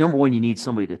 number one, you need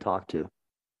somebody to talk to.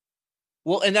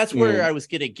 Well, and that's where I was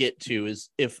going to get to is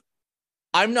if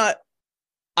I'm not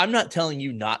telling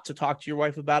you not to talk to your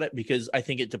wife about it because I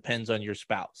think it depends on your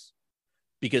spouse.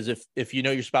 Because if you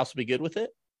know your spouse will be good with it,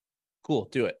 cool,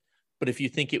 do it. But if you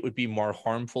think it would be more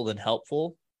harmful than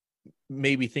helpful,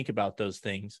 maybe think about those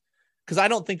things. Because I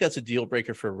don't think that's a deal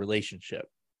breaker for a relationship.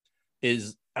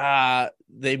 Is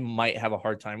they might have a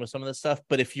hard time with some of this stuff.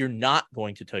 But if you're not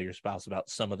going to tell your spouse about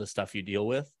some of the stuff you deal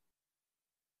with,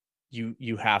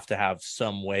 you have to have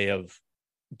some way of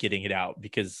getting it out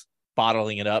because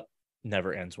bottling it up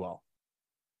never ends well.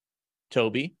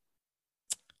 Toby?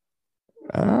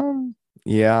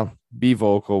 Yeah, be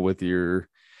vocal with your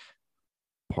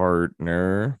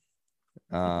partner.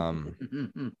 I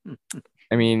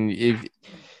mean, if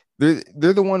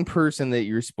they're the one person that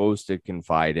you're supposed to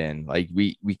confide in. Like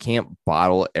we can't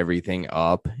bottle everything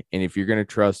up. And if you're going to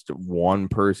trust one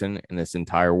person in this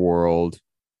entire world,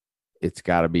 it's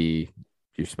got to be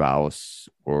your spouse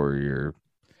or your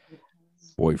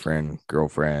boyfriend,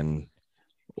 girlfriend,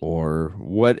 or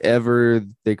whatever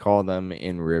they call them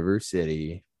in River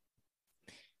City.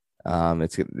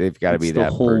 They've got to be that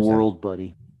the whole person. world,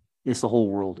 buddy. It's the whole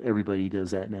world. Everybody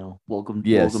does that now. Welcome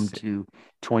Yes. Welcome to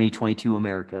 2022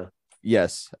 America.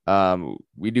 Yes.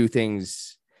 We do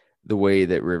things the way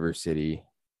that River City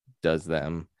does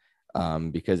them,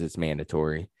 because it's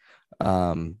mandatory.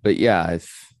 But yeah,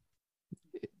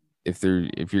 if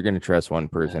you're going to trust one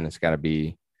person, it's got to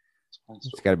be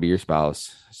your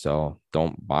spouse. So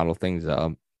don't bottle things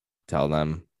up. Tell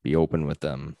them, be open with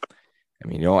them. I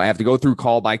mean, you don't have to go through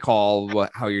call by call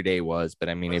how your day was, but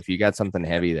I mean, if you got something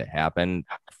heavy that happened,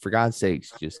 for God's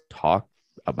sakes, just talk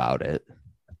about it.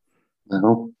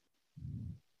 No.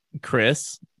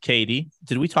 Chris, Katie,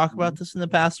 did we talk about this in the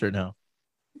past or no?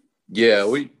 Yeah,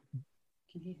 we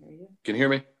Can he hear you? can you hear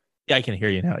me? Yeah, I can hear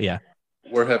you now. Yeah.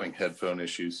 We're having headphone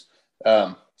issues.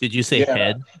 Did you say Yeah.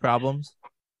 head problems?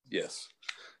 Yes.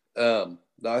 No,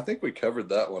 I think we covered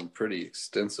that one pretty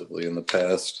extensively in the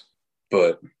past,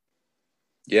 but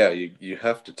yeah, you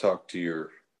have to talk to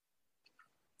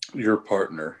your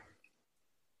partner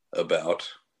about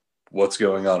what's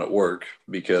going on at work,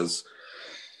 because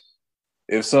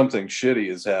if something shitty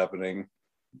is happening,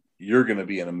 you're going to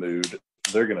be in a mood.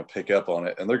 They're going to pick up on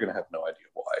it, and they're going to have no idea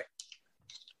why.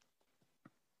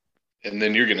 And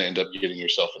then you're going to end up getting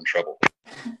yourself in trouble.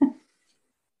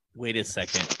 Wait a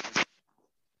second.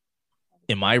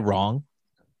 Am I wrong?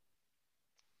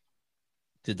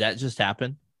 Did that just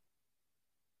happen?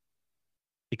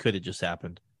 It could have just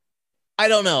happened. I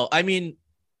don't know. I mean,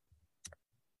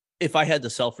 if I had to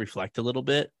self-reflect a little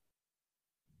bit,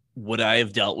 would I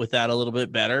have dealt with that a little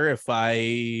bit better if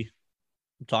I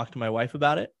talked to my wife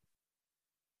about it?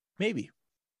 Maybe.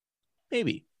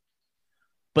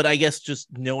 But I guess just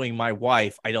knowing my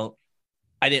wife, I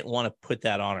didn't want to put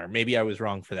that on her. Maybe I was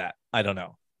wrong for that. I don't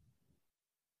know.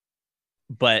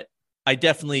 But I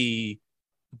definitely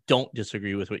don't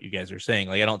disagree with what you guys are saying.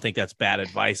 Like, I don't think that's bad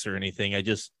advice or anything. I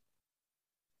don't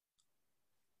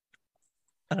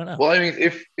know. Well, I mean,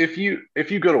 if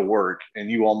you go to work and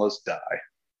you almost die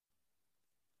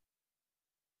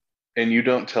and you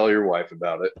don't tell your wife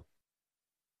about it,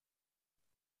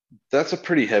 that's a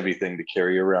pretty heavy thing to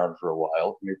carry around for a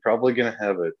while. You're probably going to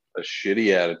have a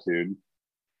shitty attitude.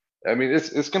 I mean,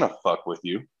 it's going to fuck with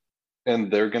you,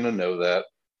 and they're going to know that.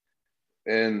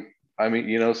 And I mean,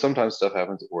 you know, sometimes stuff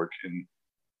happens at work and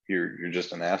you're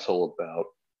just an asshole about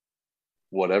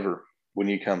whatever when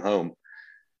you come home.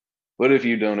 But if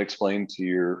you don't explain to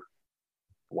your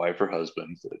wife or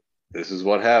husband that this is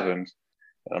what happened,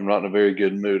 and I'm not in a very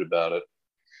good mood about it,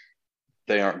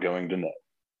 they aren't going to know.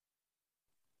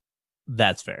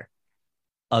 That's fair.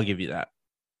 I'll give you that.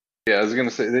 Yeah, I was going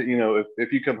to say that, you know,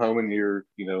 if you come home and you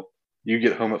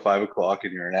get home at 5 o'clock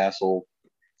and you're an asshole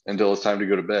until it's time to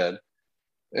go to bed,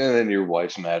 and then your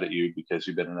wife's mad at you because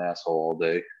you've been an asshole all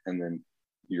day, and then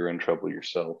you're in trouble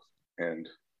yourself, and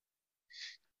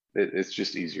it's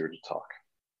just easier to talk.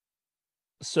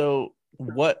 So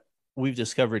what we've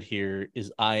discovered here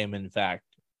is I am, in fact,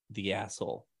 the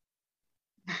asshole.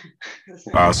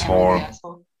 Asshole.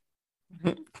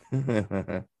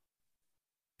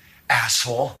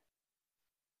 Asshole.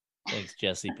 Thanks,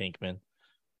 Jesse Pinkman.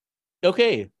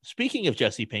 Okay, speaking of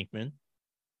Jesse Pinkman,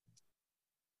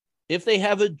 if they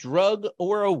have a drug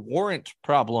or a warrant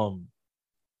problem,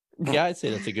 yeah, I'd say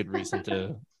that's a good reason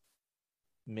to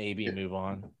maybe move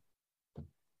on.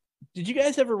 Did you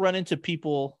guys ever run into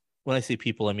people, when I say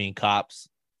people, I mean cops,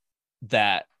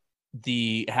 that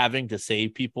the having to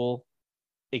save people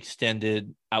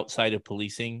extended outside of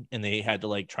policing and they had to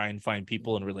like try and find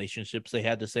people in relationships they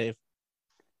had to save?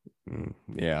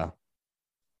 Yeah.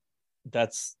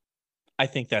 I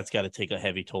think that's got to take a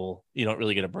heavy toll. You don't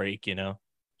really get a break, you know?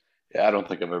 Yeah, I don't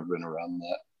think I've ever been around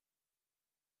that.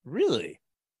 Really?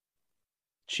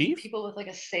 Chief? People with like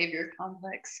a savior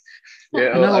complex.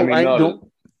 Yeah, No, I mean, I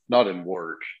don't. not in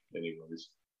work, anyways.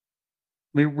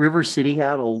 I mean, River City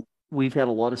we've had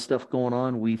a lot of stuff going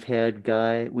on. We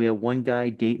have one guy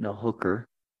dating a hooker.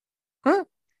 Huh?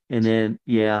 And then,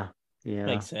 yeah.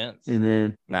 Makes sense. And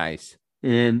then, Nice.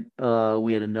 and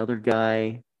we had another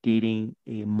guy dating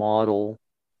a model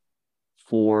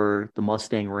for the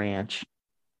Mustang Ranch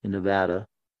in Nevada.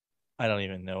 I don't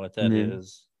even know what that And then-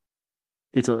 is.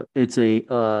 It's a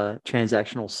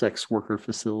transactional sex worker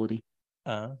facility.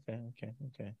 Okay.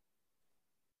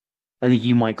 I think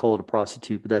you might call it a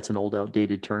prostitute, but that's an old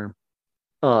outdated term.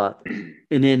 And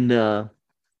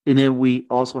then we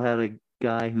also had a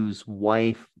guy whose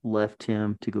wife left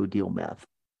him to go deal meth.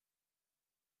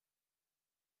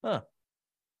 Huh.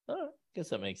 All right. Guess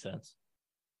that makes sense.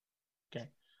 Okay.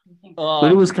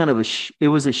 But it was kind of it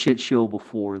was a shit show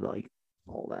before like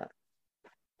all that.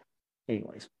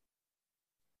 Anyways,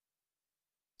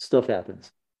 stuff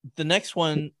happens. The next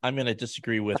one I'm going to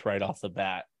disagree with right off the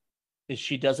bat is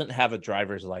she doesn't have a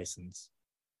driver's license.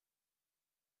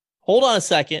 Hold on a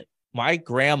second. My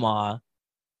grandma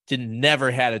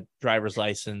never had a driver's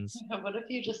license. Yeah, what if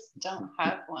you just don't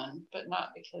have one, but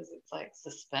not because it's like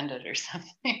suspended or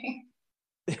something?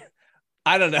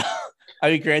 I don't know.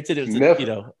 I mean, granted, it was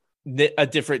a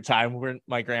different time when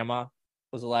my grandma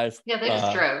was alive. Yeah, they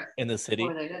just drove in the city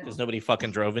before they did. because nobody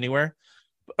fucking drove anywhere,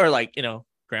 or like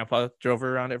grandpa drove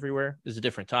her around everywhere. It was a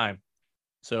different time.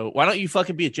 So why don't you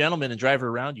fucking be a gentleman and drive her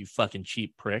around, you fucking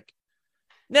cheap prick?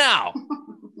 Now,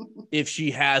 if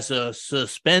she has a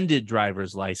suspended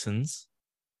driver's license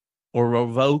or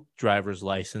revoked driver's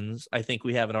license, I think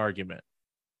we have an argument.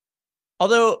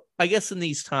 Although, I guess in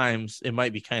these times, it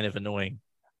might be kind of annoying.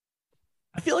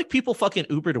 I feel like people fucking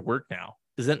Uber to work now.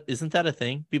 Isn't that a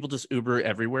thing? People just Uber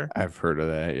everywhere? I've heard of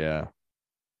that, yeah.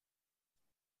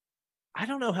 I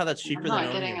don't know how that's cheaper than I'm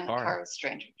not owning getting your in the car. car with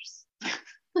strangers.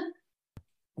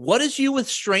 What is you with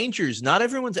strangers? Not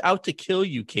everyone's out to kill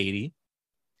you, Katie.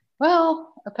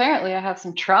 Well, apparently I have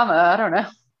some trauma. I don't know.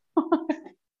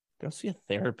 Go see a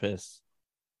therapist.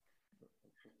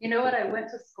 You know what? I went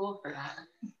to school for that.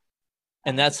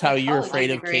 And that's how you're College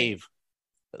afraid of degree. cave.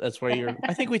 That's why you're.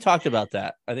 I think we talked about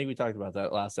that.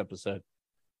 Last episode.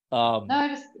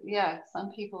 No,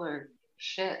 some people are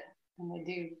shit and they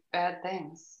do bad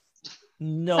things.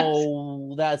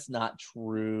 No, that's not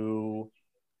true.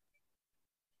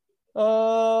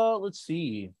 Let's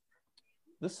see.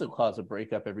 This will cause a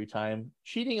breakup every time.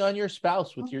 Cheating on your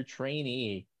spouse with your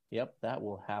trainee. Yep, that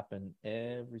will happen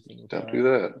every single time. Don't do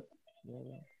that.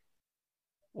 Yeah.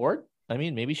 Or, I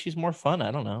mean, maybe she's more fun. I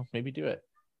don't know. Maybe do it.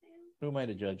 Who am I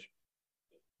to judge?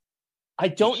 I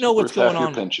don't know what's going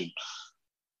on. Pension.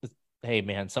 Hey,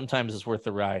 man, sometimes it's worth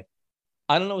the ride.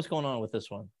 I don't know what's going on with this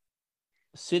one.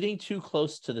 Sitting too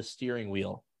close to the steering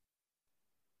wheel.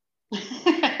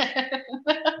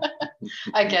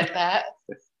 I get that.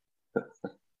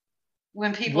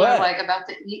 When people are like about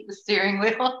to eat the steering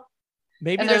wheel.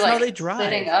 Maybe and that's they're how like they drive.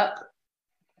 Sitting up.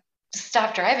 Just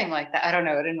stop driving like that. I don't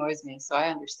know. It annoys me, so I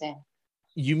understand.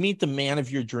 You meet the man of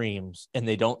your dreams and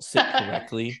they don't sit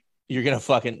correctly. You're going to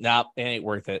fucking, it ain't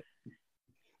worth it.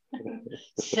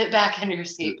 Sit back in your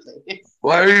seat, please.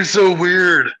 Why are you so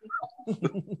weird?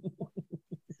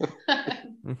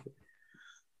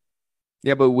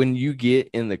 Yeah, but when you get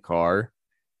in the car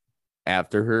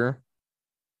after her,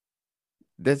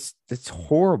 that's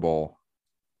horrible.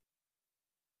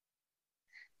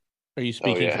 Are you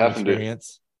speaking from having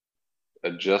experience?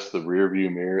 To adjust the rear view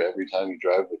mirror every time you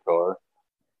drive the car.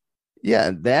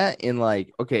 Yeah, that and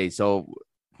like, okay, so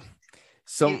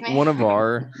one of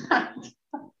our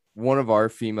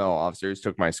female officers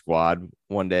took my squad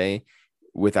one day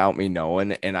without me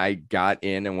knowing, and I got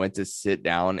in and went to sit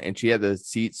down, and she had the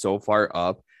seat so far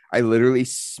up, I literally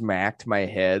smacked my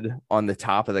head on the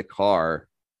top of the car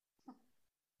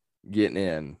getting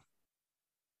in.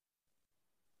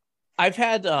 I've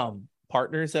had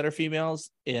partners that are females,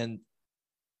 and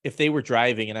if they were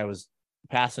driving and I was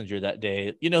passenger that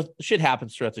day, shit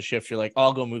happens throughout the shift. You're like,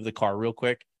 I'll go move the car real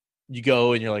quick. You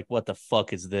go and you're like, what the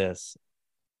fuck is this?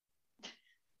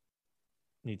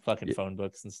 Need fucking phone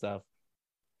books and stuff.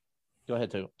 Go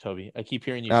ahead, Toby. I keep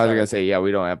hearing you. I was gonna say, yeah,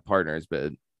 we don't have partners,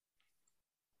 but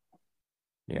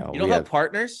you don't have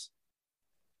partners?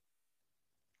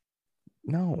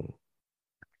 No.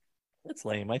 That's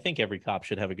lame. I think every cop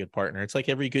should have a good partner. It's like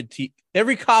every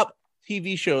cop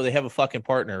TV show, they have a fucking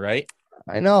partner, right?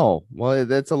 I know. Well,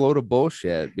 that's a load of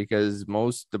bullshit because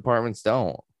most departments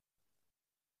don't.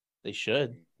 They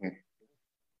should.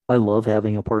 I love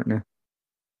having a partner.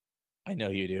 I know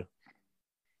you do.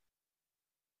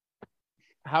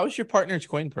 How is your partner's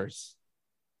coin purse?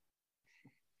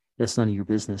 That's none of your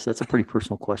business. That's a pretty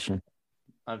personal question.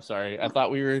 I'm sorry. I thought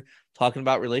we were talking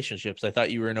about relationships. I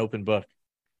thought you were an open book.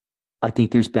 I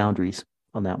think there's boundaries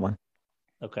on that one.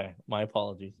 Okay. My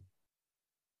apologies.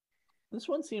 This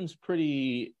one seems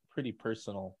pretty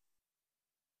personal.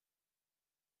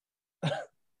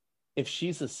 If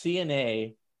she's a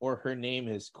CNA or her name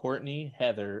is Courtney,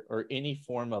 Heather, or any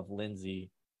form of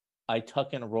Lindsay, I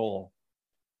tuck and roll.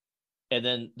 And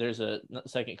then there's a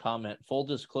second comment. Full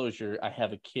disclosure, I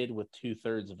have a kid with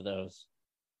 2/3 of those.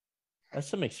 That's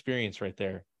some experience right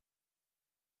there.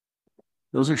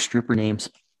 Those are stripper names.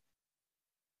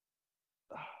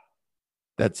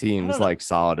 That seems like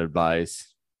solid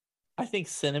advice. I think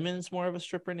Cinnamon's more of a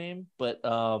stripper name, but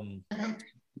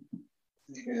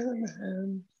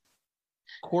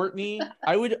Courtney,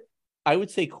 I would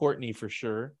say Courtney for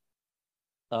sure.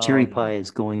 Cherry Pie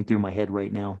is going through my head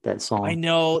right now. That song. I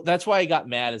know. That's why I got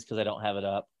mad, is because I don't have it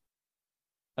up.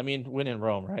 I mean, when in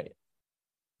Rome, right?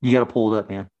 You got to pull it up,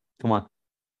 man. Come on.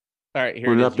 All right,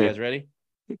 here it is. You guys ready?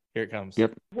 Here it comes.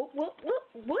 Yep. What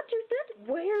is that?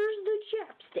 Where's the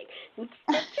chapstick?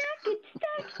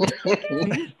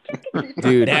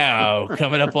 Dude. Now,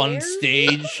 coming up on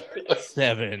stage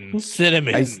 7,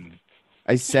 Cinnamon.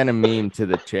 I sent a meme to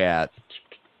the chat.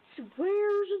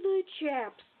 Where's the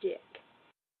chapstick?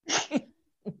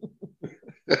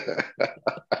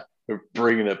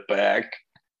 Bringing it back.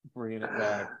 Bringing it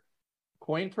back.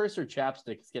 Coin purse or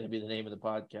chapstick is going to be the name of the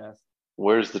podcast.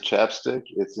 Where's the chapstick?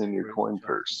 It's in your coin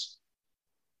purse.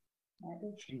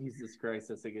 Jesus Christ,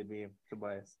 that's a good meme,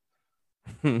 Tobias.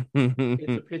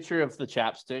 It's a picture of the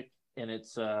chapstick, and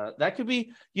it's that could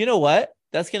be. You know what?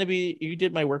 That's going to be. You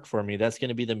did my work for me. That's going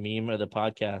to be the meme of the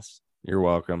podcast. You're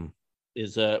welcome.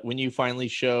 Is when you finally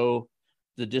show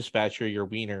the dispatcher your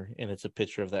wiener, and it's a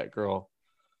picture of that girl.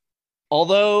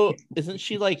 Although, isn't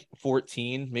she like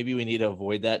 14? Maybe we need to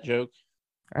avoid that joke.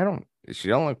 She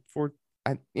don't look for.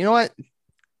 You know what?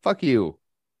 Fuck you.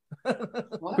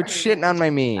 Quit shitting on my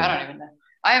meme. I don't even know.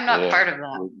 I am not part of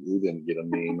that. We didn't get a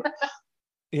meme.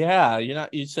 Yeah,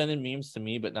 you sending memes to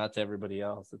me, but not to everybody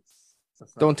else.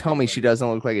 Don't tell me she doesn't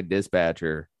look like a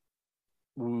dispatcher.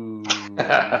 Ooh.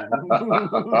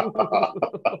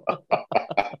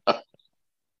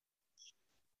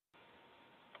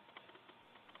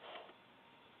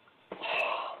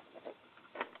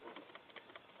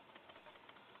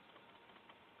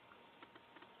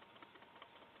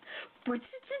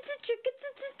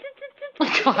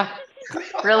 Oh, God.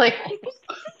 Really?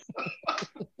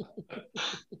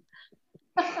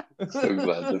 So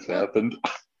glad this happened.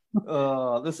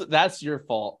 That's your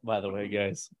fault, by the way,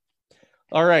 guys.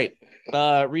 All right.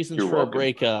 Reasons You're for welcome. a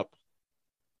breakup.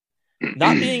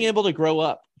 Not being able to grow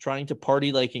up, trying to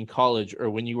party like in college or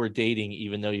when you were dating,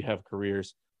 even though you have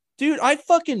careers. Dude, I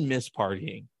fucking miss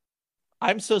partying.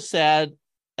 I'm so sad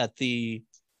at the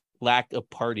lack of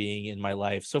partying in my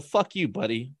life. So fuck you,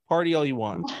 buddy. Party all you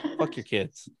want. Fuck your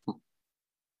kids.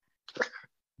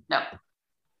 No.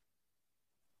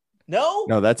 No?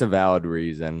 No, that's a valid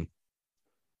reason.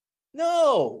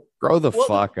 No. Grow the Well,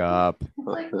 fuck up.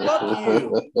 Fuck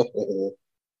you.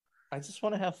 I just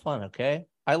want to have fun, okay?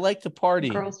 I like to party.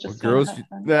 Girls just Girls.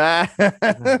 wanna have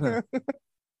fun.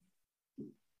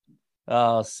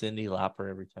 Oh, Cyndi Lauper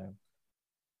every time.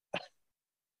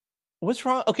 What's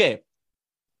wrong? Okay.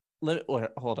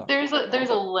 Hold on. There's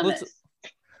a limit.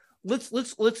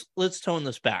 Let's tone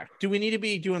this back. Do we need to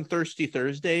be doing Thirsty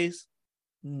Thursdays?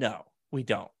 No, we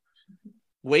don't.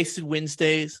 Wasted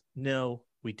Wednesdays? No,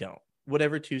 we don't.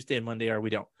 Whatever Tuesday and Monday are,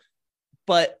 we don't.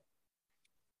 But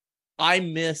I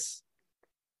miss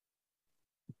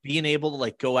being able to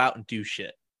like go out and do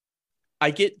shit.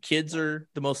 I get kids are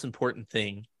the most important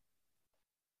thing,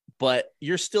 but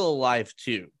you're still alive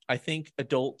too. I think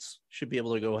adults should be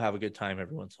able to go have a good time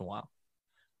every once in a while.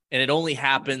 And it only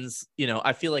happens,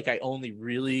 I feel like I only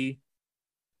really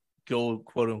go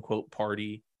quote unquote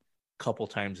party a couple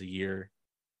times a year.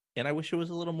 And I wish it was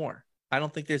a little more. I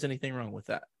don't think there's anything wrong with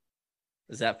that.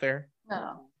 Is that fair?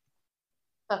 No.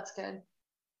 That's good.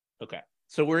 Okay.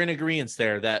 So we're in agreement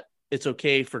there that it's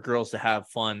okay for girls to have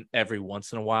fun every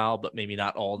once in a while, but maybe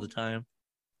not all the time.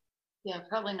 Yeah,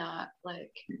 probably not.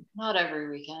 Like, not every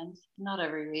weekend, not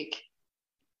every week.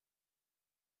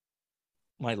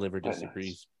 My liver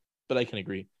disagrees, but I can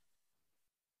agree.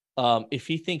 If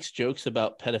he thinks jokes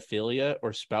about pedophilia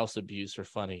or spouse abuse are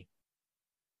funny,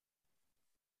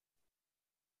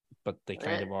 but they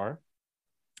kind of are.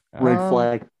 Red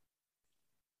flag.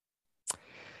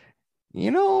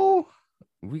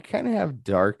 We kind of have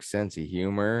dark sense of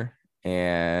humor,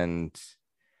 and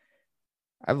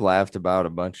I've laughed about a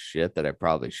bunch of shit that I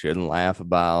probably shouldn't laugh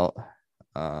about.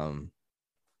 Well,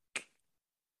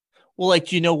 like,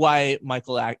 do you know why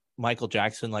Michael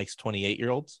Jackson likes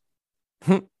 28-year-olds?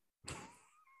 Because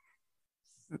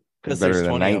better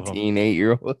than 19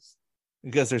 8-year-olds.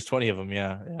 Because there's 20 of them.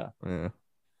 Yeah.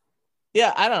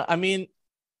 Yeah. I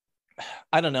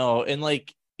don't know. And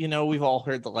like, we've all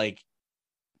heard the like,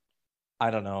 I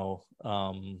don't know.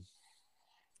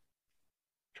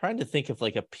 Trying to think of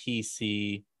like a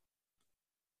PC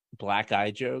black eye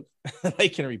joke that I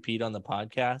can repeat on the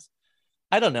podcast.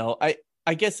 I don't know.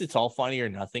 I guess it's all funny or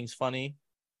nothing's funny.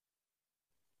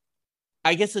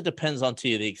 I guess it depends on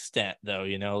to the extent though,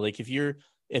 like if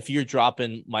you're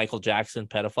dropping Michael Jackson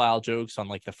pedophile jokes on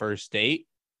like the first date,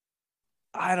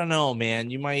 I don't know, man,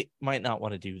 you might not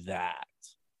want to do that.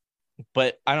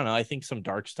 But I don't know. I think some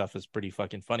dark stuff is pretty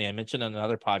fucking funny. I mentioned on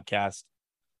another podcast,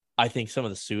 I think some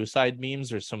of the suicide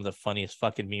memes are some of the funniest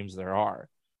fucking memes there are.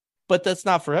 But that's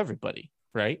not for everybody,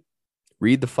 right?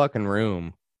 Read the fucking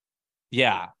room.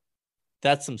 Yeah.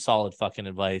 That's some solid fucking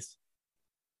advice.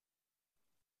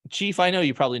 Chief, I know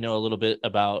you probably know a little bit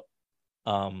about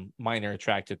minor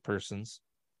attracted persons.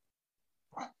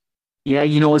 Yeah,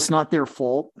 it's not their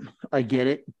fault. I get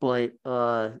it, but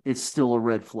it's still a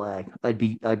red flag. I'd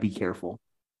be careful.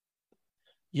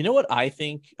 You know what I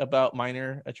think about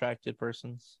minor attracted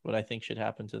persons? What I think should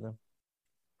happen to them?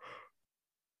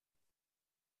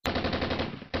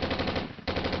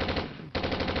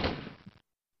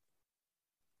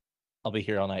 I'll be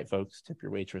here all night, folks. Tip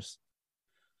your waitress.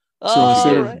 So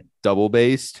instead All of right. Double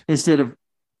based. instead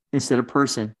of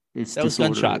person, it's That was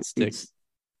disorder. gunshot stick. It's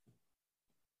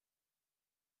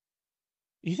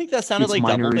You think that sounded It's like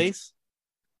double minor- bass?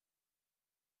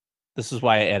 This is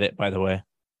why I edit, by the way.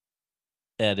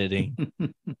 Editing.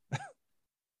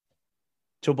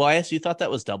 Tobias, you thought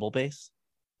that was double bass?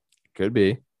 Could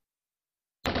be.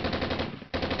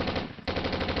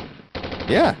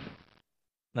 Yeah.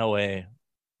 No way.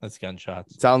 That's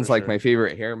gunshots. Sounds for like sure. my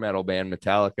favorite hair metal band,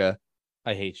 Metallica.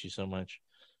 I hate you so much.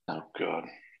 Oh God.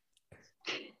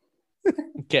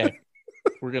 Okay.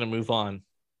 We're going to move on.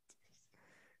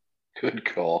 Good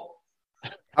call.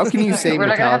 How can you say We're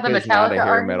not gonna have the Metallica is not a Metallica hair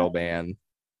argument? metal band?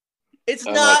 It's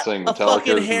I'm not not saying a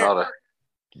fucking Metallica is hair. not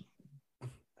a.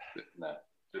 No,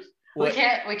 just We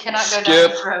cannot go down Skip.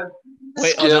 this road.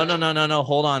 Wait, oh, skip. no.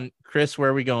 Hold on. Chris, where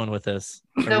are we going with this?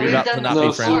 Are No, we we've about to done not this be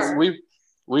No, friends? before.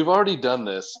 we've already done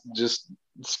this. Just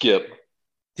skip.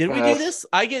 Did we do Pass. this?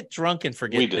 I get drunk and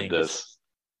forget We did things. this.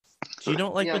 You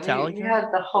don't like Yeah, Metallica? We had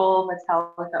the whole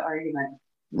Metallica argument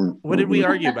What did we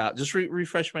argue about? Just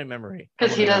refresh my memory. I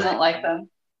because he wanna know. doesn't like them.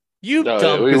 You No,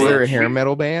 dumb we Is were- there a bitch. hair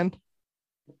metal band?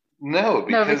 No,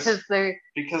 No, because because they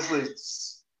they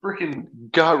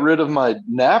freaking got rid of my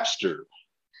Napster.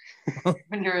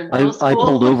 when you're in middle school. I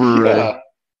pulled over. Yeah.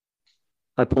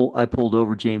 I pulled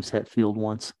over James Hetfield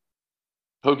once.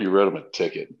 Hope you wrote him a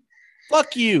ticket.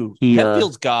 Fuck you. He,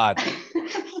 Hetfield's God.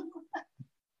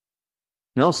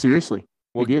 No, seriously,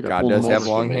 Well, we did. I God pulled does him have over.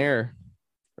 long hair,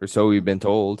 or so we've been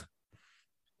told.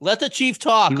 Let the chief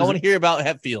talk. He I was- want to hear about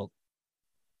Hetfield.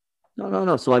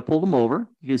 No. So I pulled him over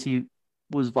because he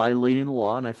was violating the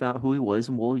law, and I found who he was.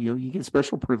 And well, you get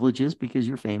special privileges because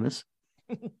you're famous.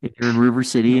 If you're in River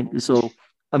City, and so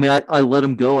I mean, I let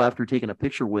him go after taking a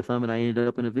picture with him, and I ended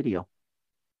up in a video.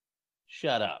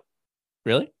 Shut up.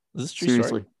 Really? Is this a true Seriously,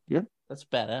 story? yeah, That's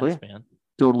badass, Oh, yeah. man.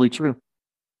 totally true.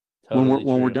 Totally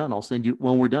when we're true. done, I'll send you.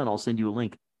 A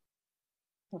link.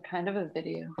 What kind of a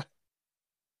video?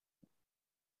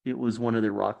 It was one of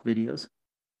their rock videos.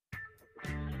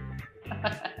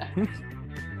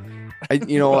 I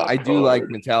do like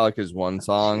Metallica's one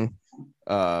song.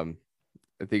 I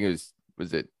think it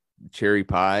was it Cherry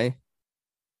Pie?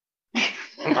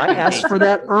 I asked for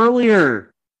that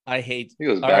earlier. I hate. He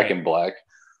goes All back right. in black.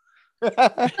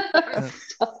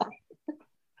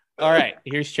 All right.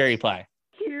 Here's cherry pie.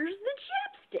 Here's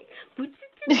the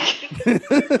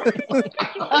chapstick.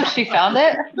 Oh, she found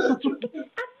it? I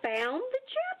found the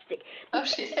chapstick. Oh,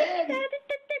 she did.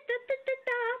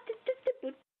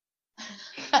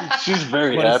 She's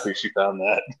very What is- happy she found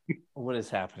that. What is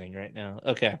happening right now?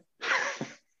 Okay.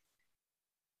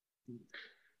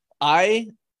 I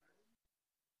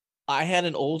had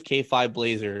an old K5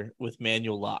 Blazer with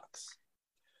manual locks.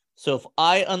 So if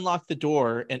I unlock the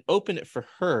door and open it for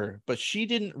her, but she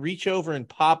didn't reach over and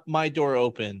pop my door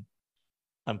open,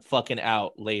 I'm fucking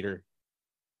out later.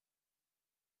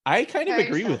 I kind of Yeah, you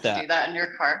agree still with have to that. Do that in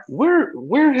your car.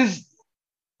 Where has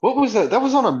what was that? That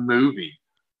was on a movie.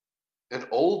 An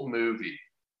old movie.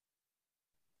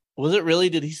 Was it really?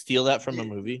 Did he steal that from a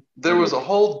movie? There was a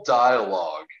whole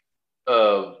dialogue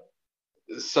of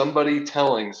somebody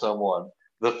telling someone,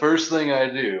 the first thing I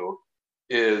do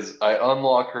is I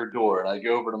unlock her door and I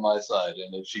go over to my side,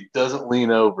 and if she doesn't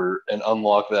lean over and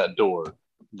unlock that door,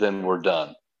 then we're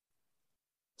done.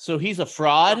 So he's a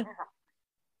fraud?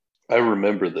 I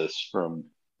remember this from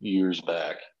years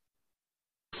back.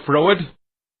 Freud?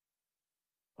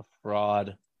 A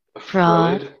fraud.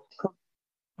 Fraud.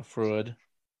 A fraud.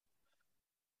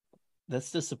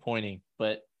 That's disappointing,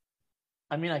 but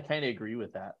I mean, I kind of agree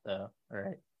with that, though. All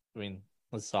right. I mean,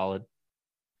 that's solid.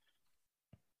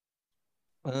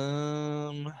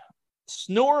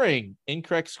 Snoring,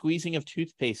 incorrect squeezing of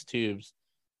toothpaste tubes,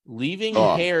 leaving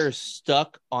Oh. hair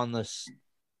stuck on the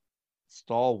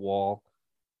stall wall.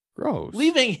 Gross.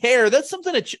 Leaving hair, that's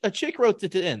something a chick wrote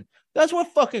it in. That's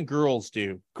what fucking girls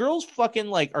do. Girls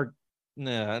fucking are.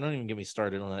 Nah, don't even get me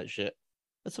started on that shit.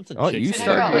 That's something. Oh, chicks you do.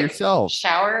 started it yourself.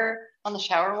 Shower on the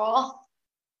shower wall.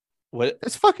 What?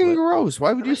 That's fucking What? gross.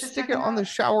 Why would you What you stick it talking on the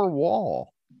about? shower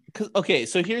wall? Okay,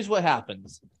 so here's what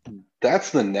happens.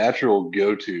 That's the natural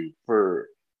go-to for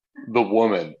the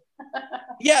woman.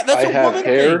 Yeah, that's I a have woman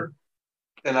hair, thing.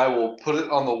 and I will put it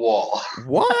on the wall.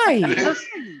 Why? I just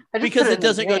Because put it in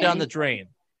doesn't go down the drain.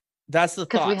 That's the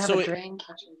Because we thought. have So a it, drain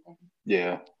catcher thing.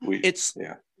 Yeah, it's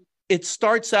it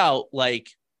starts out like,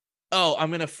 oh,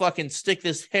 I'm gonna fucking stick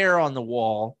this hair on the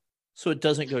wall so it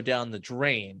doesn't go down the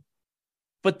drain.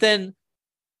 But then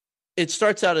it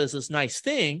starts out as this nice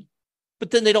thing, but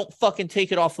then they don't fucking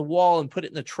take it off the wall and put it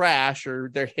in the trash or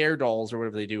their hair dolls or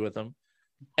whatever they do with them.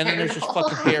 and then there's just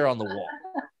fucking hair on the wall.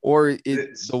 Or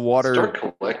the water Start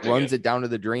collecting runs it. it down to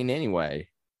the drain anyway.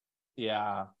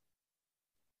 Yeah.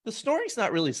 The snoring's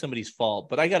not really somebody's fault,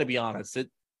 but I got to be honest,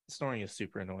 snoring is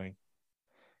super annoying.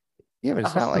 Yeah, but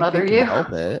it's I'll not like smother they you. can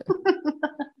help it.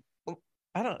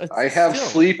 I don't. It's I have still-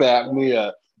 sleep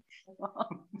apnea.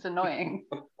 It's annoying.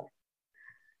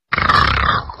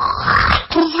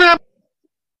 Well,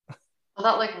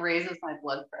 that like raises my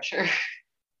blood pressure.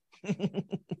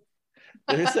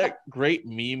 There's that great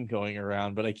meme going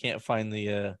around, but I can't find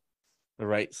the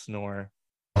right snore.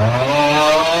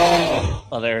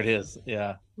 Oh, there it is.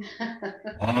 Yeah.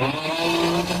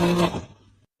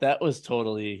 That was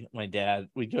totally my dad.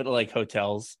 We'd go to like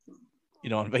hotels,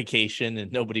 on vacation,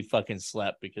 and nobody fucking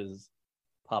slept because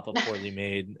Papa Poorly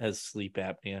Made has sleep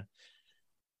apnea.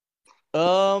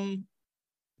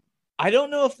 I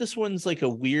don't know if this one's like a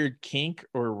weird kink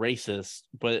or racist,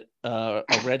 but a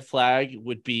red flag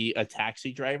would be a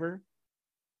taxi driver.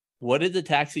 What did the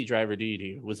taxi driver do to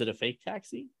you? Was it a fake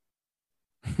taxi?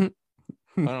 I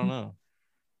don't know.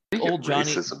 Old Johnny.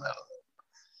 Racism out of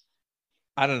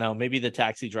I don't know. Maybe the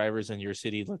taxi drivers in your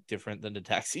city look different than the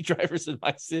taxi drivers in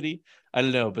my city. I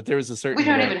don't know, but there was a certain. We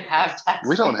don't even have taxis.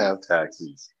 We don't have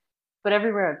taxis. But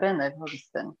everywhere I've been, they've always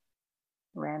been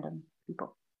random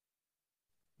people.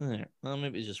 Yeah, well,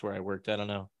 maybe it's just where I worked. I don't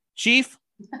know. Chief,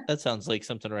 that sounds like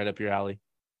something right up your alley.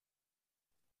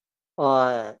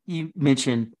 You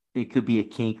mentioned it could be a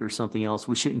kink or something else.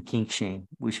 We shouldn't kink shame.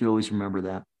 We should always remember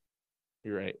that.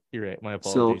 You're right. You're right. My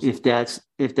So apologies.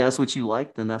 if that's what you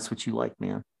like, then that's what you like,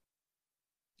 man.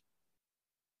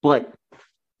 But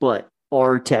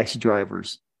our taxi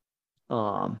drivers,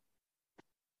 to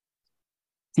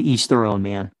each their own,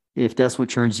 man. If that's what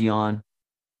turns you on,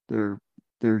 they're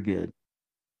good.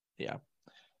 Yeah.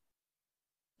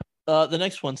 The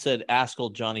next one said, ask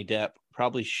old Johnny Depp,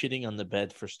 probably shitting on the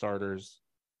bed for starters.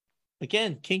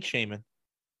 Again, kink shaming.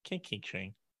 Can't kink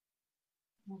shame.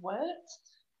 What?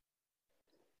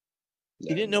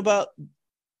 You didn't know about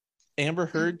Amber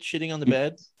Heard shitting on the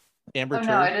bed? Amber Oh Turd?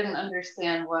 no, I didn't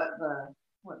understand what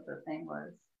the thing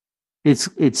was.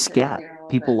 It's scat. hear a little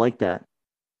People bit. like that.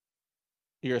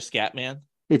 You're a scat man?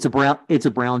 It's a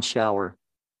brown shower.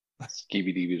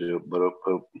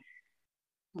 Skibidi-doo-ba-doo-poop.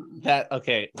 That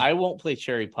okay. I won't play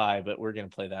Cherry Pie, but we're gonna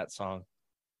play that song.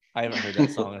 I haven't heard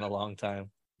that song in a long time.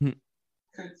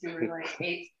 Since you were like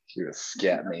 8. You're a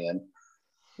scat man.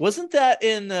 Wasn't that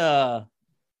in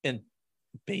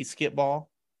Basketball?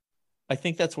 I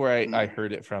think that's where I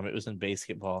heard it from. It was in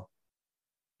Basketball.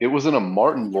 It was in a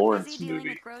Martin Lawrence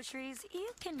movie. Groceries, you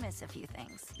can miss a few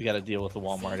things. We got to deal with the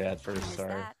Walmart ad first.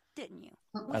 Sorry, Didn't you?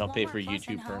 I don't pay for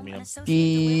YouTube Premium.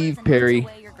 Steve Perry.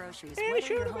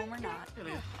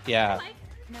 Yeah,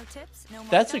 No tips, no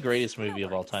that's the greatest movie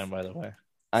of all time, by the way.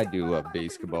 I do love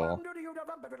basketball.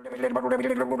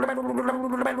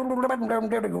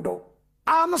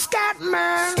 I'm a scat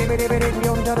man.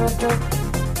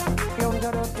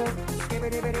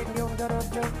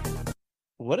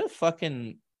 What a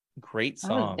fucking great I was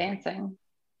song! dancing.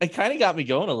 It kind of got me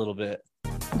going a little bit.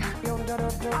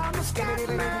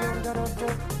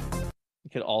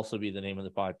 It could also be the name of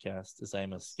the podcast, as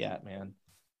I'm a scat man.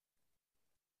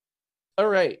 All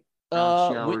right.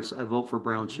 Brown showers. I vote for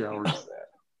brown showers.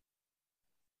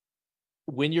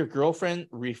 When your girlfriend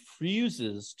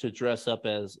refuses to dress up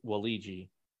as Waluigi.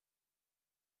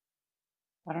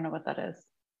 I don't know what that is.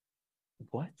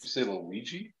 What? Did you say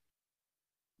Luigi?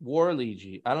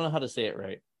 Waluigi. I don't know how to say it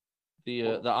right.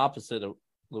 The opposite of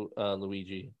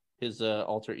Luigi. His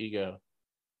alter ego.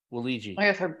 Waluigi. I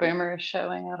guess her boomer is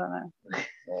showing. I don't know.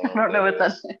 I don't know what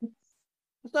that is.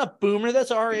 It's not Boomer. That's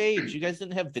our age. You guys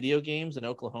didn't have video games in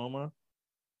Oklahoma.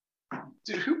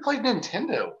 Dude, who played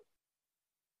Nintendo?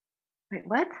 Wait,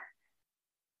 what?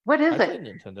 What is I it? played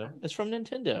Nintendo. It's from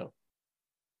Nintendo.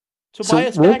 So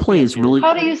Tobias roleplay Beck is did. really.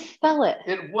 How do you spell it?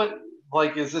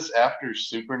 Is this after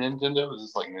Super Nintendo? Is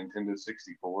this like Nintendo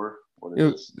 64? What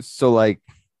is this? So like,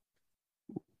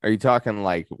 are you talking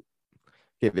like,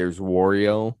 okay, there's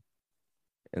Wario,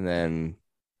 and then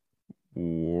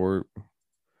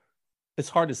It's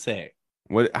hard to say.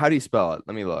 What? How do you spell it?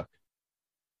 Let me look.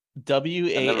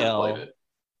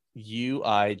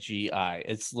 Waluigi.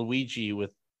 It's Luigi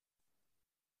with.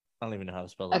 I don't even know how to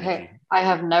spell Luigi. Okay, I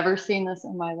have never seen this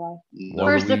in my life. Waluigi?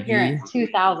 First appearance,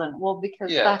 2000. Well,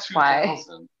 because that's why.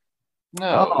 2000.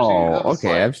 No. Oh, that was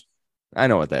okay. like- I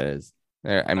know what that is.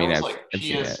 I mean, that was I've like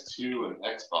seen it. PS2 and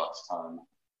Xbox time.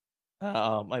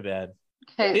 Oh, my bad.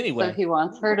 Okay, Anyway. so he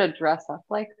wants her to dress up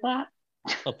like that.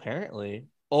 Apparently.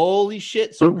 Holy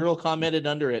shit. Some girl commented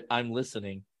under it. I'm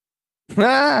listening.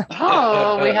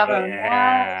 Oh, we have a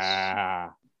match. Yeah.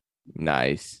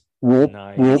 Nice. Role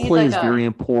Nice. role He's play like is a- very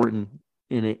important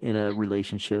in a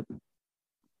relationship.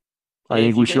 I Hey, think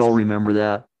if you we should guys- all remember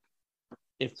that.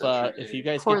 If you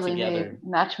guys get Poorly together, made we want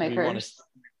matchmakers. to.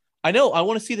 I know. I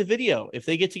want to see the video. If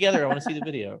they get together, I want to see the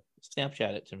video.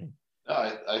 Snapchat it to me. No,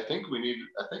 I think we need.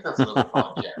 I think that's another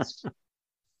podcast.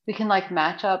 We can like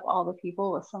match up all the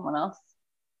people with someone else.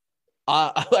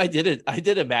 I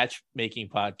did a matchmaking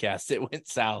podcast. It went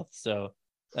south, so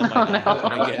that might not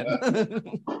happen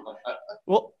again.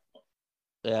 Well,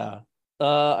 yeah.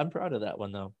 I'm proud of that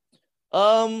one though.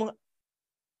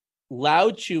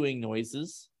 Loud chewing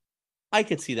noises. I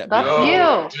could see that. That's being-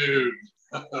 you.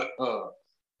 dude.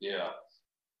 Yeah.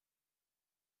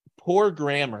 Poor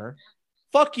grammar.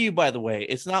 Fuck you, by the way.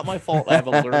 It's not my fault I have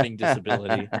a learning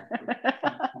disability.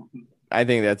 I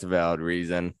think that's a valid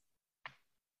reason.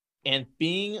 And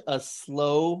being a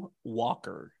slow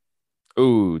walker.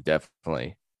 Ooh,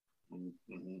 definitely.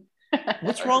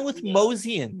 What's wrong with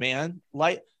moseying, man?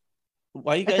 Like,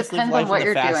 why you It guys live depends on life what in the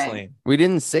you're fast doing. lane? We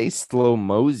didn't say slow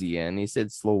moseying. He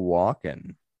said slow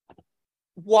walking.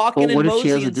 Walking But what and if she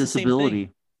has a moseying's the same thing. disability?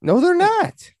 No, they're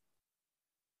not.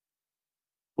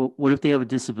 Well, what if they have a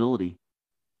disability?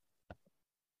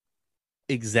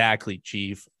 Exactly,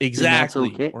 Chief. that's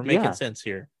Exactly. okay. We're making Yeah. sense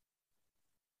here.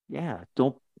 Yeah,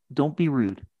 don't be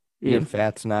rude. If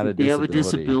that's not a If they have a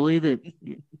disability. disability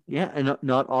that, yeah, and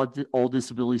not all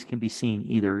disabilities can be seen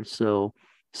either. So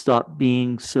stop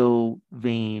being so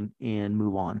vain and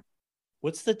move on.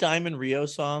 What's the Diamond Rio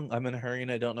song? I'm in a hurry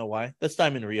and I don't know why. That's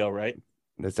Diamond Rio, right?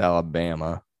 That's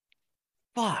Alabama.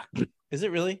 Fuck. Is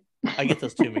it really? I get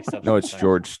those two mixed up. No, it's sometimes.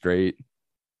 George Strait.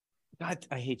 God,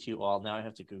 I hate you all. Now I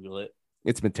have to Google it.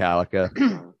 It's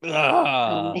Metallica.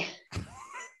 Ah.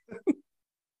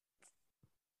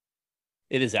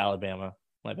 It is Alabama.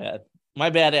 My bad. My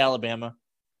bad, Alabama.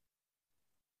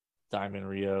 Diamond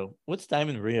Rio. What's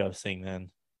Diamond Rio sing then?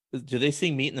 Do they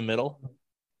sing Meet in the Middle?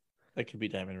 That could be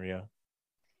Diamond Rio.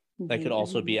 That could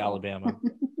also be Alabama.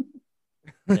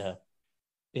 Yeah.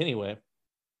 Anyway.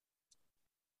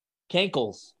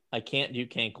 Cankles. I can't do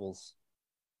cankles.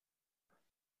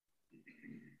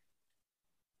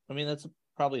 I mean, that's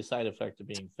probably a side effect of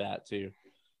being fat too.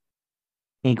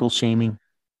 Ankle shaming.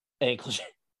 Ankle.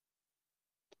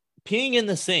 Peeing in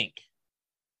the sink.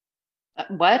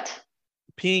 What?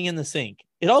 Peeing in the sink.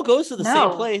 It all goes to the No.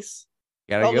 same place.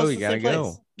 It Gotta all go. goes to You the gotta same place.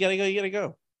 go. You gotta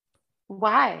go.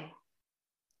 Why?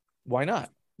 Why not?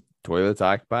 Toilets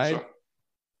occupied.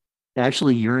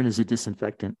 Actually, urine is a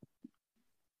disinfectant.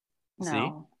 See?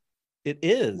 No. It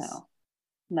is. No.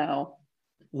 No.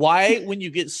 Why, when you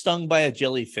get stung by a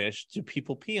jellyfish, do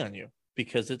people pee on you?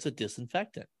 Because it's a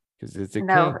disinfectant. Because it's a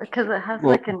No, kink. because it has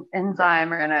Well- like an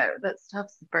enzyme in it that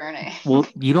stops burning. Well,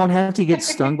 you don't have to get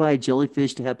stung by a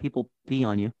jellyfish to have people pee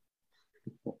on you.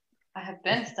 I have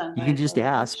been stung. You by can a just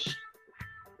jellyfish, ask.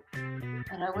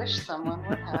 And I wish someone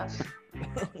would have.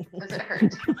 Because it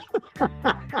hurts.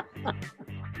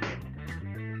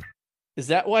 Is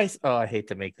that why? Oh, I hate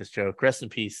to make this joke. Rest in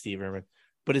peace, Steve Irwin.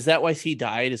 But is that why he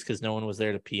died? Is because no one was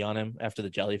there to pee on him after the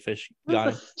jellyfish got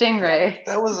him? Stingray.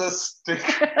 That was a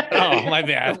stingray. Oh, my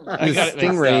bad. It I was got it mixed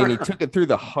stingray, up. and he took it through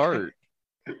the heart.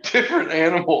 Different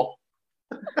animal.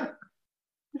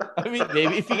 I mean,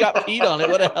 maybe if he got peed on, it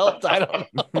would have helped. I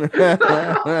don't know.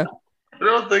 I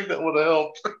don't think that would have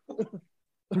helped.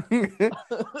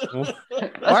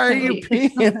 Why are you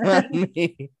peeing on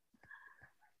me?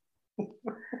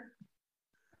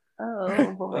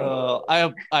 Oh boy.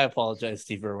 I apologize,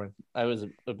 Steve Irwin. I was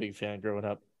a big fan growing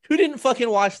up. Who didn't fucking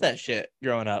watch that shit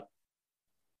growing up?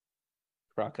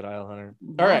 Crocodile Hunter.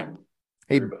 All right.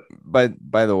 Hey, but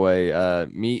by the way,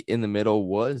 Meet in the Middle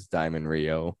was Diamond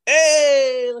Rio.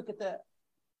 Hey, look at that.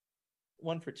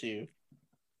 1 for 2.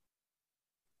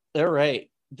 All right.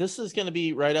 This is going to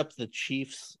be right up the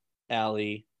Chiefs'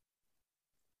 alley.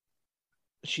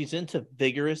 She's into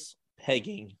vigorous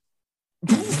pegging.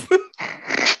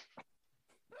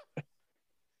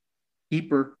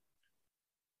 Keeper.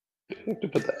 To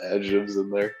put the adjectives in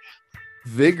there.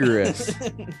 Vigorous.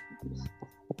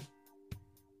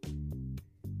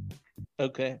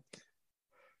 Okay.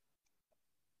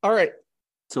 All right.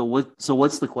 So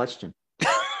what's the question?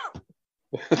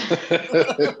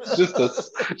 It's just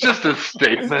a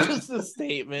statement. Just a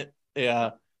statement.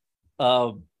 Yeah.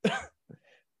 That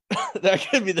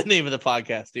could be the name of the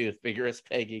podcast, dude. Vigorous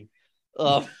pegging.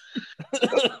 All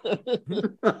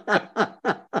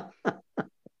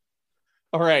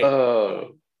right.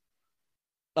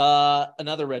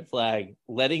 Another red flag: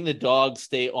 letting the dog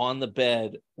stay on the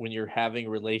bed when you're having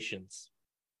relations.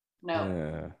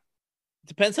 No.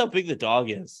 Depends how big the dog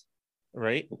is,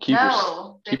 right? Keep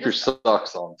No, your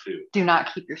socks on too. Do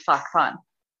not keep your socks on.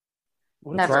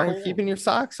 What's Never. wrong with keeping your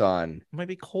socks on? It might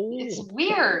be cold. It's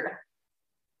weird.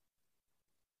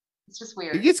 It's just It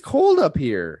weird. gets cold up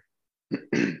here.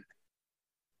 That's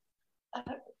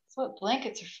what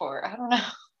blankets are for. I don't know.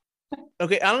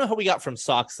 Okay, I don't know how we got from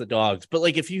socks to dogs, but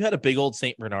like if you had a big old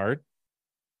Saint Bernard,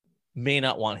 may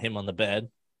not want him on the bed,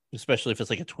 especially if it's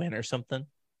like a twin or something.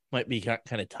 Might be kind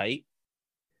of tight.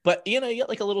 But you got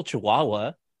like a little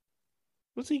Chihuahua.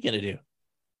 What's he gonna do?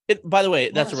 By the way,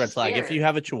 that's a red flag. If you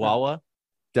have a Chihuahua,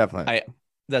 definitely,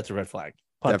 that's a red flag.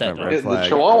 Punt that Definitely dog. red flag.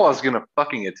 The Chihuahua's gonna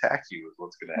fucking attack you. Is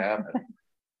what's gonna happen.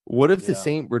 What if the Yeah.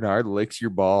 Saint Bernard licks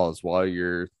your balls while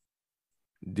you're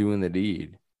doing the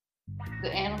deed?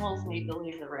 The animals need to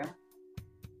leave the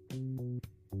room.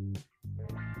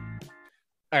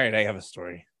 All right, I have a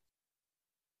story.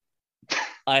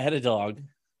 I had a dog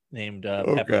named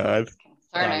Pepper. God.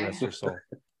 God rest her soul.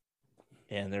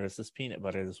 And there was this peanut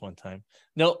butter this one time.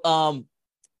 No,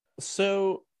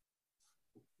 so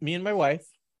me and my wife,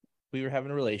 we were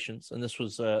having relations, and this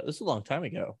was a long time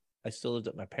ago. I still lived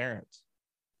at my parents,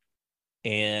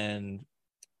 and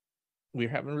we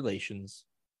were having relations.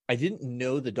 I didn't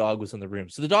know the dog was in the room,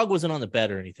 so the dog wasn't on the bed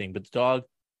or anything, but the dog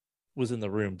was in the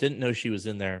room. Didn't know she was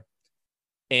in there,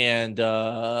 and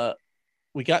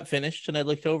we got finished, and I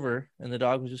looked over, and the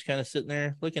dog was just kind of sitting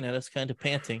there looking at us, kind of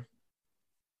panting.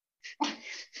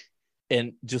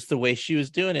 And just the way she was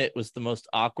doing it was the most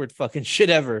awkward fucking shit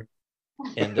ever.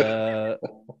 And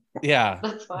yeah,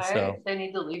 That's why they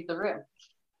need to leave the room.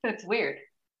 It's weird.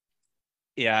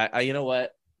 Yeah, you know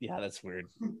what? Yeah, that's weird.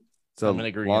 So I'm in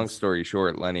agreement. long story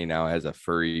short, Lenny now has a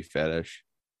furry fetish.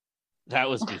 That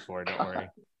was before, don't worry.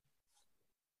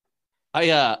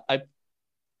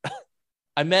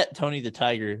 I met Tony the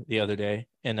Tiger the other day,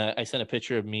 and I sent a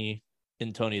picture of me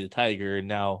and Tony the Tiger, and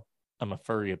now I'm a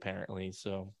furry apparently.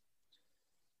 So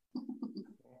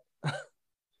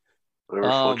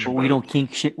But we don't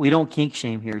kink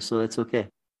shame here, so that's okay.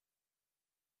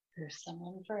 There's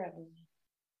someone for everyone.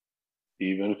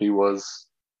 Even if he was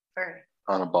Furry.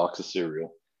 on a box of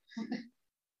cereal.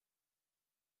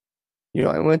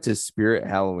 I went to Spirit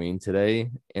Halloween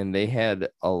today, and they had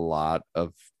a lot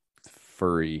of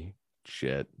furry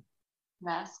shit.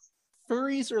 Masks.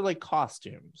 Furries are like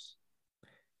costumes.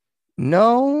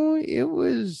 No, it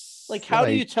was Like, how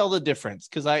do you tell the difference?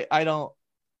 Because I don't.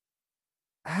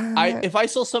 If I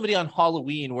saw somebody on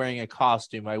Halloween wearing a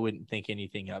costume, I wouldn't think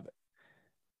anything of it.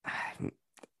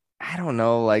 I don't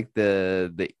know, like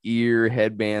the ear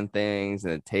headband things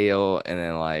and the tail, and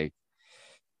then like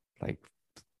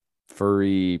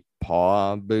furry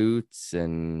paw boots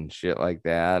and shit like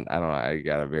that. I don't know. I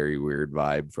got a very weird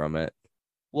vibe from it.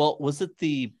 Well, was it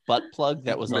the butt plug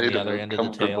that was on Made the him other end of the tail?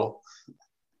 uncomfortable.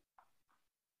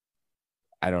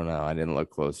 I don't know. I didn't look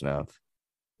close enough.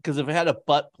 Because if it had a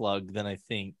butt plug, then I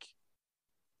think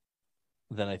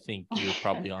you're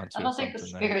probably onto I don't think the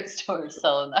something spirit store is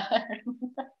selling that.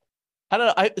 I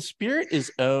don't know. Spirit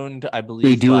is owned, I believe.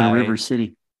 They do by, in River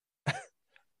City.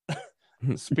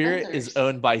 Spirit is Spencer's.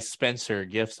 owned by Spencer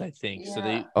Gifts, I think. So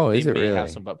they is they it may really? have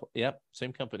some butt. Yep,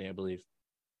 same company, I believe.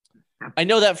 I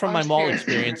know that from my Our mall spirit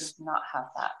store experience. does not have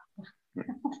that.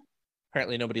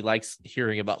 Apparently, nobody likes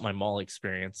hearing about my mall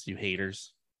experience. You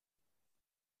haters.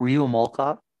 Were you a mall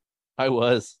cop? I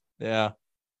was. Yeah.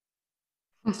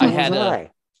 So I had was a.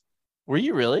 I. Were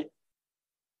you really?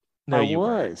 No, I you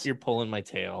weren't. was. You're pulling my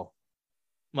tail.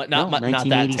 Not No, that tail.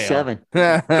 1987.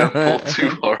 Don't pull too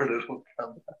hard, it'll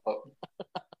come out.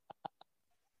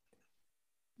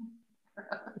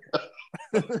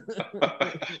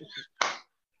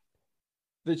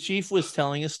 The chief was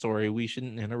telling a story. We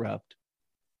shouldn't interrupt.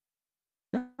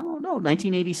 No,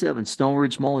 1987, Stone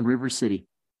Ridge Mall in River City.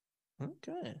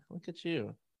 Okay, look at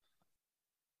you.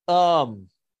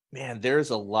 Man,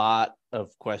 there's a lot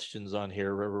of questions on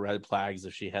here. Red flags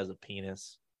if she has a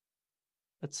penis.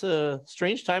 That's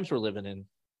strange times we're living in.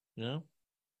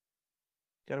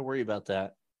 Got to worry about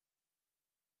that.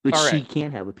 But All she right.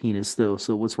 can't have a penis, though,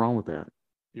 so what's wrong with that?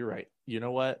 You're right. You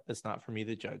know what? It's not for me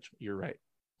to judge. You're right.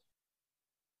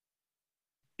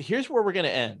 Here's where we're gonna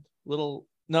end. No,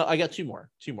 I got two more.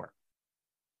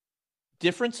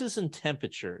 Differences in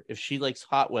temperature. If she likes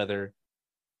hot weather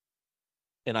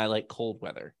and I like cold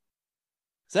weather.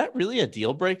 Is that really a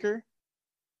deal breaker?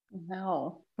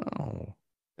 No. Oh,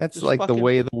 that's Just like the fucking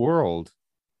way of the world.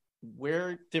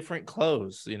 wear different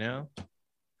clothes, I don't know.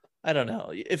 I don't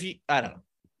know.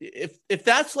 If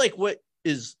that's like what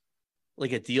is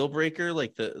like a deal breaker,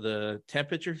 like the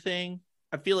temperature thing,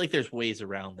 I feel like there's ways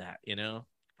around that,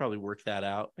 Probably work that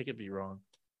out. I could be wrong.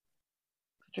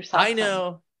 Put your socks I on.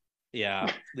 know.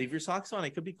 Yeah. Leave your socks on.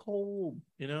 It could be cold,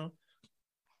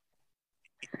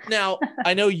 Now,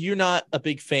 I know you're not a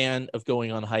big fan of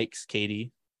going on hikes,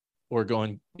 Katie, or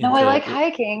going. No, I like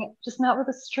hiking, just not with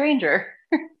a stranger.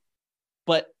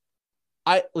 But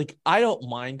I don't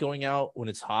mind going out when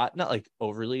it's hot, not like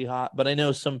overly hot, but I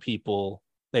know some people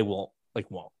they won't.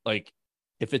 Like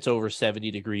if it's over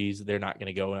 70 degrees, they're not going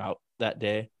to go out that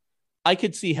day. I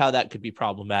could see how that could be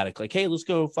problematic. Like, hey, let's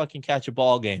go fucking catch a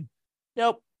ball game.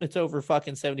 Nope, it's over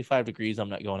fucking 75 degrees. I'm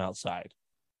not going outside.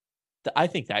 I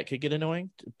think that could get annoying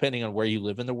depending on where you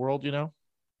live in the world, you know?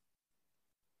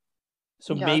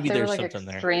 So Yeah, maybe if they were, there's like, something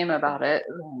there. extreme about it,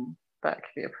 then that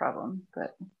could be a problem.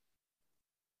 But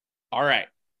All right.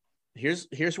 Here's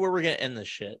where we're going to end this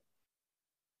shit.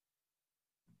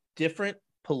 Different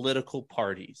political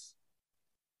parties.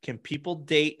 Can people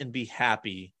date and be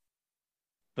happy,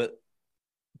 but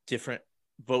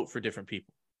vote for different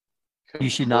people? You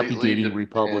should not be Completely dating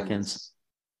Republicans.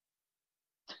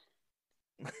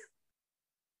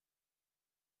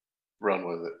 Run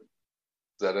with it.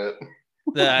 Is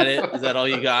that it? Is that all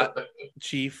you got,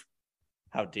 Chief?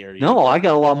 How dare you? No, I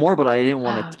got a lot more, but I didn't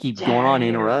want to keep dare going on you.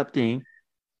 interrupting.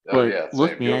 Oh, But yeah,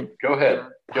 look, same. man, Go ahead.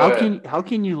 Go ahead. how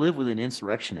can you live with an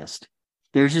insurrectionist?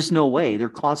 There's just no way. They're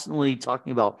constantly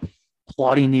talking about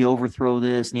plotting to overthrow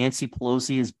this. Nancy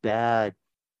Pelosi is bad.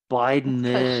 Biden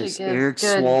That's 'cause she this. gives Eric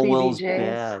good Swalwell's BBJs.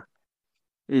 bad.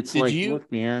 It's Did like, you-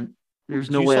 look, man, there's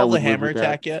Did no you way I solve would the live hammer with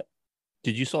attack that. yet?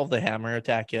 Did you solve the hammer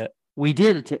attack yet? We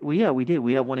did. We did.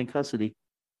 We have one in custody.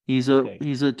 He's Okay.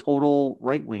 a total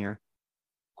right winger.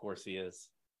 Of course he is.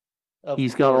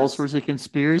 He's got all sorts of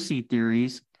conspiracy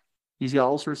theories. He's got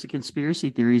all sorts of conspiracy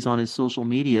theories on his social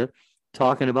media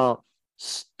talking about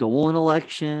stolen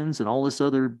elections and all this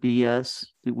other BS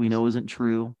that we know isn't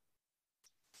true.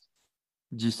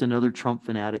 Just another Trump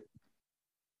fanatic.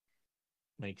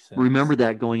 Makes sense. Remember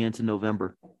that going into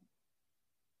November.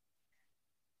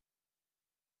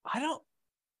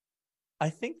 I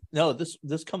think no, this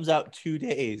comes out 2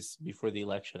 days before the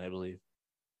election, I believe.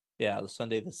 Yeah, the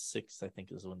Sunday the 6th, I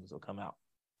think, is when this will come out.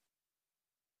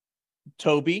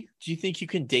 Toby, do you think you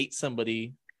can date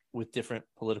somebody with different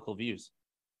political views?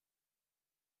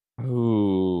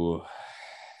 Ooh.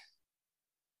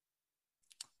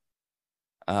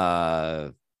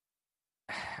 I'm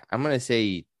gonna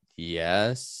say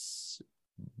yes,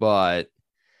 but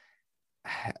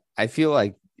I feel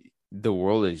like the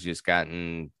world has just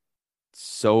gotten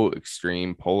so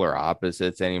extreme polar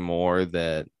opposites anymore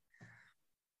that,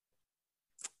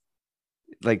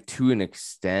 like, to an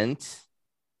extent,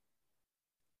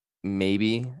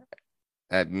 maybe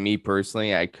me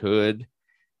personally, I could,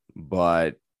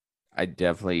 but I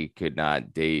definitely could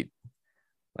not date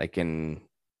like an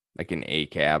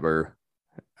ACABer.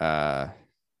 Why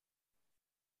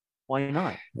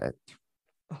not?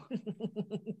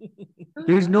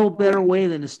 There's no better way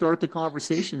than to start the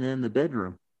conversation than in the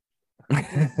bedroom.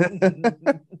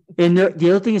 And the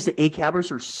other thing is the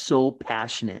ACABers are so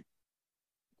passionate.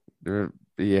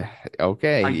 Yeah.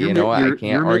 Okay. You're You know what? I can't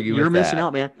you're argue You're with missing that.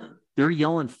 out, man. They're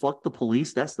yelling, "Fuck the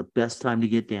police." That's the best time to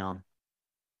get down.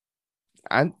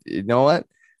 You know what?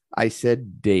 I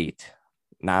said date,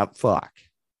 not fuck.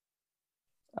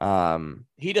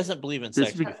 He doesn't believe in This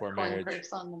sex be- before Coin marriage.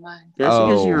 purse on the mind. That's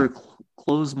because you're a Oh.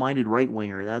 closed-minded right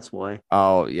winger. That's why.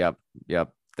 Oh, yep.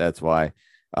 That's why.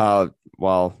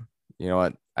 Well, you know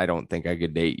what? I don't think I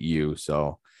could date you.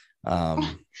 So,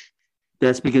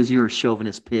 That's because you're a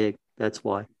chauvinist pig. That's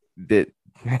why. that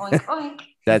Oink, oink.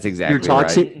 that's exactly Your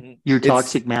toxic, right. your It's-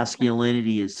 toxic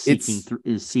masculinity is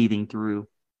seething through.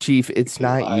 Chief, it's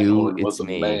not you, Einhorn was it's a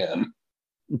me. man.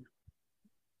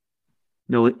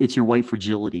 No, it's your white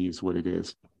fragility, is what it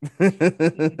is.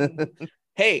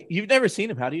 Hey, you've never seen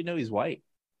him. How do you know he's white?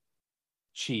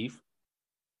 Chief.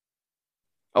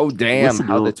 Oh, damn. Listen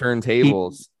to How the him.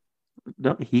 turntables.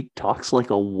 No, he talks like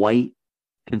a white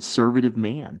conservative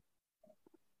man.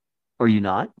 Are you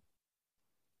not?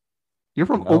 You're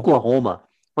from No. Oklahoma.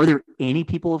 Are there any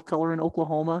people of color in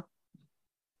Oklahoma?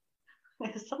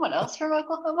 Is someone else from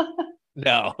Oklahoma?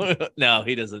 No, no,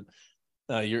 he doesn't.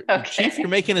 You're Okay. Chief, you're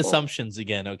making assumptions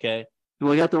again, okay?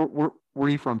 Do I got the where are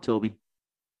you from, Toby?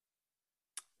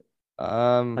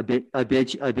 I bet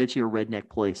you a redneck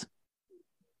place.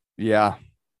 Yeah.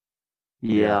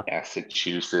 Yeah.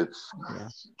 Massachusetts. Yeah.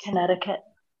 Connecticut.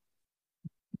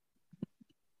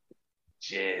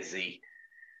 Jazzy.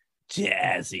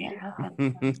 Yeah.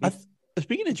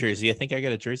 Speaking of Jersey, I think I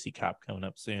got a Jersey cop coming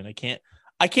up soon. I can't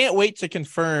wait to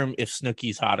confirm if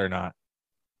Snooki's hot or not.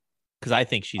 Because I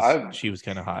think she was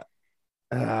kind of hot.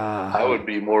 I would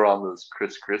be more on those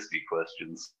Chris Christie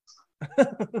questions. Is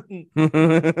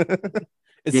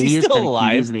Yeah, he is still kinda cute,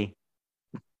 alive? isn't he?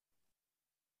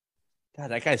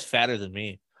 God, that guy's fatter than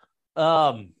me.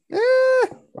 No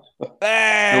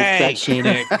fat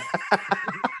shaming.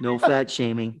 No fat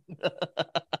shaming.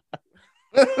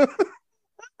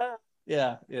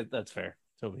 Yeah, that's fair.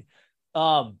 Toby.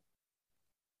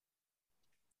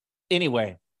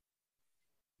 Anyway,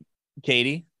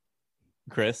 Katie,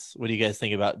 Chris, what do you guys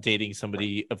think about dating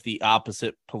somebody of the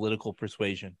opposite political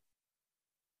persuasion?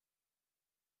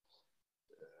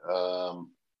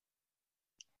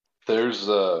 There's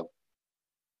a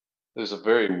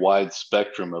very wide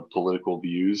spectrum of political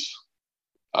views.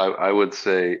 I would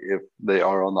say if they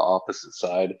are on the opposite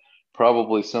side,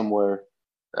 probably somewhere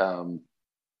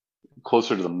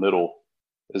closer to the middle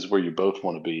is where you both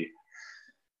want to be,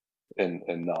 and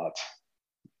not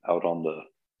out on the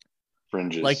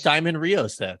fringes. Like Diamond Rio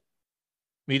said,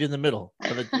 meet in the middle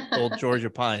of the old Georgia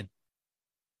pine.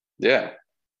 Yeah,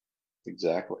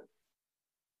 exactly.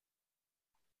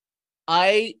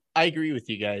 I agree with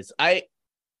you guys. I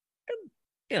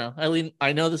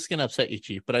know this is gonna upset you,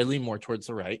 Chief, but I lean more towards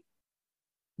the right.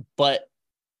 But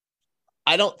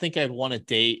I don't think I'd want to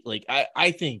date. Like,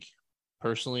 I think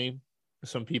personally,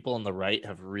 some people on the right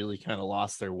have really kind of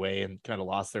lost their way and kind of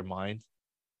lost their mind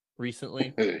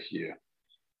recently. Yeah.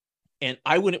 And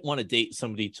I wouldn't want to date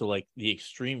somebody to like the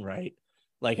extreme right.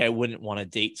 Like I wouldn't want to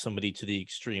date somebody to the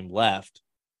extreme left.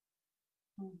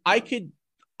 I could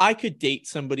date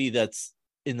somebody that's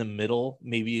in the middle,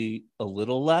 maybe a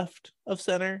little left of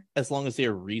center, as long as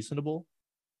they're reasonable.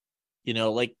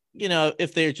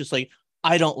 If they're just like,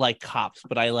 I don't like cops,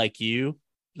 but I like you,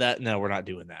 no, we're not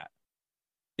doing that.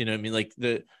 You know what I mean? Like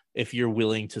if you're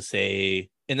willing to say,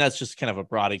 and that's just kind of a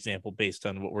broad example based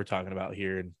on what we're talking about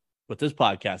here and what this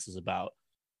podcast is about.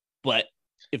 But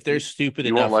if they're stupid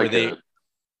enough where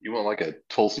you want like a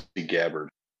Tulsi Gabbard.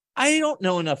 I don't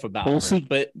know enough about her,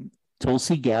 but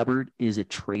Tulsi Gabbard is a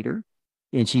traitor,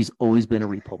 and she's always been a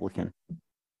Republican.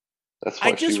 That's why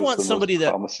I just she was want the somebody most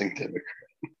that promising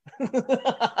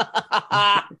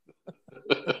Democrat.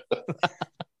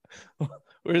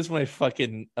 Where's my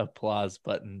fucking applause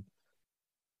button?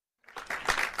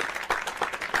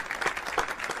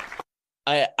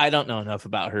 I don't know enough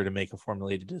about her to make a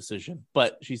formulated decision,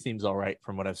 but she seems all right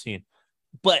from what I've seen.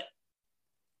 But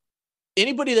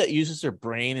anybody that uses their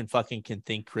brain and fucking can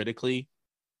think critically,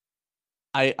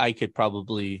 I could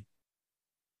probably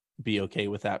be okay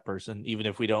with that person, even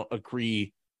if we don't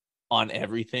agree on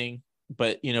everything.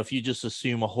 But, if you just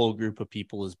assume a whole group of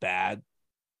people is bad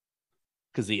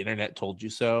because the internet told you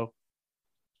so,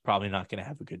 probably not going to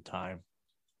have a good time.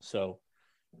 So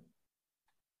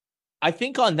I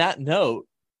think on that note,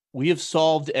 we have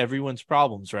solved everyone's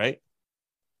problems, right?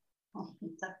 Oh,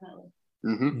 definitely.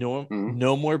 Mm-hmm.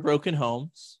 No more broken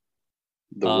homes.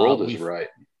 The world is right.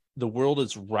 The world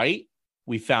is right.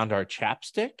 We found our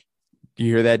chapstick. You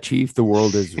hear that, Chief? The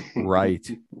world is right.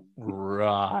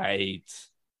 Right.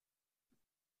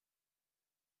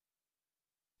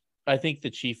 I think the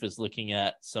Chief is looking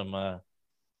at some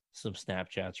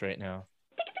Snapchats right now.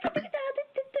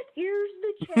 Here's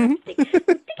the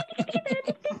chapstick.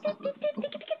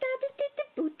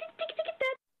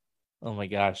 Oh my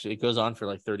gosh, it goes on for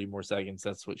like 30 more seconds.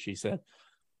 That's what she said.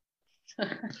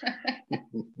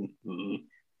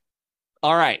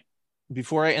 All right.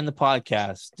 Before I end the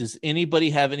podcast, does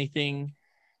anybody have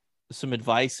some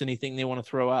advice, anything they want to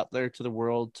throw out there to the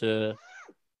world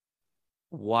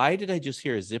why did I just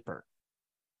hear a zipper?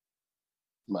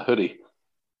 My hoodie.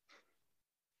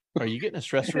 Are you getting a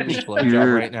stress relief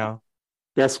blowjob right now?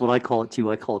 That's what I call it too.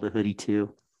 I call it a hoodie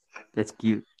too. That's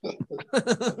cute.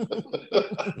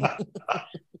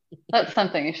 That's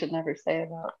something you should never say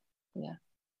about. Yeah.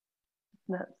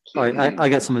 That's All right, I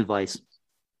got some advice.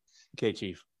 Okay,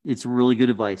 Chief. It's really good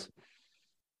advice.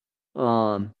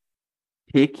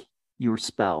 Pick your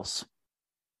spouse,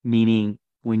 meaning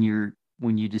when you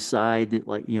decide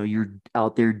that you're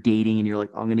out there dating and you're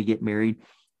like, I'm going to get married,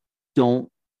 don't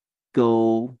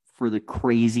go for the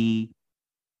crazy,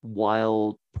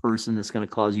 wild person that's going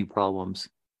to cause you problems.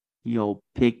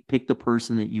 Pick the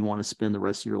person that you want to spend the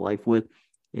rest of your life with,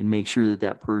 and make sure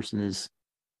that person is,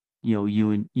 you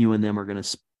and them are going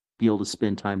to be able to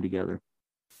spend time together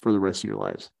for the rest of your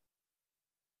lives.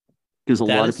 Because a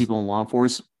lot of people in law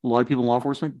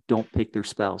enforcement don't pick their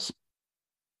spouse.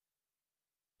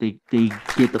 They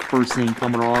get the first thing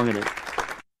coming along, and it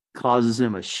causes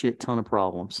them a shit ton of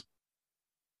problems.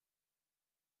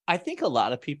 I think a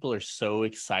lot of people are so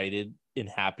excited and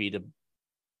happy to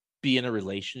be in a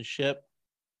relationship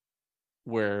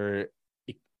where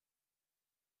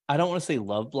I don't want to say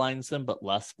love blinds them, but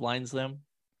lust blinds them,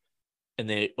 and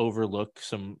they overlook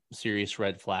some serious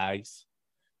red flags.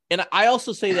 And I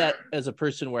also say that as a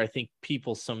person where I think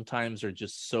people sometimes are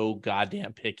just so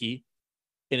goddamn picky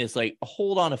And it's like,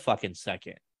 hold on a fucking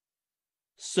second.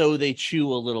 So they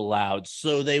chew a little loud.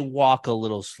 So they walk a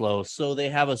little slow. So they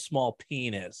have a small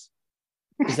penis.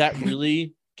 Is that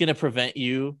really going to prevent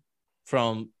you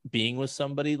from being with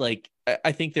somebody? Like,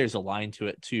 I think there's a line to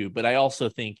it too. But I also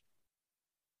think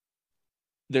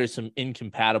there's some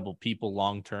incompatible people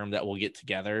long term that will get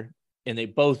together. And they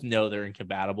both know they're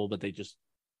incompatible, but they just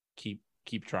keep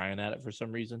trying at it for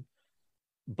some reason.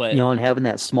 But and having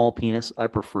that small penis, I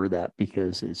prefer that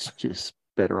because it's just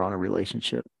better on a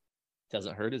relationship.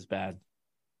 Doesn't hurt as bad.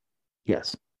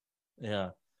 Yes. Yeah.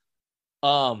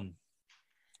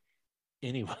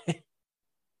 Anyway,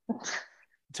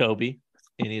 Toby,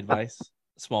 any advice?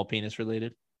 Small penis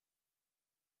related?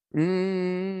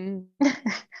 No,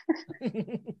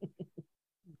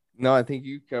 I think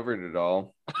you covered it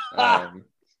all. That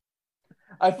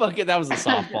was a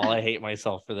softball. I hate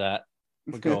myself for that.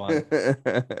 We'll go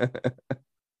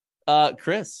on.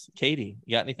 Chris, Katie,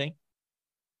 you got anything?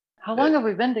 How long have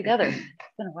we been together? It's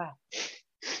been a while.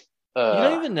 You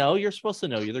don't even know. You're supposed to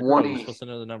know. You're the girl. You're supposed to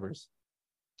know the numbers.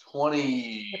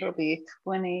 20. It'll be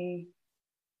 20.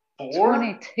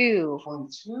 22.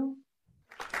 22.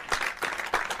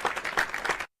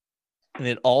 And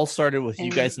it all started with you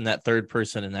guys and that third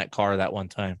person in that car that one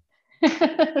time.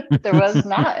 There was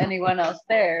not anyone else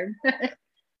there.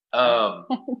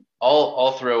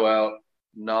 I'll throw out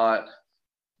not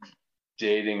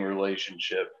dating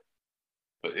relationship,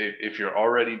 but if you're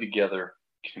already together,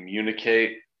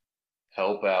 communicate,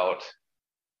 help out,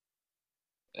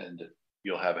 and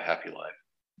you'll have a happy life.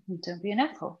 Don't be an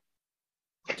asshole.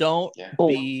 Don't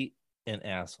be an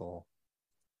asshole.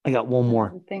 I got one more.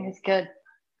 Everything is good.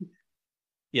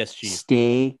 Yes, Chief.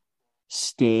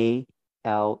 Stay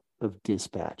out of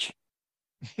dispatch.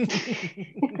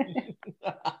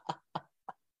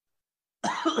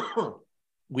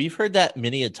 We've heard that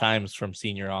many a times from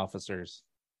senior officers.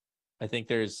 I think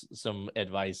there's some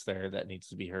advice there that needs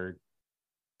to be heard.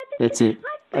 That's it.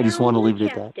 I just want to leave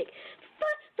it at that.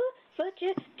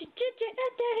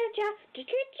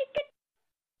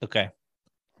 Okay.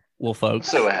 Well,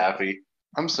 folks.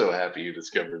 I'm so happy you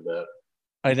discovered that.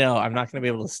 I know. I'm not going to be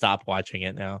able to stop watching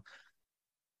it now.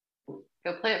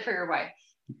 Go play it for your wife.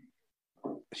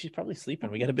 She's probably sleeping.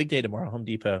 We got a big day tomorrow, Home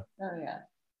Depot. Oh, yeah.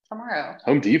 Tomorrow.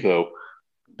 Home Depot.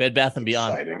 Bed Bath &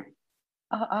 Beyond. Exciting.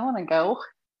 I want to go.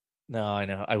 No, I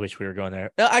know. I wish we were going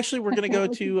there. Actually, we're going to go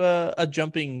to a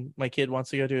jumping. My kid wants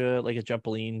to go to a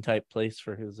trampoline type place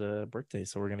for his birthday.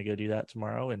 So we're going to go do that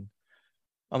tomorrow. And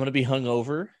I'm going to be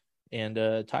hungover and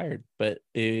tired. But,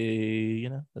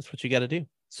 that's what you got to do.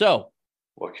 So.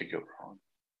 What could go wrong?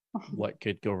 What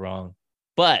could go wrong?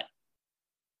 But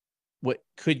what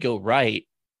could go right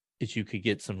is you could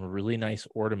get some really nice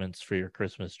ornaments for your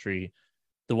Christmas tree.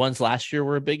 The ones last year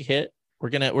were a big hit. We're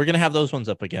gonna have those ones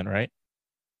up again, right?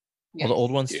 Yes. All the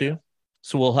old ones too.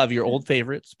 So we'll have your old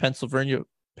favorites: Pennsylvania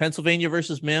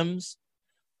versus Mims,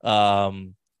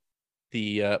 the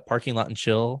Parking Lot and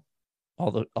Chill,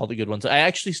 all the good ones. I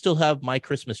actually still have my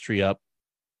Christmas tree up,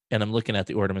 and I'm looking at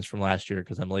the ornaments from last year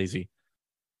because I'm lazy.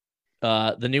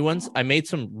 The new ones, I made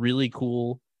some really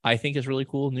cool. I think is really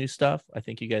cool new stuff. I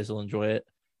think you guys will enjoy it.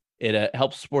 It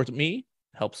helps support me,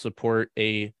 helps support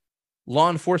a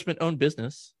law enforcement owned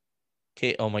business.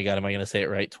 Oh my God, am I going to say it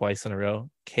right twice in a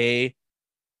row? K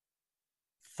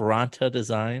Fronta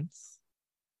Designs.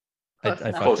 I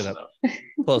fucked it up.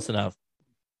 Close enough.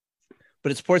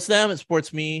 But it supports them, it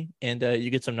supports me, and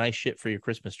you get some nice shit for your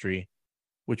Christmas tree,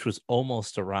 which was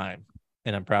almost a rhyme,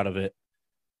 and I'm proud of it.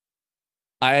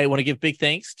 I want to give big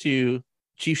thanks to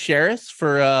Chief Sheriff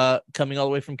for coming all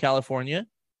the way from California.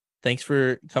 Thanks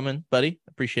for coming, buddy.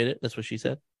 Appreciate it. That's what she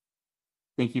said.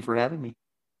 Thank you for having me.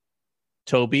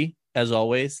 Toby, as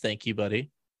always, thank you,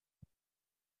 buddy.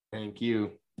 Thank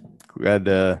you. Glad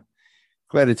to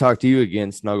talk to you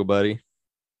again, Snuggle Buddy.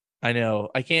 I know.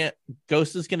 I can't.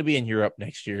 Ghost is going to be in Europe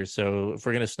next year, so if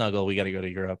we're going to snuggle, we got to go to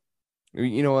Europe.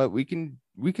 You know what? We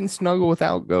can snuggle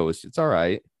without Ghost. It's all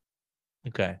right.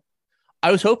 Okay.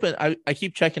 I was hoping. I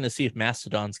keep checking to see if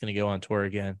Mastodon's going to go on tour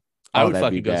again. I would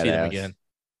fucking go see them again.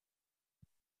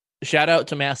 Shout out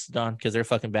to Mastodon because they're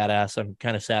fucking badass. I'm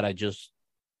kind of sad I just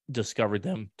discovered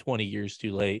them 20 years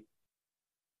too late.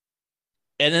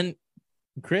 And then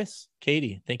Chris,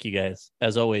 Katie, thank you guys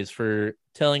as always for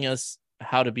telling us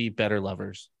how to be better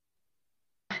lovers.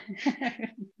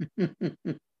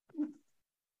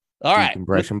 All right.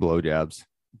 Decompression blowjobs.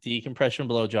 Decompression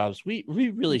blowjobs. We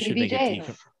really should make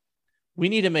we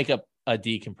need to make up a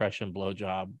decompression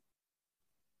blowjob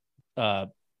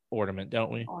ornament,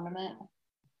 don't we? Ornament.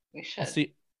 We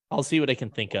should. I'll see what I can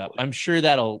think up. I'm sure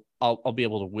I'll be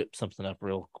able to whip something up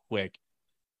real quick.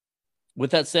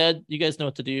 with that said, you guys know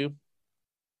what to do.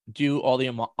 Do all the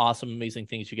awesome, amazing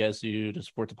things you guys do to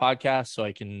support the podcast so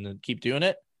I can keep doing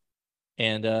it.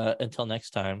 And until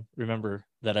next time, remember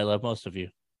that I love most of you.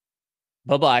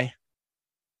 Bye-bye.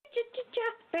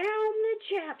 Found the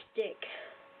chapstick.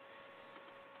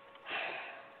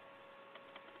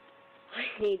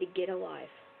 I need to get a life.